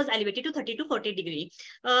patient was elevated to 30 to 40 degree.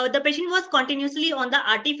 The patient was continuously on the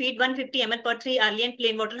RT feed 150 ml per 3 hourly and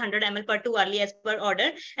plain water 100 ml per 2 hourly as per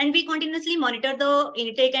order. And we continuously monitor the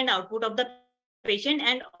intake and output of the patient,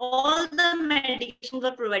 and all the medications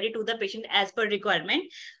were provided to the patient as per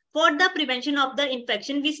requirement. For the prevention of the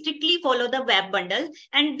infection, we strictly follow the WAB bundle,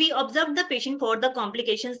 and we observe the patient for the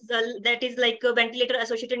complications that is like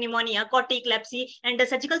ventilator-associated pneumonia, cot eclampsy, and the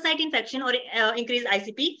surgical site infection or increased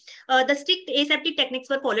ICP. The strict aseptic techniques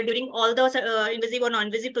were followed during all the invasive or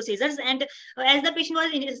non-invasive procedures. And as the patient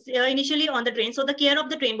was initially on the drain, so the care of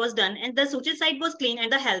the drain was done, and the suture site was clean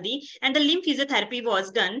and the healthy, and the limb physiotherapy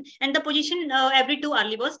was done, and the position every 2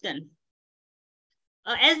 hourly was done.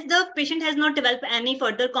 As the patient has not developed any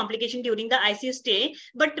further complication during the ICU stay,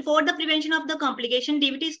 but for the prevention of the complication,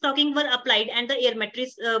 DVT stocking were applied and the air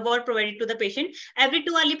matrix were provided to the patient. Every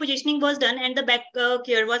 2 hourly positioning was done, and the back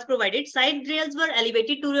care was provided. Side rails were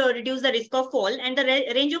elevated to reduce the risk of fall, and the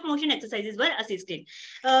range of motion exercises were assisted.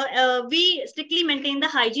 We strictly maintain the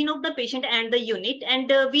hygiene of the patient and the unit,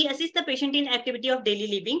 and we assist the patient in activity of daily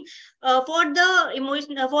living. For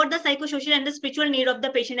the psychosocial and the spiritual need of the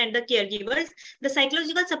patient and the caregivers, the psychological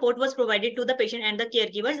support was provided to the patient and the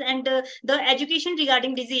caregivers, and the education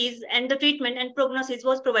regarding disease and the treatment and prognosis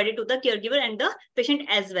was provided to the caregiver and the patient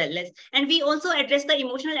as well as. And we also address the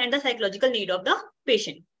emotional and the psychological need of the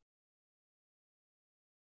patient.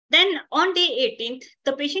 Then on day 18th,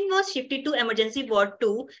 the patient was shifted to emergency ward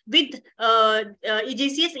 2 with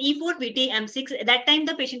GCS E4VT-M6. At that time,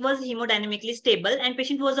 the patient was hemodynamically stable and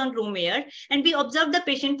patient was on room air. And we observed the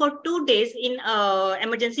patient for 2 days in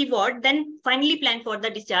emergency ward, then finally planned for the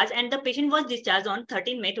discharge. And the patient was discharged on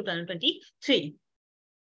 13 May 2023.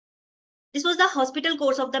 This was the hospital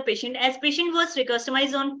course of the patient, as patient was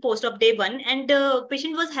recustomized on post-op day 1, and the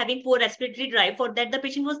patient was having poor respiratory drive. For that, the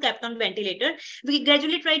patient was kept on ventilator. We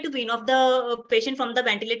gradually tried to wean off the patient from the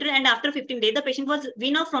ventilator, and after 15 days, the patient was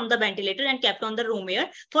weaned off from the ventilator and kept on the room air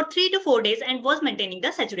for 3 to 4 days and was maintaining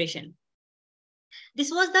the saturation.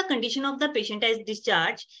 This was the condition of the patient as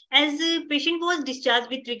discharged, as the patient was discharged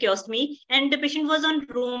with tracheostomy, and the patient was on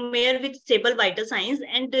room air with stable vital signs,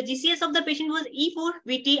 and the GCS of the patient was E4,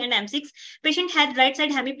 VT, and M6. Patient had right side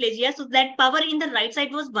hemiplegia, so that power in the right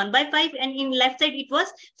side was 1/5, and in left side it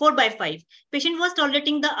was 4/5. Patient was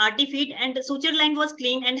tolerating the RT feed, and the suture line was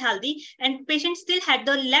clean and healthy, and patient still had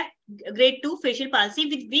the left grade 2 facial palsy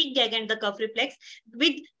with weak gag and the cuff reflex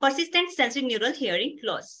with persistent sensory neural hearing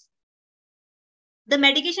loss. The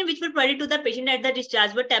medication which were provided to the patient at the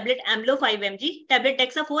discharge were tablet Amlo 5 mg, tablet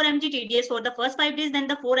DEXA 4 mg TDS for the first 5 days, then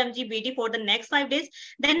the 4 mg BD for the next 5 days,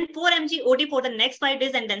 then 4 mg OD for the next 5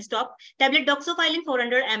 days and then stop. Tablet doxycycline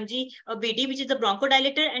 400 mg BD, which is the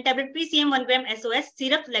bronchodilator, and tablet PCM 1 gram SOS,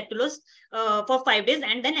 syrup lactulose for 5 days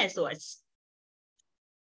and then SOS.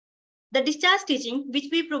 The discharge teaching which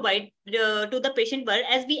we provide to the patient were,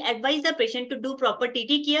 as we advise the patient to do proper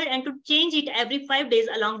TT care and to change it every 5 days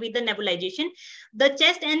along with the nebulization. The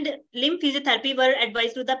chest and limb physiotherapy were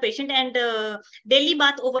advised to the patient, and daily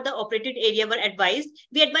bath over the operated area were advised.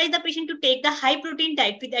 We advise the patient to take the high protein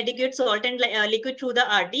diet with adequate salt and liquid through the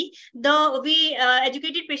RT. We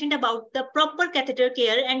educated patient about the proper catheter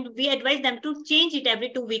care, and we advise them to change it every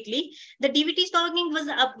 2 weekly. The DVT stocking was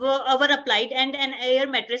applied, and an air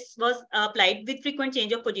mattress was applied with frequent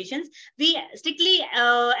change of positions. We strictly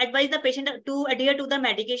advise the patient to adhere to the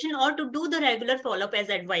medication or to do the regular follow-up as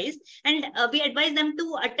advised. And we advise them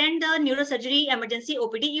to attend the neurosurgery emergency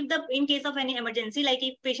OPD in case of any emergency, like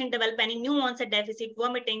if patient develop any new onset deficit,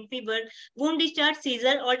 vomiting, fever, wound discharge,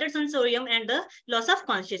 seizure, altered sensorium, and the loss of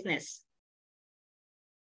consciousness.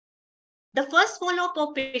 The first follow-up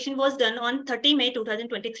of patient was done on 30 May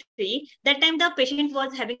 2023. That time the patient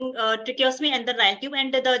was having tracheostomy and the Ryle tube,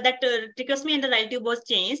 and that tracheostomy and the Ryle tube was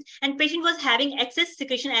changed, and patient was having excess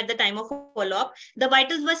secretion at the time of follow-up. The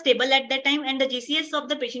vitals were stable at that time, and the GCS of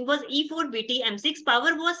the patient was E4-BT M6.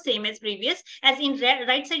 Power was same as previous, as in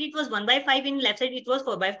right side it was 1/5, in left side it was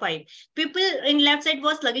 4/5. People in left side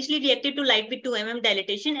was sluggishly reactive to light with 2 mm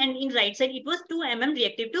dilatation, and in right side it was 2 mm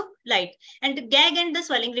reactive to light. And the gag and the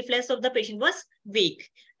swelling reflex of the patient was weak,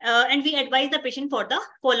 and we advise the patient for the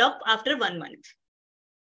follow-up after 1 month.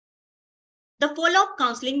 The follow-up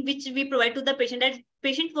counseling which we provide to the patient, that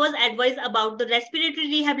patient was advised about the respiratory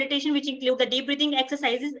rehabilitation, which include the deep breathing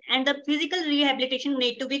exercises, and the physical rehabilitation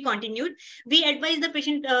need to be continued. We advise the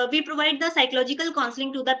patient, we provide the psychological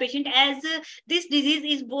counseling to the patient, as this disease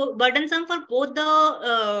is burdensome for both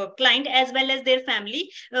the client as well as their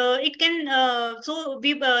family. It can, so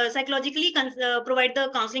we psychologically provide the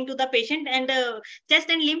counseling to the patient, and chest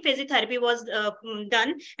and limb physiotherapy was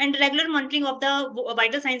done, and regular monitoring of the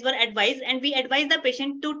vital signs were advised, and we advise the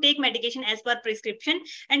patient to take medication as per prescription,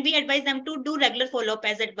 and we advise them to do regular follow-up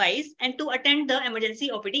as advised, and to attend the emergency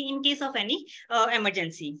OPD in case of any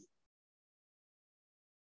emergency.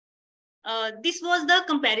 This was the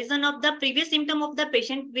comparison of the previous symptom of the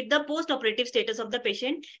patient with the post-operative status of the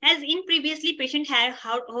patient. As in previously, patient had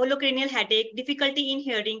holocranial headache, difficulty in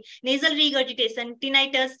hearing, nasal regurgitation,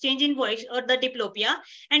 tinnitus, change in voice, or the diplopia.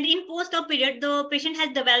 And in post-op period, the patient has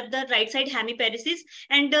developed the right side hemiparesis,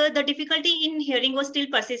 and the difficulty in hearing was still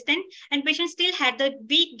persistent, and patient still had the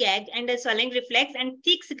weak gag and a swelling reflex, and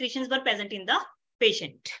thick secretions were present in the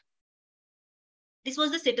patient. This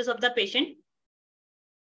was the status of the patient.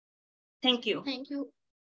 Thank you. Thank you.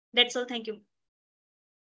 That's all. Thank you.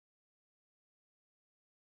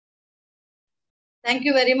 Thank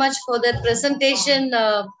you very much for that presentation,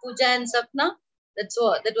 Pooja and Sapna.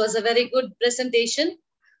 That was a very good presentation.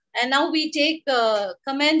 And now we take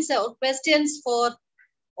comments or questions for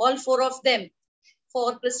all 4 of them,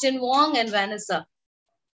 for Christian Wong and Vanessa.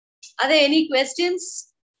 Are there any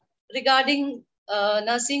questions regarding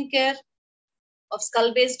nursing care of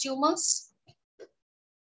skull-based tumors?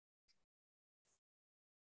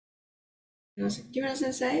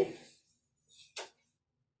 Kimura-sensei?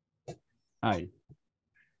 Hi.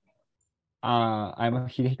 I'm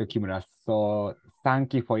Hidehiko Kimura. So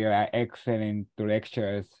thank you for your excellent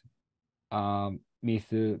lectures, Miss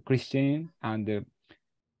Christine and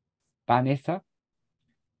Vanessa,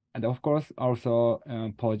 and of course also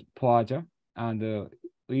Pooja. And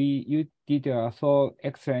you did a so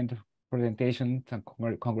excellent presentation, and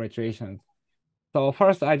congratulations. So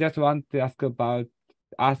first, I just want to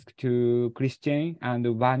ask to Christian and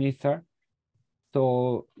Vanessa.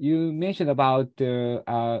 So you mentioned about the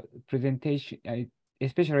presentation,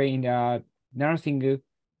 especially in the nursing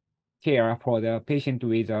care for the patient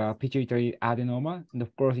with pituitary adenoma, and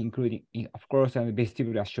of course including,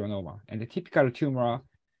 vestibular adenoma, and the typical tumor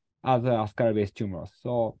as a skull-based tumor.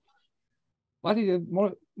 So what is one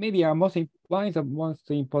of the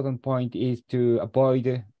most important point is to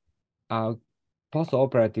avoid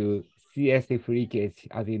post-operative CSF leakage,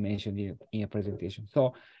 as you mentioned in your presentation.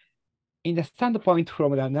 So in the standpoint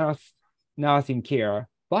from the nursing care,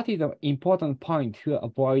 what is the important point to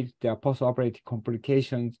avoid the post-operative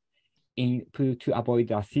complications to avoid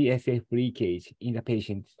the CSF leakage in the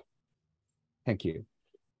patients? Thank you.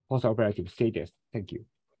 Post-operative status. Thank you.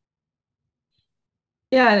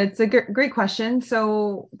 Yeah, it's a great question.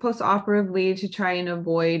 So post-operatively, to try and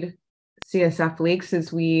avoid CSF leaks,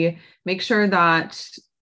 is we make sure that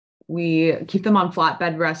we keep them on flat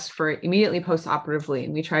bed rest for immediately post-operatively,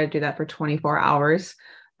 and we try to do that for 24 hours,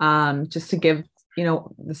 just to give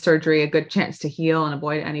the surgery a good chance to heal and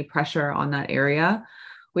avoid any pressure on that area.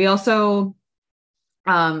 We also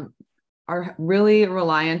are are really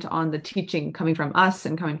reliant on the teaching coming from us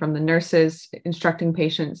and coming from the nurses, instructing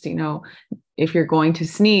patients, if you're going to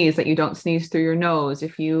sneeze, that you don't sneeze through your nose.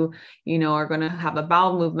 If you are going to have a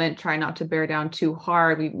bowel movement, try not to bear down too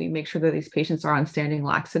hard. We make sure that these patients are on standing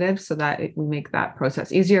laxatives so that we make that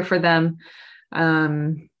process easier for them.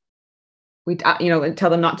 We tell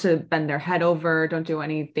them not to bend their head over, don't do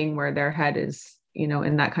anything where their head is,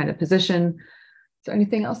 in that kind of position. Is there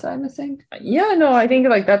anything else that I'm missing? Yeah, no, I think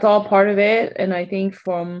that's all part of it. And I think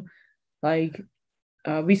from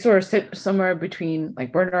we sort of sit somewhere between,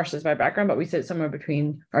 we're nurses by background, but we sit somewhere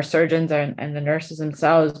between our surgeons and the nurses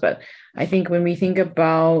themselves. But I think when we think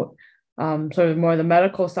about sort of more the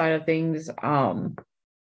medical side of things,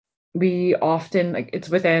 we often, it's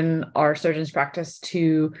within our surgeons' practice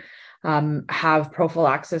to have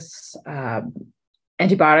prophylaxis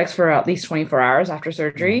antibiotics for at least 24 hours after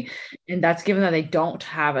surgery. And that's given that they don't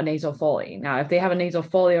have a nasal Foley. Now, if they have a nasal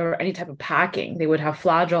Foley or any type of packing, they would have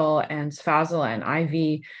Flagyl and Cefazolin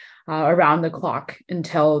IV around the clock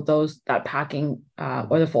until that packing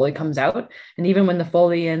or the Foley comes out. And even when the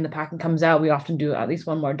Foley and the packing comes out, we often do at least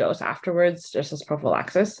one more dose afterwards, just as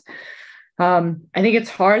prophylaxis. I think it's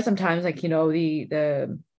hard sometimes,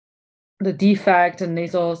 the defect and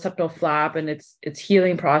nasal septal flap and its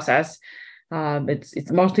healing process.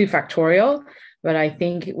 It's mostly factorial, but I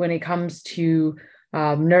think when it comes to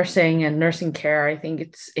nursing and nursing care, I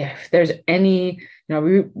think if there's any,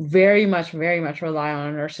 we very much rely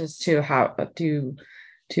on nurses to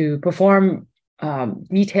perform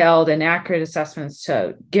detailed and accurate assessments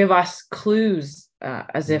to give us clues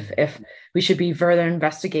as if we should be further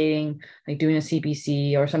investigating, doing a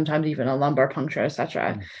CBC or sometimes even a lumbar puncture,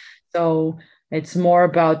 etc. So it's more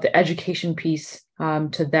about the education piece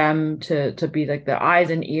to them to be the eyes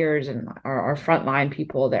and ears and our frontline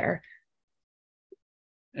people there.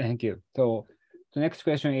 Thank you. So the next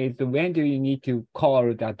question is, when do you need to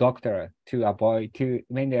call the doctor to avoid if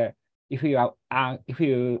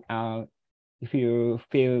you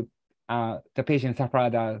feel the patient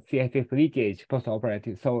suffered a CSF leakage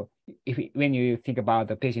post-operative? So when you think about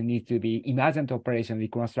the patient needs to be emergent operation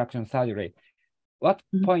reconstruction surgery, what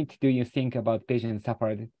point do you think about patient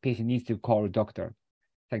needs to call doctor?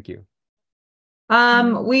 Thank you.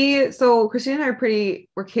 So Christina and I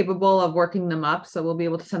we're capable of working them up. So we'll be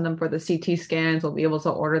able to send them for the CT scans. We'll be able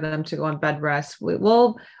to order them to go on bed rest. We're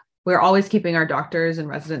always keeping our doctors and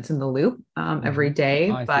residents in the loop every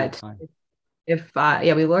day. But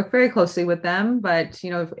we work very closely with them. But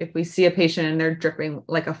if we see a patient and they're dripping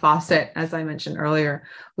like a faucet, as I mentioned earlier,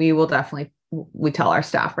 we will definitely tell our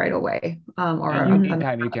staff right away. Or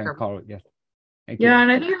anytime you can call. Yes. Thank you. Yeah,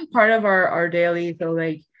 and I think it's part of our daily. So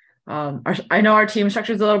I know our team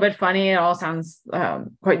structure is a little bit funny. It all sounds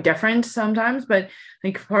quite different sometimes, but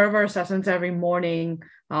part of our assessments every morning,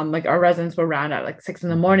 our residents will round at 6 in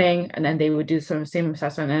the morning, and then they would do some same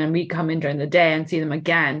assessment, and then we come in during the day and see them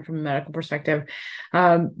again from a medical perspective.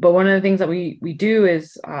 But one of the things that we do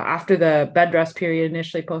is after the bed rest period,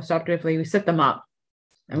 initially post-operatively, we sit them up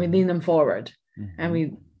and we lean them forward, and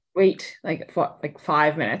we wait for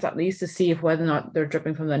 5 minutes at least to see whether or not they're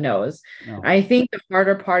dripping from the nose. I think the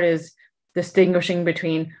harder part is distinguishing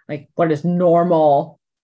between what is normal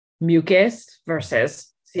mucus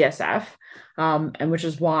versus CSF, and which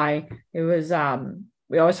is why it was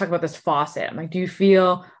we always talk about this faucet. Do you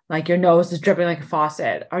feel like your nose is dripping like a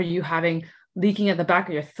faucet? Are you having leaking at the back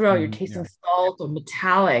of your throat? You're tasting salt or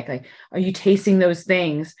metallic. Are you tasting those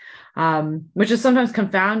things? Which is sometimes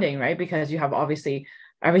confounding, right? Because you have obviously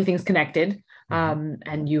everything's connected,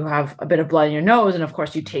 and you have a bit of blood in your nose, and of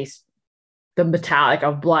course you taste the metallic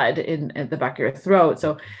of blood at the back of your throat.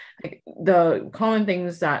 So the common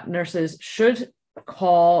things that nurses should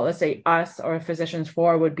call, let's say us or physicians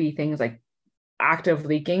for, would be things like active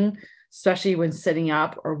leaking, especially when sitting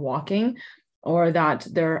up or walking, or that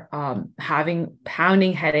they're having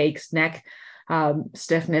pounding headaches, neck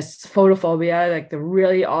stiffness, photophobia, the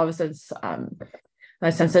really obvious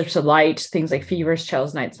sensitive to light, things like fevers,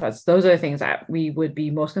 chills, night sweats. Those are the things that we would be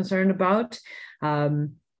most concerned about,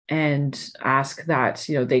 and ask that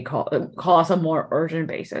they call us on a more urgent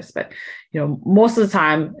basis. But most of the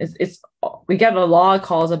time we get a lot of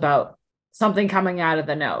calls about something coming out of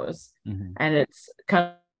the nose, and it's kind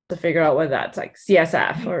of to figure out whether that's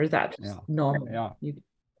CSF or is that just normal.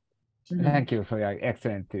 Thank you for your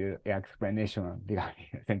excellent explanation.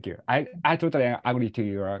 Thank you. I totally agree to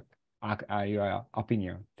your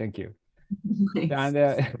opinion. Thank you. And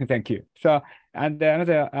thank you. So, and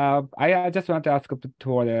another, I just want to ask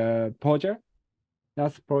toward Miss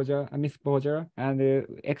Ppoggia, and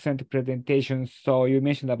excellent presentation. So you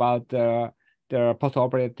mentioned about the the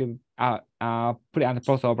postoperative pre and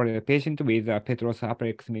postoperative patient with Petrus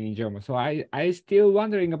aplex meningioma. So I still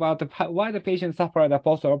wondering about why the patient suffered the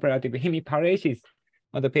postoperative hemiparesis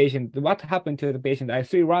of the patient. What happened to the patient? I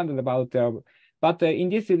still wondered about. But in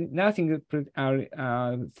this nursing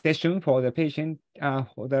session for the patient,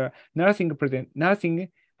 for the nursing for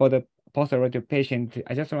the postoperative patient,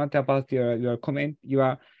 I just want about your comment,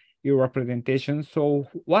 your presentation. So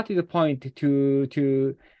what is the point to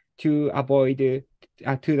avoid to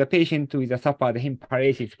the patient with a suffered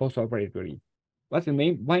hemiparesis postoperatively? What's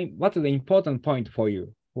the important point for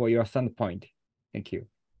you, for your standpoint? Thank you.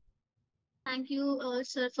 Thank you,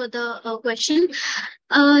 sir, for the question.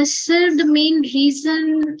 Sir, the main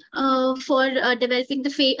reason for developing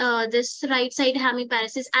this right side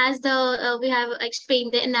hemiparesis, as we have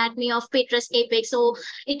explained the anatomy of Petrus apex. So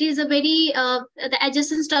it is a very the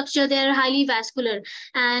adjacent structure. They are highly vascular,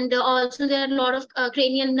 and also there are a lot of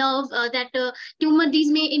cranial nerve that tumor. These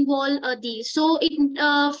may involve these. So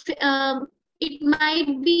it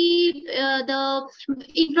might be the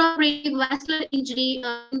intraoperative vascular injury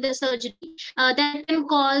in the surgery that can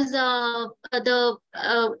cause the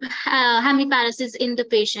hemiparesis in the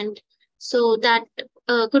patient. So that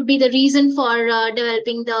could be the reason for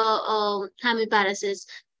developing the hemiparesis.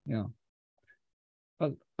 Yeah.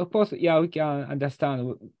 Well, of course, yeah, we can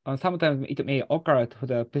understand. Sometimes it may occur to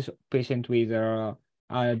the patient with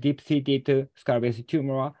deep-seated skull-based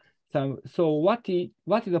tumor. So what is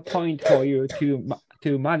the point for you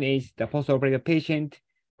to manage the postoperative patient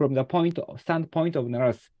from the standpoint of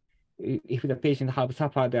nurse? If the patient have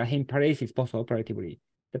suffered a hemiparesis postoperatively,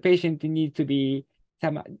 the patient needs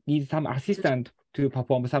some assistant to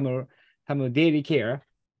perform some daily care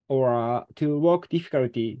or to work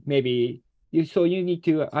difficulty. Maybe you need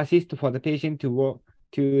to assist for the patient to work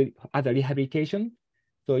to other rehabilitation.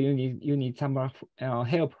 So you need some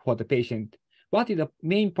help for the patient. What is the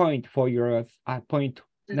main point for your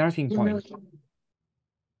nursing point?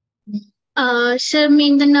 Sir,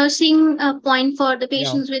 the nursing point for the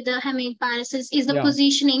patients with the hemiparesis is the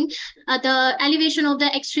positioning, the elevation of the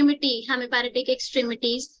extremity, hemiparetic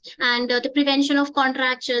extremities, and the prevention of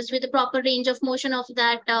contractures with the proper range of motion of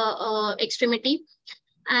that extremity.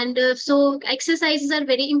 And so exercises are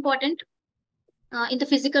very important in the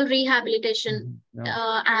physical rehabilitation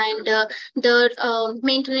and the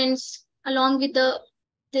maintenance along with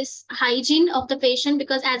this hygiene of the patient,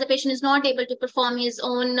 because as a patient is not able to perform his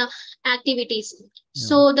own activities.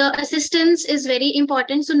 So the assistance is very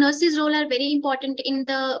important. So nurses' role are very important in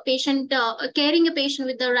the patient, caring a patient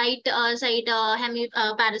with the right side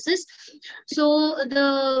hemiparesis. So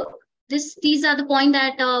these are the points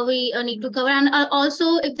that we need to cover. And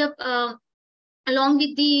also if the along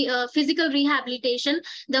with the physical rehabilitation,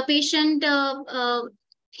 the patient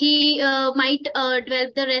he might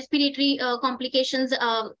develop the respiratory complications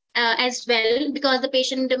as well, because the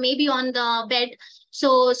patient may be on the bed.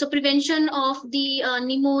 So prevention of the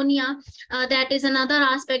pneumonia, that is another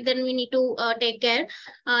aspect that we need to take care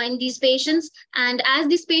in these patients. And as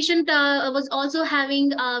this patient was also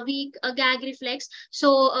having a weak gag reflex,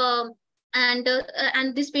 so and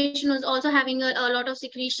this patient was also having a lot of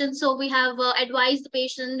secretion. So we have advised the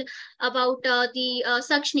patient about the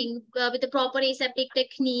suctioning with the proper aseptic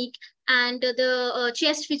technique and the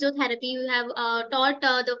chest physiotherapy. We have taught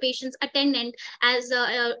the patient's attendant as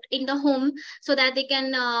in the home, so that they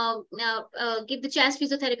can give the chest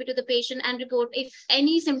physiotherapy to the patient and report if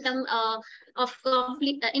any symptom of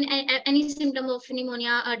any symptom of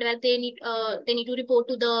pneumonia develop. They need to report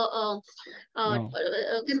to the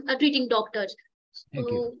treating doctor.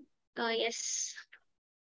 So yes.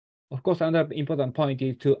 Of course, another important point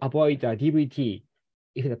is to avoid DVT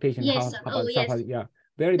if the patient has suffered. Yeah,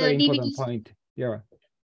 very important point. Yeah,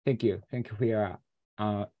 thank you for your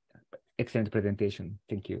excellent presentation.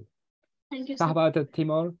 Thank you. Thank you. So how about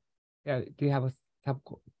Timur? Do you have a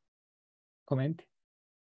comment,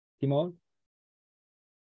 Timur?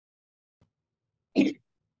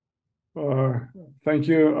 Thank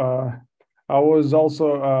you. I was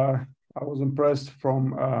impressed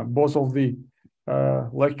from both of the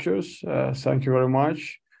lectures. Thank you very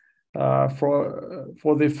much.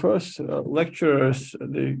 For the first lecturers,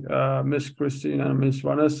 the Miss Christine and Miss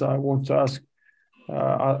Vanessa, I wanted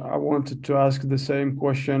to ask the same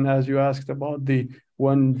question as you asked about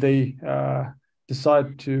when they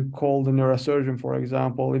decide to call the neurosurgeon, for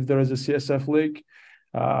example, if there is a CSF leak,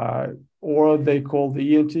 or they call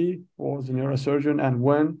the ENT or the neurosurgeon, and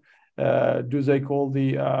when do they call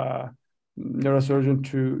the neurosurgeon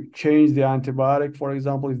to change the antibiotic, for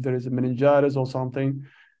example, if there is a meningitis or something.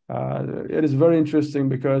 It is very interesting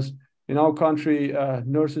because in our country,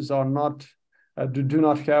 nurses are not do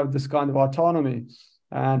not have this kind of autonomy.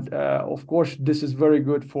 And of course, this is very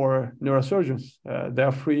good for neurosurgeons. They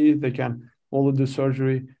are free, they can only do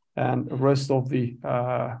surgery, and the rest of the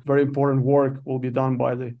very important work will be done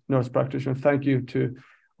by the nurse practitioner. Thank you to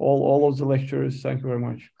all of the lecturers. Thank you very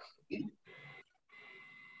much.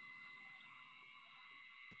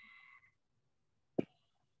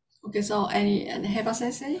 Okay, so Heba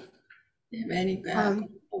Sensei, do you have any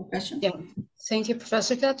questions? Yeah, thank you,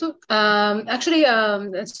 Professor Kato. Actually,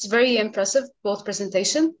 it's very impressive, both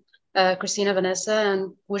presentation, Christina, Vanessa,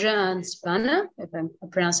 and Pooja and Spana, if I'm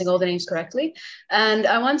pronouncing all the names correctly. And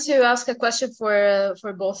I want to ask a question for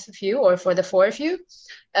both of you, or for the four of you.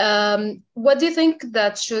 What do you think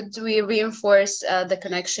that should we reinforce the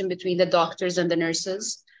connection between the doctors and the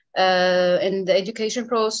nurses in the education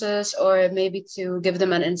process, or maybe to give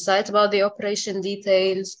them an insight about the operation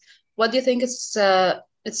details? What do you think is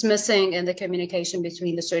it's missing in the communication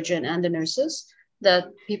between the surgeon and the nurses that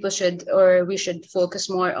people should, or we should focus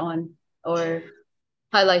more on, or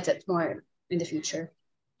highlight it more in the future?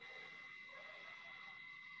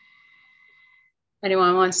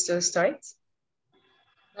 Anyone wants to start?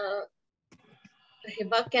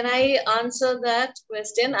 Heba, can I answer that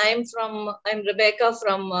question? I'm Rebecca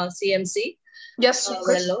from CMC. Yes, of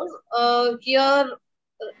course. Here,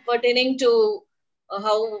 pertaining to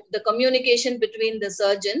how the communication between the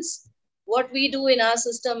surgeons, what we do in our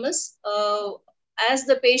system is, as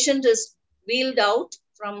the patient is wheeled out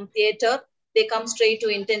from theater, they come straight to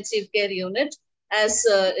intensive care unit, as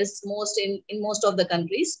is in most of the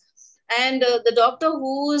countries. And the doctor,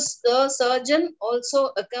 who is the surgeon,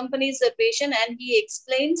 also accompanies the patient, and he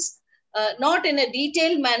explains, not in a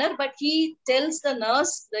detailed manner, but he tells the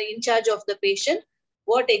nurse, the in charge of the patient,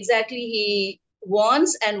 what exactly he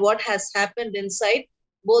wants and what has happened inside,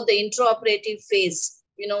 both the intraoperative phase,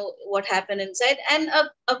 what happened inside, and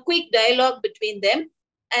a quick dialogue between them.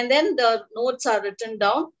 And then the notes are written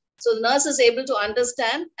down. So the nurse is able to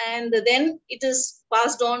understand, and then it is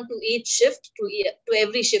passed on to each shift, to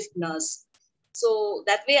every shift nurse. So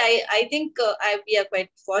that way, I think we are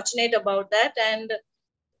quite fortunate about that. And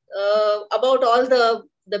about all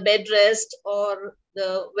the bed rest, or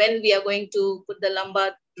when we are going to put the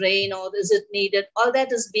lumbar drain, or is it needed, all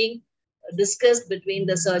that is being discussed between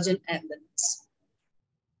the surgeon and the nurse.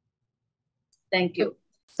 Thank you.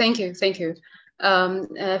 Thank you. Thank you.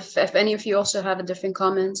 If any of you also have a different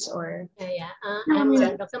comments, or I'm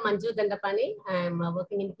Dr. Manju Dandapani. I'm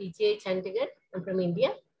working in PGH Chandigarh. I'm from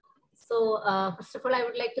India. So first of all, I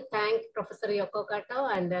would like to thank Professor Yoko Kato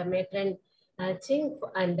and my friend Ching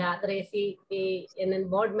and other ACNN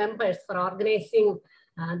board members for organizing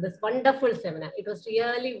this wonderful seminar. It was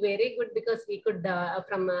really very good, because we could,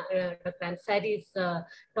 from Dr. Ansari's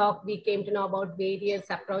talk, we came to know about various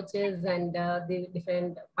approaches and the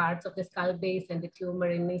different parts of the skull base and the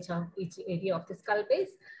tumor in each area of the skull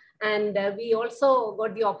base. And we also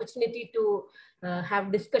got the opportunity to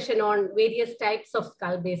have discussion on various types of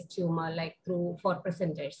skull base tumor, like through 4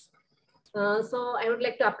 presenters. So I would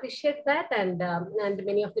like to appreciate that, and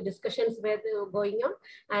many of the discussions were going on.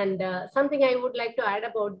 And something I would like to add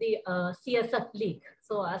about the CSF leak.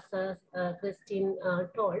 So as Christine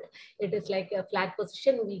told, it is like a flat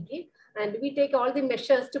position we give, and we take all the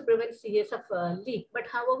measures to prevent CSF leak. But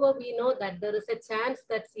however, we know that there is a chance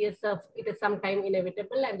that CSF, it is sometime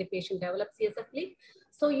inevitable, and the patient develops CSF leak.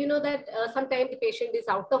 So you know that sometimes the patient is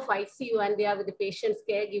out of ICU and they are with the patient's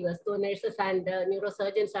caregivers, so nurses and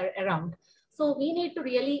neurosurgeons are around. So we need to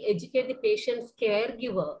really educate the patient's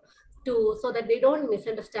caregiver so that they don't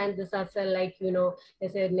misunderstand this as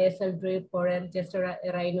as a nasal drip or just a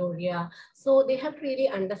rhinorrhea. So they have to really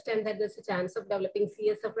understand that there's a chance of developing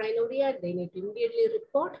CSF rhinorrhea. They need to immediately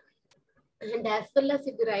report. And as well as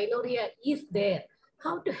if the rhinorrhea is there,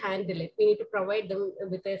 how to handle it. We need to provide them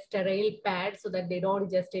with a sterile pad so that they don't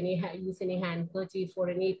just use any handkerchief or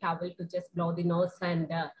any towel to just blow the nose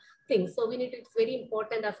and things. So it's very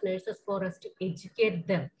important as nurses for us to educate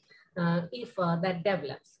them if that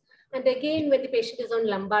develops. And again, when the patient is on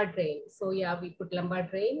lumbar drain, so yeah, we put lumbar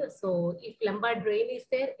drain. So if lumbar drain is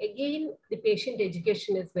there, again, the patient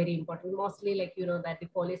education is very important. Mostly that the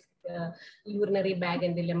police urinary bag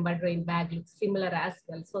and the lumbar drain bag look similar as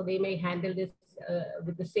well. So they may handle this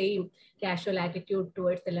with the same casual attitude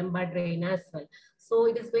towards the lumbar drain as well. So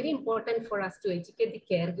it is very important for us to educate the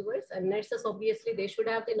caregivers, and nurses, obviously, they should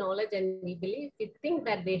have the knowledge, and we think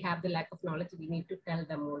that they have the lack of knowledge, we need to tell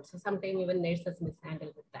them also. Sometimes even nurses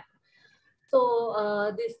mishandle with that.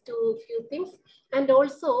 So these few things. And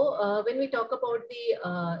also when we talk about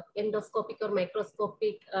the endoscopic or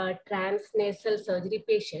microscopic transnasal surgery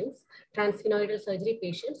patients, transphenoidal surgery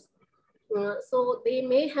patients, So they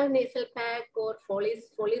may have nasal pack or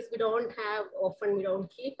Foley's. Foley's we don't have, often we don't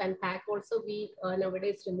keep, and pack also we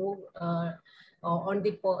nowadays remove on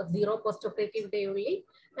the zero postoperative day only.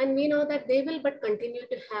 And we know that they will but continue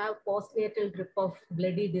to have postnatal drip of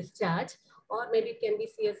bloody discharge, or maybe it can be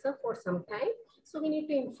CSF for some time. So we need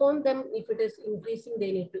to inform them. If it is increasing,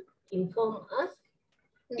 they need to inform us.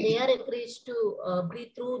 They are encouraged to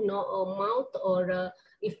breathe through mouth, or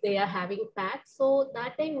if they are having packs. So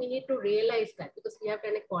that time we need to realize that, because we have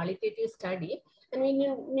done a qualitative study, and we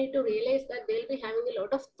need to realize that they'll be having a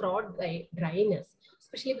lot of throat dryness,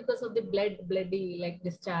 especially because of the bloody like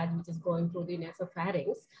discharge which is going through the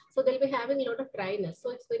nasopharynx. So they'll be having a lot of dryness.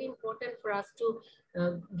 So it's very important for us to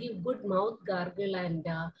give good mouth gargle and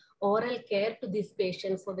oral care to these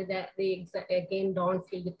patients, so that they again don't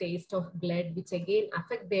feel the taste of blood, which again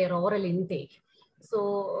affect their oral intake.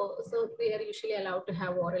 So they are usually allowed to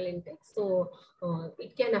have oral intake. So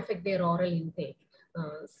it can affect their oral intake.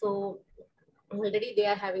 So already they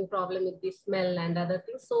are having problem with the smell and other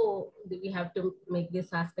things. So we have to make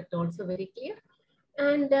this aspect also very clear.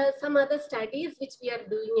 And some other studies which we are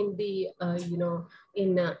doing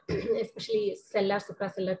in the, especially cellular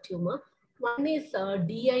supracellular tumor. One is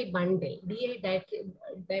DI bundle,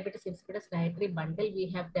 diabetes insipidus dietary bundle we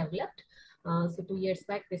have developed. So 2 years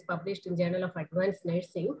back, this published in Journal of Advanced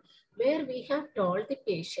Nursing, where we have told the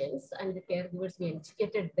patients and the caregivers, we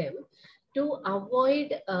educated them to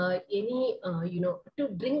avoid to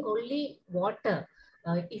drink only water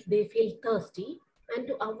if they feel thirsty, and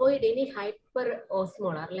to avoid any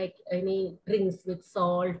hyperosmolar, like any drinks with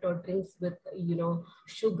salt or drinks with,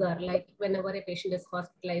 sugar. Like whenever a patient is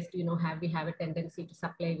hospitalized, we have a tendency to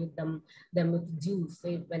supply with them with juice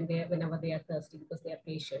whenever they are thirsty, because they are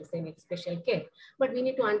patients, they need special care. But we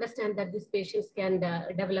need to understand that these patients can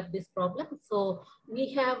develop this problem. So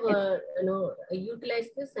we have,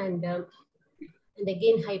 utilized this, and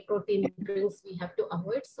again, high protein drinks we have to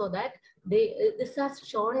avoid, so that this has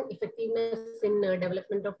shown effectiveness in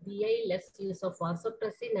development of DI, less use of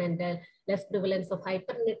vasopressin, and less prevalence of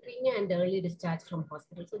hypernatremia and early discharge from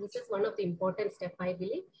hospital. So this is one of the important steps, I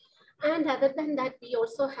believe. And other than that, we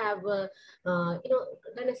also have,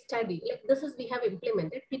 done a study. Like we have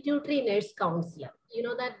implemented pituitary nurse counselor. You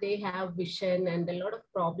know that they have vision and a lot of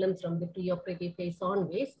problems from the preoperative phase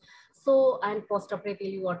onwards. So, and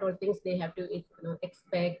postoperatively, what all things they have to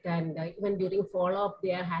expect, and even during follow-up,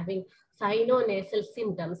 they are having sinonasal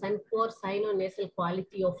symptoms and poor sinonasal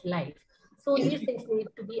quality of life. So these things need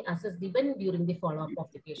to be assessed even during the follow-up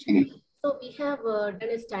of the patient. So we have done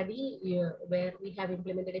a study where we have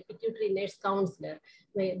implemented a pituitary nurse counselor,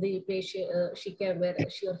 where the patient, she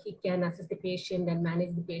or he can assess the patient and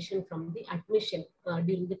manage the patient from the admission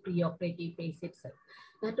during the preoperative phase itself.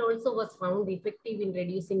 That also was found effective in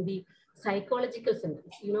reducing the psychological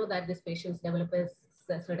symptoms. You know that these patients develop a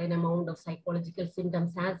certain amount of psychological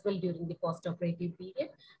symptoms as well during the postoperative period,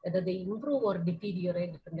 whether they improve or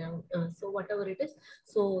deteriorate, so whatever it is.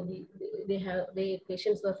 So the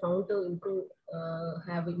patients were found to improve,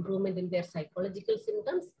 have improvement in their psychological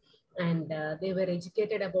symptoms, and they were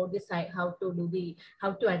educated about this, how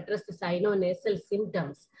to address the sinonasal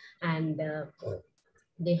symptoms, and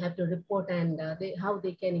they have to report, and how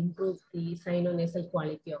they can improve the sinonasal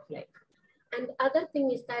quality of life. And other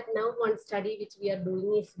thing is that now one study which we are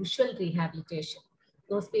doing is visual rehabilitation.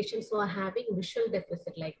 Those patients who are having visual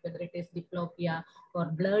deficit, like whether it is diplopia or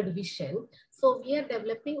blurred vision. So we are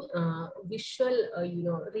developing visual,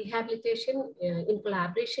 rehabilitation in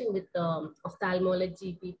collaboration with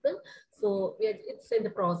ophthalmology people. So it's in the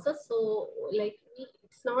process. So like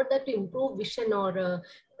it's not that to improve vision or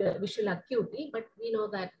visual acuity, but we know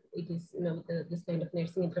that it is, this kind of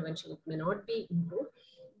nursing intervention, it may not be improved.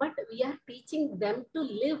 But we are teaching them to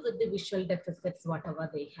live with the visual deficits, whatever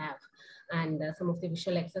they have. And some of the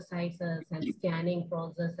visual exercises and scanning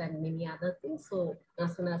process and many other things. So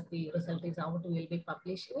as soon as the result is out, we will be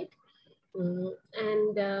publishing it.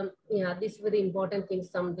 This is very important thing,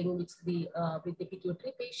 something which with the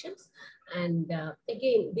pituitary patients. And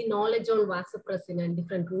again, the knowledge on vasopressin and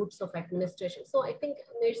different routes of administration. So I think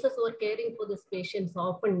nurses who are caring for these patients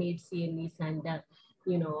often need CNEs and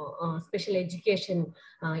special education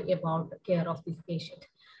about care of this patient.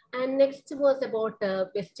 And next was about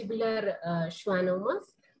vestibular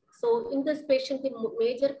schwannomas. So in this patient, the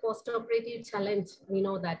major postoperative challenge we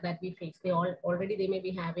know that we face. They may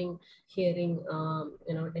be having hearing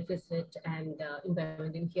deficit and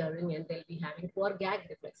impairment in hearing, and they'll be having poor gag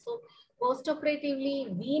reflex. So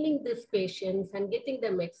postoperatively weaning these patients and getting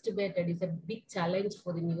them extubated is a big challenge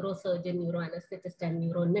for the neurosurgeon, neuroanesthetist, and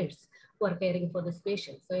neuronurse. who are caring for this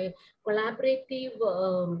patient. So collaborative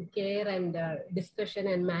care and discussion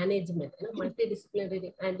and management,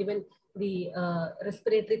 multidisciplinary, and even the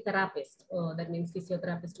respiratory therapist, that means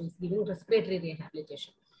physiotherapist who is giving respiratory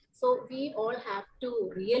rehabilitation. So we all have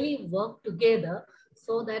to really work together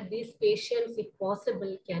so that these patients, if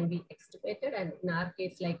possible, can be extubated. And in our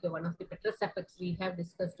case, like one of the 𝒓𝒂𝒂 we have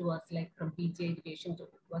discussed to us, like from PGI, the patient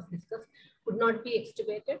was discussed, could not be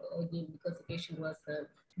extubated again because the patient was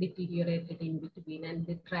deteriorated in between, and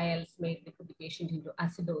the trials made the patient into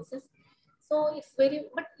acidosis. So it's very,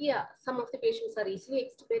 but yeah, some of the patients are easily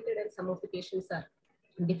extubated and some of the patients are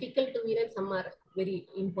difficult to wean and some are very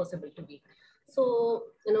impossible to wean. So,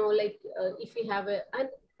 like if we have and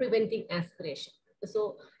preventing aspiration.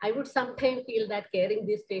 So I would sometimes feel that caring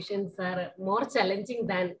these patients are more challenging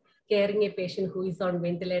than caring a patient who is on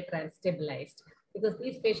ventilator and stabilized, because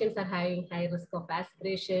these patients are having high risk of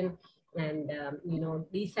aspiration and,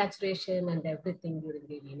 desaturation and everything during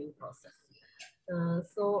the weaning process.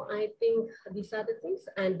 So I think these are the things.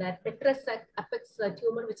 And that 𝒓𝒂𝒂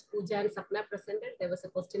tumor which Pooja and Sapna presented, there was a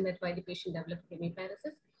question that why the patient developed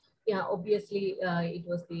hemiparesis. Yeah, obviously it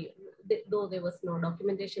was though there was no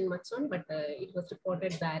documentation much on, but it was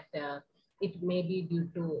reported that it may be due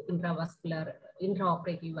to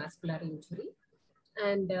intraoperative vascular injury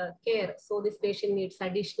and care. So this patient needs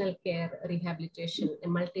additional care, rehabilitation, a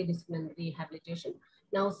multidisciplinary rehabilitation.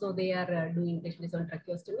 Now, so they are doing patients on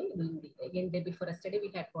tracheostomy, again, before a study,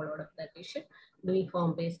 we had followed up that patient, doing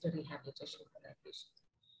form-based rehabilitation for that patient.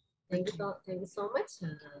 Thank you so much.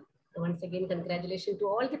 Once again, congratulations to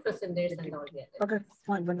all the presenters and all the others.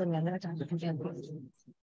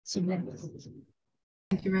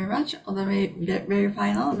 Thank you very much. On the very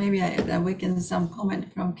final, maybe we can some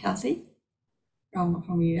comment from Kelsey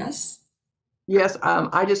from US. Yes,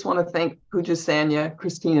 I just want to thank Pooja, Sanya,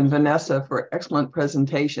 Christine, and Vanessa for excellent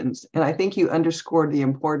presentations. And I think you underscored the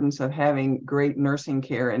importance of having great nursing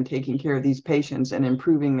care and taking care of these patients and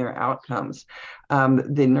improving their outcomes.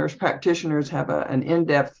 The nurse practitioners have an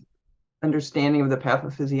in-depth understanding of the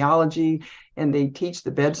pathophysiology, and they teach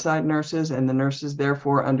the bedside nurses, and the nurses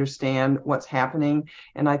therefore understand what's happening.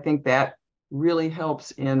 And I think that really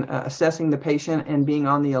helps in assessing the patient and being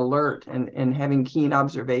on the alert and having keen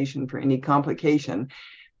observation for any complication.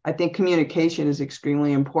 I think communication is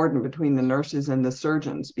extremely important between the nurses and the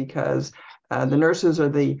surgeons, because the nurses are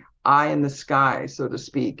the eye in the sky, so to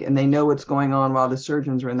speak, and they know what's going on while the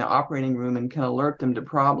surgeons are in the operating room and can alert them to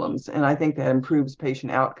problems. And I think that improves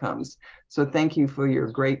patient outcomes. So thank you for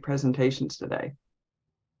your great presentations today.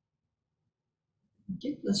 Thank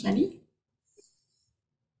you. Lashani?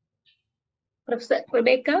 Professor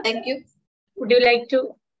Rebecca? Thank you. Would you like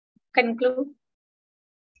to conclude?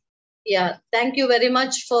 Yeah, thank you very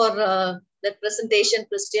much for that presentation,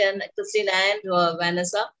 Christine and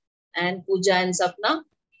Vanessa and Pooja and Sapna.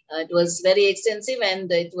 It was very extensive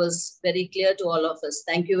and it was very clear to all of us.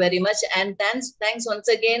 Thank you very much. And thanks once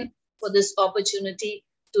again for this opportunity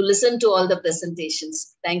to listen to all the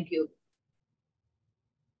presentations. Thank you.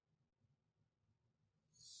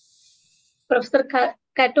 Professor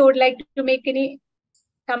Kato would like to make any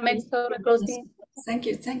comments or closing? Thank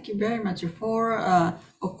you very much for,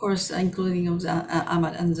 of course, including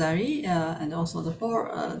Ahmad Ansari, and also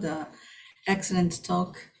the excellent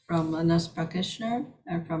talk from a nurse practitioner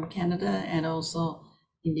from Canada and also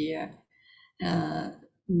India.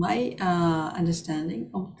 My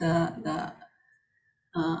understanding of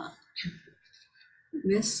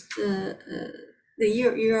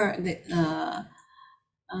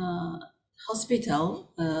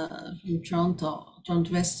hospital from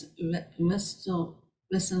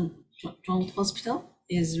Toronto Hospital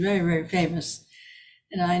is very, very famous.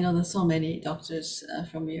 And I know there's so many doctors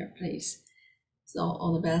from your place. So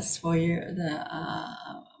all the best for the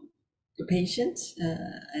patients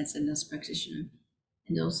as a nurse practitioner.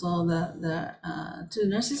 And also the two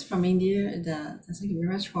nurses from India, thank you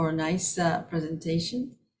very much for a nice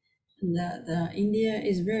presentation. And the India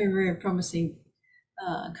is very, very promising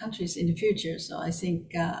countries in the future. So I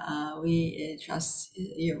think we trust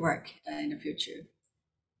your work in the future.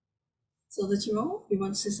 So the Chimo, you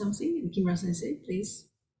want to say something? Kimura Sensei, please.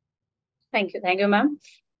 Thank you, ma'am.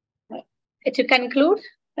 To conclude,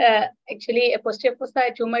 actually, posterior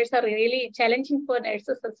tumors are really challenging for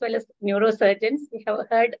nurses as well as neurosurgeons. We have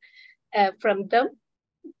heard from them.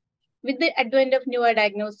 With the advent of newer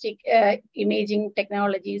diagnostic imaging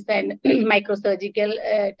technologies and microsurgical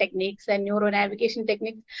techniques and neuronavigation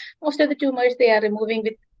techniques, most of the tumors they are removing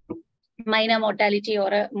with minor mortality or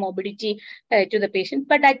a morbidity to the patient.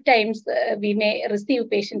 But at times, we may receive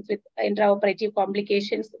patients with intraoperative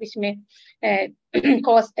complications, which may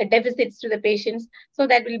cause deficits to the patients. So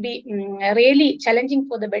that will be really challenging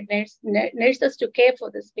for the bed nurses to care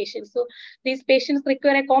for this patient. So these patients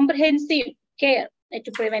require a comprehensive care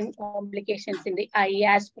to prevent complications in the eye,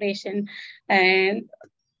 aspiration, and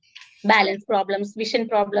balance problems, vision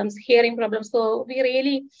problems, hearing problems. So we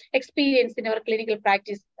really experience in our clinical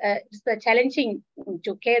practice, it's challenging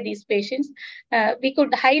to care these patients. We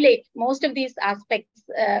could highlight most of these aspects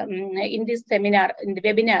in this seminar, in the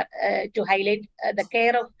webinar, to highlight the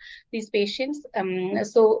care of these patients.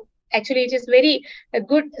 So actually it is very a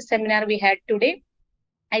good seminar we had today.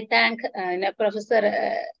 I thank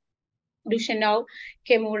Professor Dushano,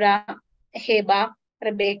 Kemura, Heba,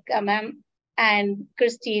 Rebecca ma'am, and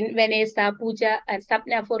Christine, Vanessa, Pooja, and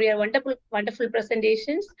Sapna for your wonderful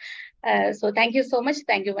presentations. So thank you so much.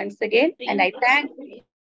 Thank you once again. And I thank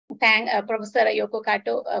Professor Yoko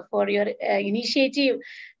Kato for your initiative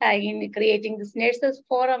in creating this Nurses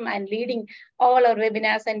Forum and leading all our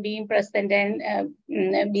webinars and being present and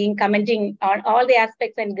being commenting on all the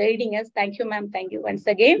aspects and guiding us. Thank you, ma'am. Thank you once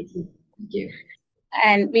again. Thank you.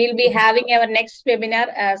 And we'll be having our next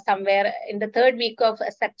webinar somewhere in the 3rd week of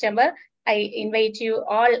September. I invite you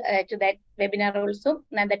all to that webinar also.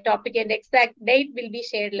 And the topic and exact date will be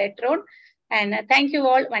shared later on. And thank you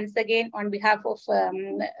all once again on behalf of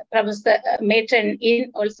Professor Matron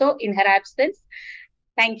in also in her absence.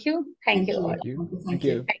 Thank you. Thank you all. Thank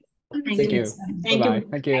you. Thank you. Bye-bye.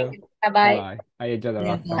 Thank you. Bye-bye. はい、じゃあ、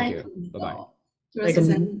Thank you. Bye-bye. 黒瀬さ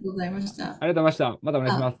ん、ありがとうございました。ありがとうございました。またお願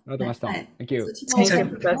いします。ありがとうございました。Thank you. Thank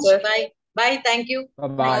you, Professor. Bye. Bye. Thank you.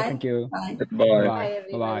 Bye-bye. Thank you. Bye. Bye-bye.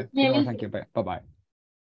 Bye-bye. Thank you. Bye-bye.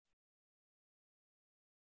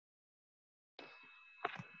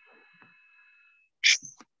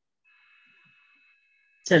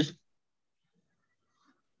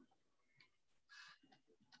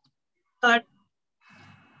 Cut.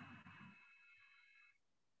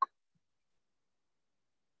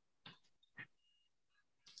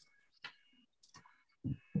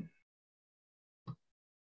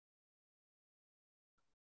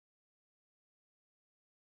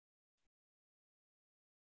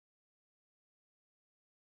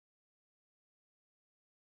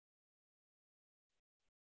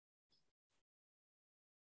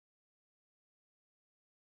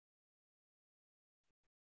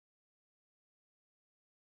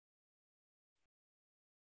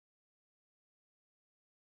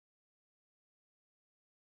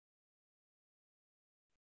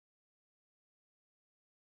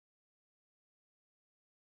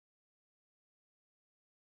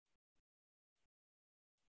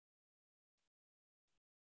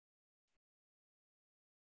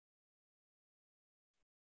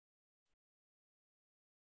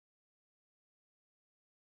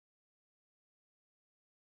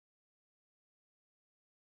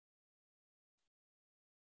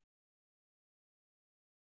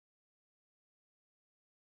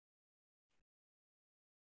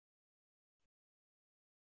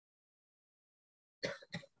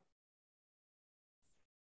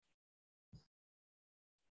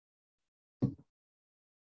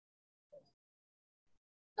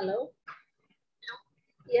 Hello?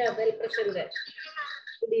 Yeah, well presented.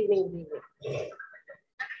 Good evening,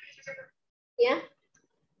 Yeah?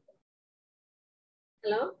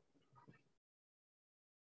 Hello?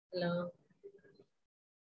 Hello?